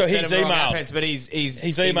 you don't So upset he's him wrong emailed. offense, but he's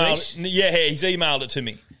emailed. English? Yeah, he's emailed it to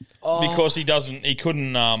me because he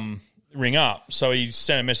couldn't ring up. So he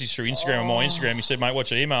sent a message through Instagram on my Instagram. He said, "Mate,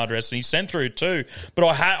 what's your email address?" And he sent through too. But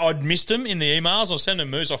I'd missed him in the emails. I sent him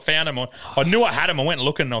moves. I found him. I knew I had him. I went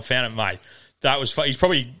looking and I found him, mate. That was fun. He's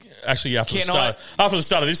probably actually after the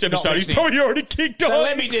start of this episode, he's probably already kicked off. So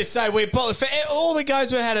let me just say, for all the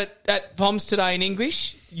guys we had at Poms today in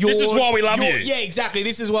English, this is why we love you. Yeah, exactly.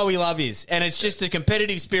 This is why we love you. And it's just a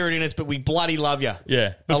competitive spirit in us, but we bloody love you. Yeah.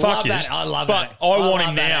 I But love that. I love that. I want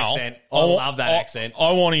him now. Accent. I love that accent.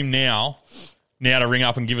 I want him now to ring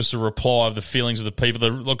up and give us a reply of the feelings of the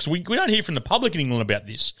people. Because we don't hear from the public in England about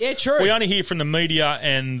this. Yeah, true. We only hear from the media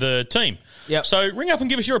and the team. Yep. So ring up and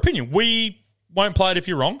give us your opinion. We won't play it if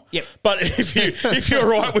you're wrong. Yep. But if you're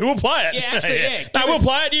right, we will play it. Yeah, actually, yeah. No, we'll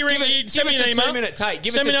play it. You send me an email. 2-minute take.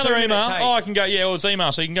 Send me another email. I can go, well, it's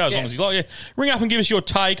email, so you can go as long as you like. Yeah. Ring up and give us your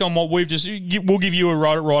take on what we've just... We'll give you a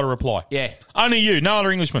right reply. Yeah. Only you. No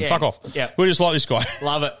other Englishman. Yeah. Fuck off. Yeah. We're just like this guy.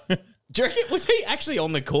 Love it. Do you reckon, was he actually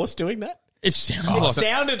on the course doing that? It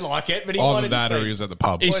sounded like it, but he Either wanted that to or speak. he was at the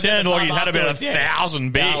pub. He sounded like he had about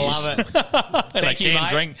 1,000 beers. I love it. And Thank you,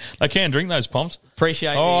 mate. They can drink those Poms.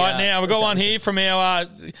 Appreciate it. All right, now we've got one here from our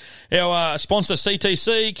sponsor,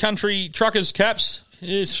 CTC, Country Truckers Caps.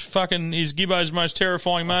 It's Gibbo's most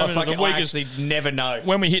terrifying moment of the week. I actually never know.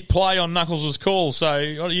 When we hit play on Knuckles' call, so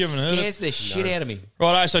you haven't heard it. Scares the shit out of me.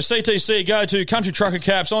 Righto, so CTC, go to Country Trucker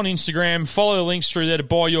Caps on Instagram. Follow the links through there to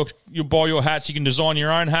buy your hats. You can design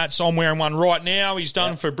your own hats. I'm wearing one right now. He's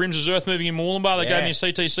done for Brims' Earth Moving in Moolumbar. They gave me a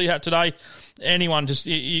CTC hat today. Anyone,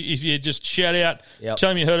 if you just shout out, tell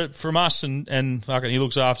him you heard it from us, and fucking he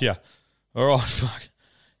looks after you. All right, fuck.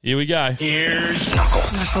 Here we go. Here's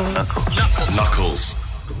Knuckles.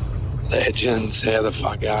 Legends, how the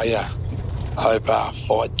fuck are ya? Hope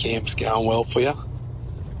fight camp's going well for you.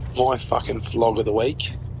 My fucking flog of the week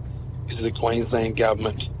is the Queensland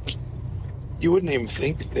government. You wouldn't even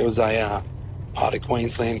think there was a part of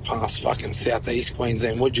Queensland past fucking southeast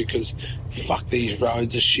Queensland, would you? Because fuck, these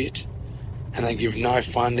roads are shit. And they give no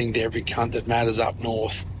funding to every cunt that matters up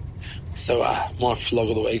north. So my flog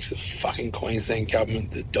of the week's the fucking Queensland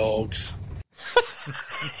government, the dogs.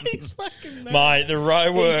 He's fucking mad. Mate, the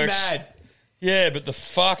roadworks. He's mad. Yeah, but the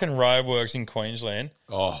fucking roadworks in Queensland.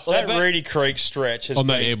 Oh, that Reedy Creek stretch has on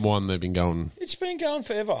that been... M1, they've been going. It's been going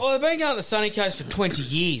forever. Well, they've been going to the Sunny Coast for 20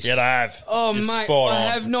 years. Yeah, they have. Oh, You're mate, spot I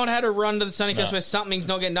on. have not had a run to the Sunny Coast No. where something's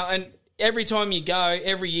not getting done. And every time you go,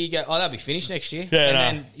 every year you go, oh, that'll be finished next year. Yeah, and no.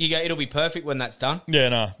 then you go, it'll be perfect when that's done. Yeah,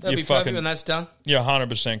 no. That'll be perfect when that's done. You're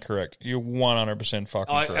 100% correct. You're 100%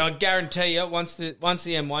 fucking correct. I guarantee you, once the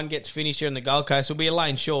M1 gets finished here in the Gold Coast, we'll be a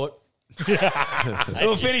lane short.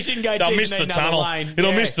 It'll finish and go. They'll miss the tunnel.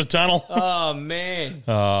 It'll miss the tunnel. Oh, man.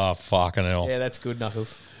 Oh, fucking hell. Yeah, that's good,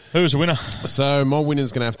 Knuckles. Who's the winner? So my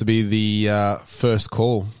winner's going to have to be the first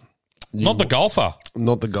call. Not the golfer.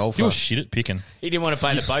 Not the golfer. You're shit at picking. He didn't want to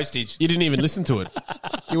pay the postage. You didn't even listen to it.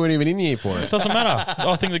 You weren't even in here for it. Doesn't matter.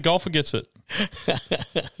 I think the golfer gets it.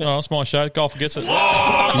 No, it's my show. Golfer gets it.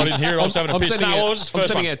 I didn't hear it. I was having a I'm piss. sending No, out- it was the I'm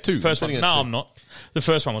first sending one. out two. First I'm one. sending No, out two. I'm not. The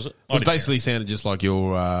first one was it? It basically sounded just like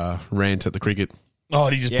your rant at the cricket. Oh,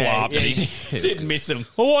 did he just blow up? Did he? Didn't miss him.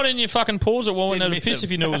 Well, why didn't you fucking pause it while we Didn't had a miss piss him.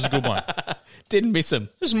 if you knew it was a good one? Didn't miss him.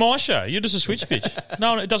 This is my show. You're just a switch pitch.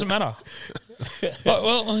 No, it doesn't matter.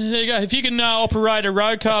 Well, there you go. If you can operate a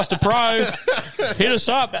Roadcaster Pro, hit us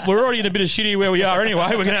up. We're already in a bit of shitty where we are anyway.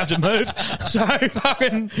 We're going to have to move. So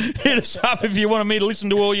fucking hit us up if you want me to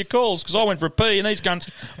listen to all your calls, because I went for a pee and these cunts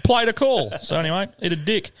played a call. So anyway, eat a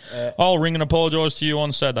dick. I'll ring and apologise to you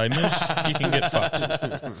on Saturday, Moose. You can get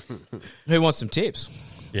fucked. Who wants some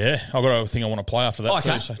tips? Yeah, I've got a thing I want to play after that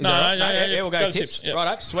Okay. too. So. Is that right? Yeah, we'll go to tips. Yeah. Right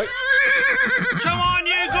up, sweet. Come on,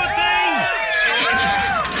 you good thing!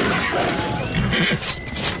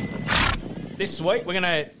 This week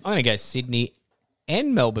I'm gonna go Sydney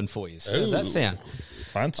and Melbourne for you. So how does that sound?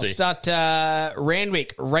 Fancy. I'll start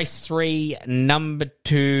Randwick, race 3, number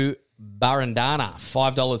 2, Barandana,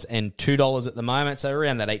 $5 and $2 at the moment, so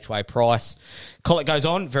around that each way price. Collett goes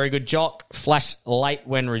on, very good jock, flash late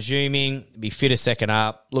when resuming, be fitter second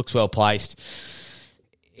up, looks well placed.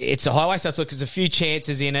 It's a highway, so there's a few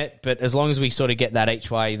chances in it, but as long as we sort of get that each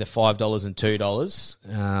way, the $5 and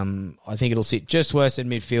 $2, I think it'll sit just worse in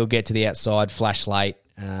midfield, get to the outside, flash late,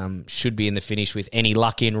 should be in the finish with any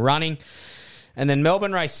luck in running. And then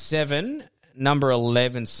Melbourne race 7, number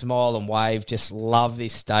 11, Smile and Wave. Just love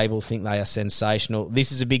this stable. Think they are sensational.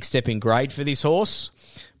 This is a big step in grade for this horse,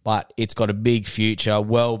 but it's got a big future.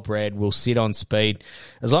 Well bred, will sit on speed.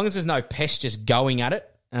 As long as there's no pest just going at it,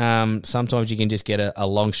 sometimes you can just get a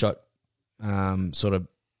long shot sort of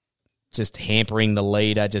just hampering the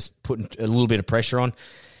leader, just putting a little bit of pressure on.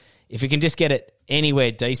 If you can just get it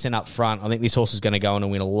anywhere decent up front, I think this horse is going to go on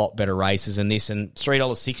and win a lot better races than this. And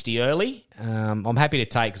 $3.60 early, I'm happy to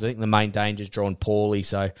take because I think the main danger is drawn poorly.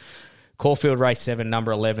 So Caulfield race 7,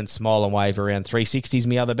 number 11, Smile and Wave around 360 is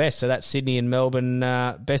my other best. So that's Sydney and Melbourne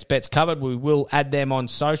best bets covered. We will add them on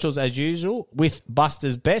socials as usual with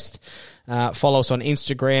Buster's Best. Follow us on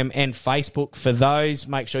Instagram and Facebook for those.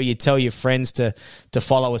 Make sure you tell your friends to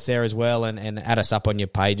follow us there as well and add us up on your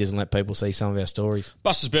pages and let people see some of our stories.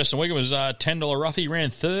 Buster's Best on the weekend was $10 roughie,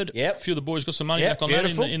 ran third. Yep. A few of the boys got some money back on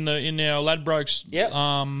beautiful. That in our Ladbrokes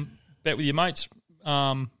bet with your mates.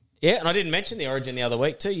 Yeah, and I didn't mention the Origin the other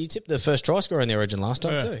week too. You tipped the first try scorer in the Origin last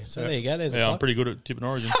time too. So there you go. There's I'm pretty good at tipping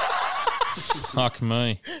Origin. Fuck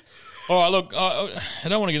me. All right, look, I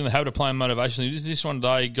don't want to get in the habit of playing motivation. This one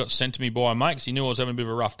today got sent to me by a mate because he knew I was having a bit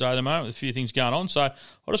of a rough day at the moment with a few things going on. So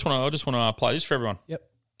I just want to play this for everyone. Yep.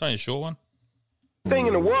 Don't need a short one. Thing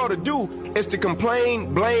in the world to do is to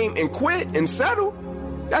complain, blame, and quit and settle.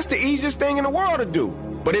 That's the easiest thing in the world to do.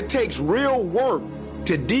 But it takes real work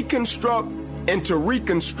to deconstruct and to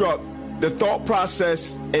reconstruct the thought process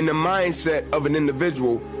and the mindset of an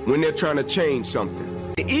individual when they're trying to change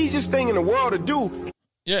something. The easiest thing in the world to do.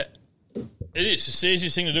 Yeah, it is. It's the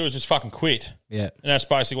easiest thing to do is just fucking quit. Yeah. And that's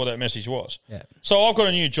basically what that message was. Yeah. So I've got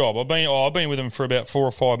a new job. I've been with them for about 4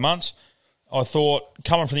 or 5 months. I thought,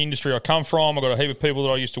 coming from the industry I come from, I've got a heap of people that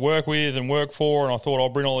I used to work with and work for, and I thought I'll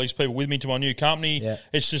bring all these people with me to my new company. Yeah.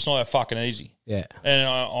 It's just not that fucking easy. Yeah.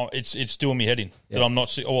 And it's doing me head in. Yeah. That I'm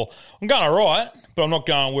not... Well, I'm going all right, but I'm not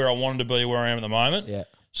going where I wanted to be, where I am at the moment. Yeah.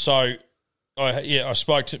 So, I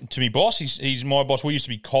spoke to my boss. He's my boss. We used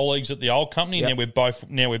to be colleagues at the old company, and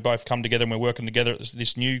now we've both come together and we're working together at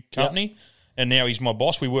this new company. Yep. And now he's my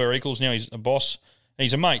boss. We were equals. Now he's a boss. And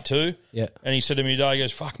he's a mate too. Yeah. And he said to me today, he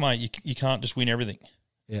goes, fuck, mate, you can't just win everything.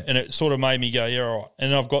 Yeah. And it sort of made me go, yeah, all right.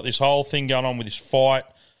 And I've got this whole thing going on with this fight.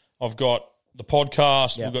 I've got the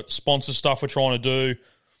podcast. We've got sponsor stuff we're trying to do,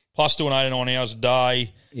 plus doing 8 or 9 hours a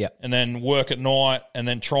day. Yeah. And then work at night, and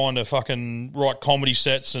then trying to fucking write comedy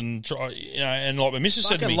sets and try, and like my missus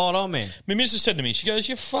said to me, fucking lot on, man. My missus said to me, she goes,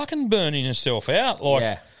 you're fucking burning yourself out.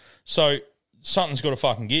 So something's got to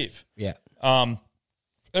fucking give. Yeah. And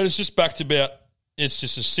it's just back to about, it's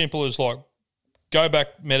just as simple as like, go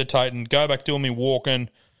back meditating, go back doing me walking,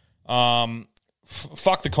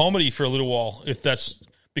 fuck the comedy for a little while, if that's,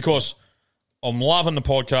 because I'm loving the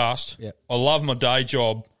podcast. Yeah. I love my day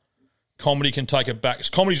job. Comedy can take it back.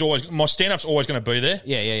 Comedy's always, my stand-up's always going to be there.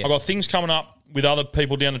 Yeah. I've got things coming up with other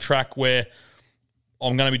people down the track where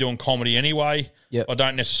I'm going to be doing comedy anyway. Yep. I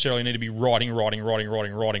don't necessarily need to be writing,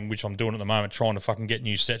 which I'm doing at the moment, trying to fucking get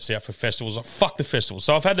new sets out for festivals. Like, fuck the festivals.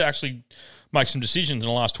 So I've had to actually make some decisions in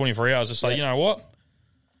the last 24 hours to say, you know what?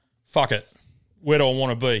 Fuck it. Where do I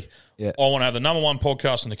want to be? Yeah. I want to have the number one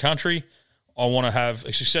podcast in the country. I want to have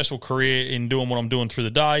a successful career in doing what I'm doing through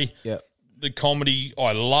the day. Yeah. The comedy,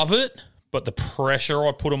 I love it, but the pressure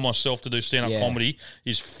I put on myself to do stand-up comedy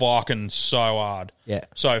is fucking so hard. Yeah.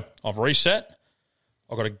 So I've reset.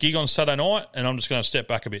 I've got a gig on Saturday night, and I'm just going to step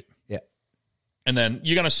back a bit. Yeah. And then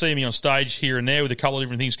you're going to see me on stage here and there with a couple of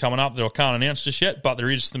different things coming up that I can't announce just yet, but there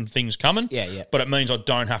is some things coming. Yeah. But it means I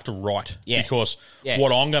don't have to write. Yeah. Because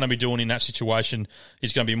what I'm going to be doing in that situation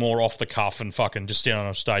is going to be more off the cuff and fucking just standing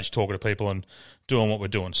on stage talking to people and doing what we're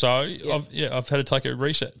doing. So I've had to take a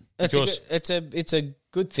reset. It's a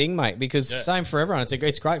good thing, mate, because same for everyone.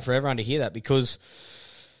 It's great for everyone to hear that, because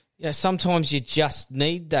sometimes you just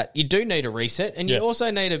need that. You do need a reset, and you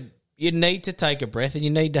also need to take a breath, and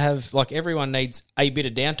you need to have, like, everyone needs a bit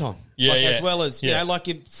of downtime. As well as, you know, like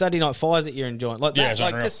your Saturday night fires that you're enjoying. Like that,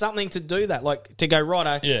 just something to do that, like to go,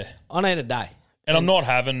 righto, I need a day. And I'm not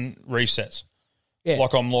having resets. Yeah.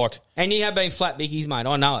 Like I'm like... And you have been flat bickies, mate.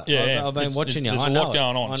 I know it. Yeah, I've been watching you. There's I a know lot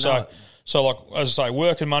going on. I know So like, as I say,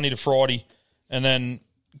 working Monday to Friday, and then,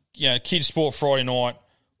 kids sport Friday night,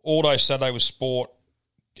 all day Saturday was sport,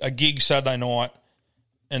 a gig Saturday night,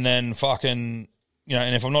 and then fucking,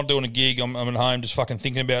 and if I'm not doing a gig, I'm at home just fucking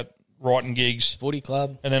thinking about writing gigs. Footy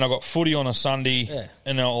club. And then I got footy on a Sunday, Yeah.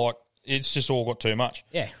 and then it's just all got too much.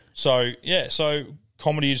 Yeah. So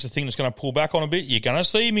comedy is the thing that's going to pull back on a bit. You're going to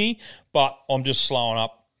see me, but I'm just slowing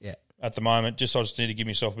up at the moment. I just need to give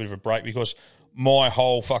myself a bit of a break because my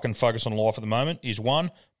whole fucking focus on life at the moment is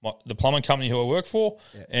the plumbing company who I work for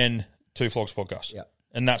and Two Flogs podcast. Yeah.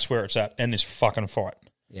 And that's where it's at. And this fucking fight.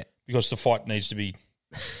 Yeah. Because the fight needs to be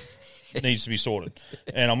sorted.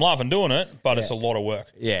 And I'm loving doing it, but it's a lot of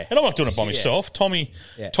work. Yeah. And I'm not doing it by Yeah. myself. Tommy,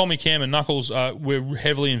 Cam, and Knuckles, we're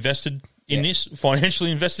heavily invested in this,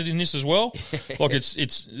 financially invested in this as well. Like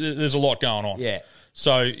it's there's a lot going on. Yeah.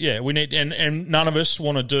 So we need and none of us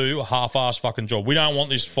want to do a half-ass fucking job. We don't want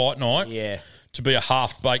this fight night to be a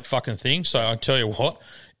half-baked fucking thing. So I tell you what,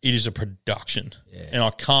 it is a production, and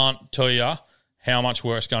I can't tell you how much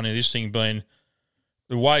work's going into this thing. Being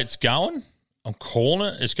the way it's going, I'm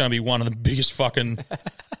calling it. It's going to be one of the biggest fucking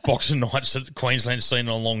boxing nights that Queensland's seen in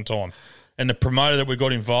a long time. And the promoter that we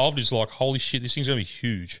got involved is like, holy shit, this thing's going to be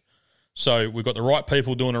huge. So we've got the right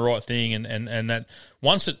people doing the right thing, and that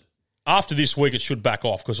after this week it should back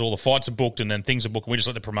off because all the fights are booked and then things are booked. And we just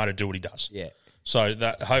let the promoter do what he does. Yeah. So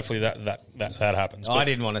that hopefully that happens. I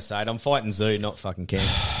didn't want to say it. I'm fighting Zoo, not fucking Cam.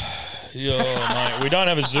 Mate, we don't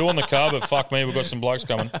have a zoo on the car, but fuck me, we've got some blokes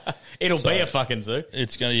coming. It'll be a fucking zoo.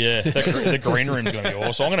 It's gonna, the green room's gonna be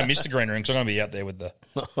awesome. I'm gonna miss the green room because I'm gonna be out there with the.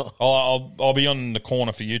 I'll be on the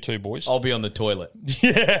corner for you two boys. I'll be on the toilet.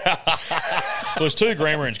 Well, there's two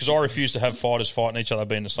green rooms because I refuse to have fighters fighting each other,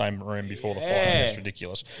 be in the same room before the fight. It's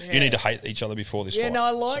ridiculous. Yeah. You need to hate each other before this fight. Yeah, no,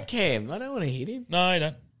 I like Cam. I don't want to hit him. No, you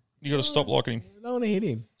don't. You got to stop liking him. I don't want to hit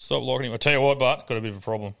him. Stop liking him. I tell you what, but got a bit of a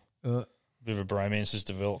problem. A bit of a bromance has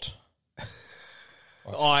developed.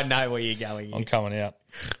 I know where you're going. I'm coming out.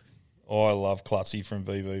 I love Klutzy from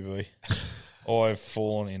BBB. I've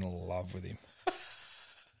fallen in love with him.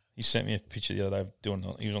 He sent me a picture the other day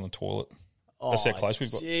of he was on the toilet. That's how close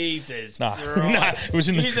we've got. Jesus Nah, Christ. it was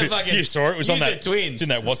in the. You saw it. It was on that. Twins. It's in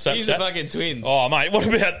that WhatsApp He's chat. the fucking twins. Oh mate, what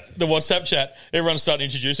about the WhatsApp chat? Everyone's starting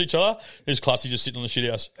to introduce each other. There's Klutzy just sitting on the shit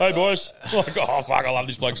house. Hey boys, like, oh fuck, I love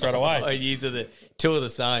this bloke straight away. Oh, these are the two of the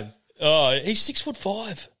same. Oh, he's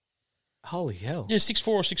 6'5". Holy hell! Yeah, 6'4"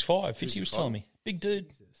 or 6'5". Fitzy was telling me, big dude.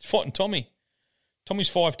 He's fighting Tommy.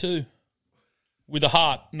 Tommy's 5'2", with a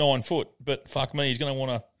heart 9 foot. But fuck me, he's going to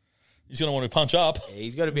want to punch up. Yeah,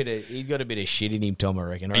 he's got a bit of shit in him, Tom. I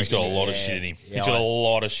reckon. He's got a lot of shit in him. He's got a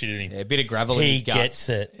lot of shit in him. Yeah, a bit of gravel in his guts. He gets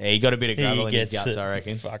it. Yeah, he got a bit of gravel in his guts, I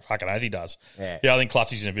reckon. Fucking oath he does. Yeah. I think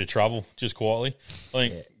Klutzy's in a bit of trouble, just quietly. I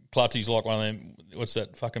think Klutzy's like one of them, what's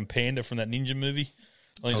that fucking panda from that ninja movie?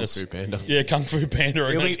 I think Kung Fu Panda. Yeah, Kung Fu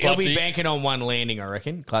Panda. He'll be banking on one landing, I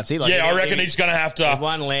reckon, Klutzy. Like, I reckon he's going to have to. If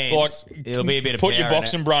one lands, it'll be a bit of put power your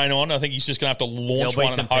boxing brain on. I think he's just going to have to launch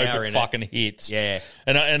one and hope it fucking hits. Yeah.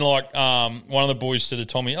 And like one of the boys said to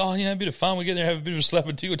Tommy, a bit of fun. We get there, have a bit of a slap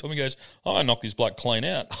and tickle. Tommy goes, I knocked this bloke clean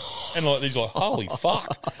out. And like he's like, holy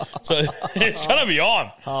fuck. So it's going to be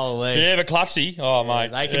on. Holy. Yeah, but Klutzy,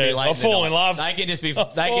 mate. They can be late. I fall in love. They can just be. They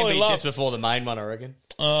can be just before the main one, I reckon.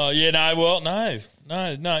 No. You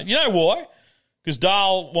know why? Because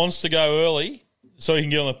Dale wants to go early so he can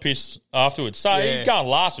get on the piss afterwards. So he's going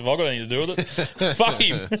last if I've got anything to do with it. Fuck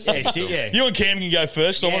him. You and Cam can go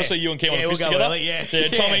first because I want to see you and Cam on the piss together. Early,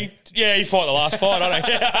 Tommy. Yeah, he fought the last fight,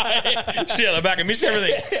 I don't. Shit out the back and missed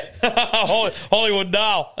everything. Hollywood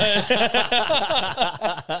Dale.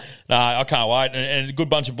 No, I can't wait. And a good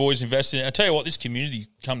bunch of boys invested in it. I tell you what, this community's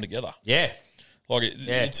come together. Yeah. Like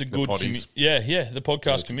it's a good community. The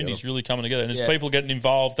podcast community is really coming together, and there's people getting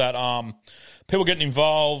involved that are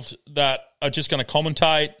just going to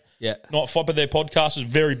commentate, not fight, but they're podcasters,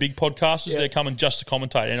 very big podcasters. They're coming just to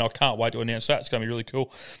commentate, and I can't wait to announce that. It's going to be really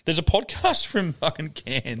cool. There's a podcast from fucking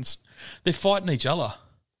Cairns. They're fighting each other.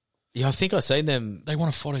 Yeah, I think I've seen them. They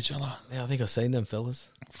want to fight each other. Yeah, I think I've seen them, fellas.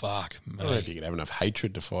 Fuck, man. I don't know if you could have enough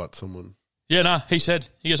hatred to fight someone. Yeah, no, he said.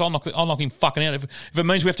 He goes, I'll knock him fucking out. If it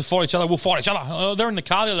means we have to fight each other, we'll fight each other. They're in the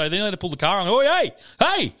car the other day. They had to pull the car on. Oh, hey,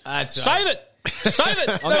 save it. Save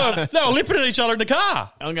it. They were lipping at each other in the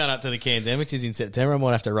car. I'm going up to the Cairns Amateurs in September. I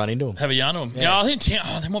might have to run into them. Have a yarn to them. Yeah, I think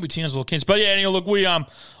there might be Townsville or Cairns. But yeah, anyway, look, we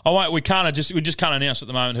just can't announce at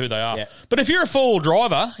the moment who they are. Yeah. But if you're a four-wheel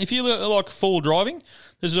driver, if you like four-wheel driving,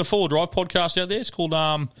 there's a four-wheel drive podcast out there. It's called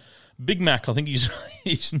Big Mac, I think his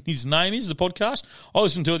name is, the podcast. I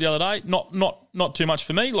listened to it the other day. Not too much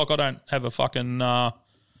for me. Like I don't have a full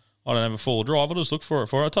drive. I'll just look for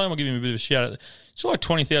it. I'll tell him, I'll give him a bit of a shout out. It's like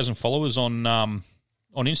 20,000 followers on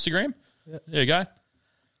Instagram. Yeah. There you go.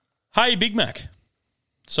 Hey Big Mac.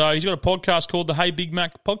 So he's got a podcast called the Hey Big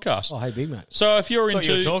Mac podcast. Oh, Hey Big Mac. So if you're Thought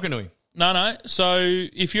into... you were talking to him. No. So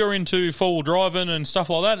if you're into four-wheel driving and stuff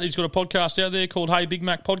like that, he's got a podcast out there called Hey Big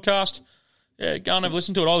Mac Podcast. Yeah, go and have a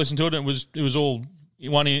listen to it. I listened to it, and it was all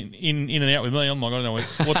one in and out with me. I'm like, I don't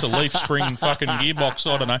know what's a leaf spring fucking gearbox.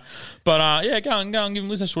 I don't know, but yeah, go and give him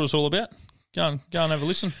a listen. That's what it's all about. Go and have a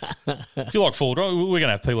listen. If you like four-wheel drive, we're going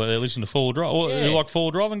to have people out there listen to four-wheel drive. Or if you like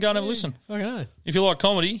four-wheel drive, and go and have a listen. Fucking hell. If you like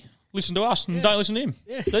comedy, listen to us and don't listen to him.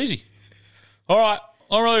 Yeah. It's easy. All right.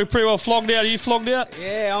 I'm really pretty well flogged out. Are you flogged out?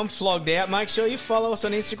 Yeah, I'm flogged out. Make sure you follow us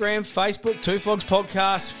on Instagram, Facebook, Two Flogs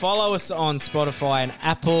Podcast. Follow us on Spotify and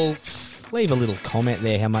Apple. Leave a little comment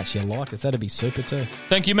there how much you like us. That'd be super too.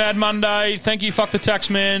 Thank you, Mad Monday. Thank you, Fuck the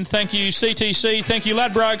Taxman. Thank you, CTC. Thank you,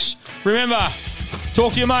 Ladbrokes. Remember,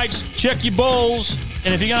 talk to your mates, check your balls,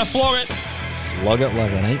 and if you're going to flog it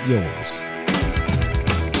like it ain't yours.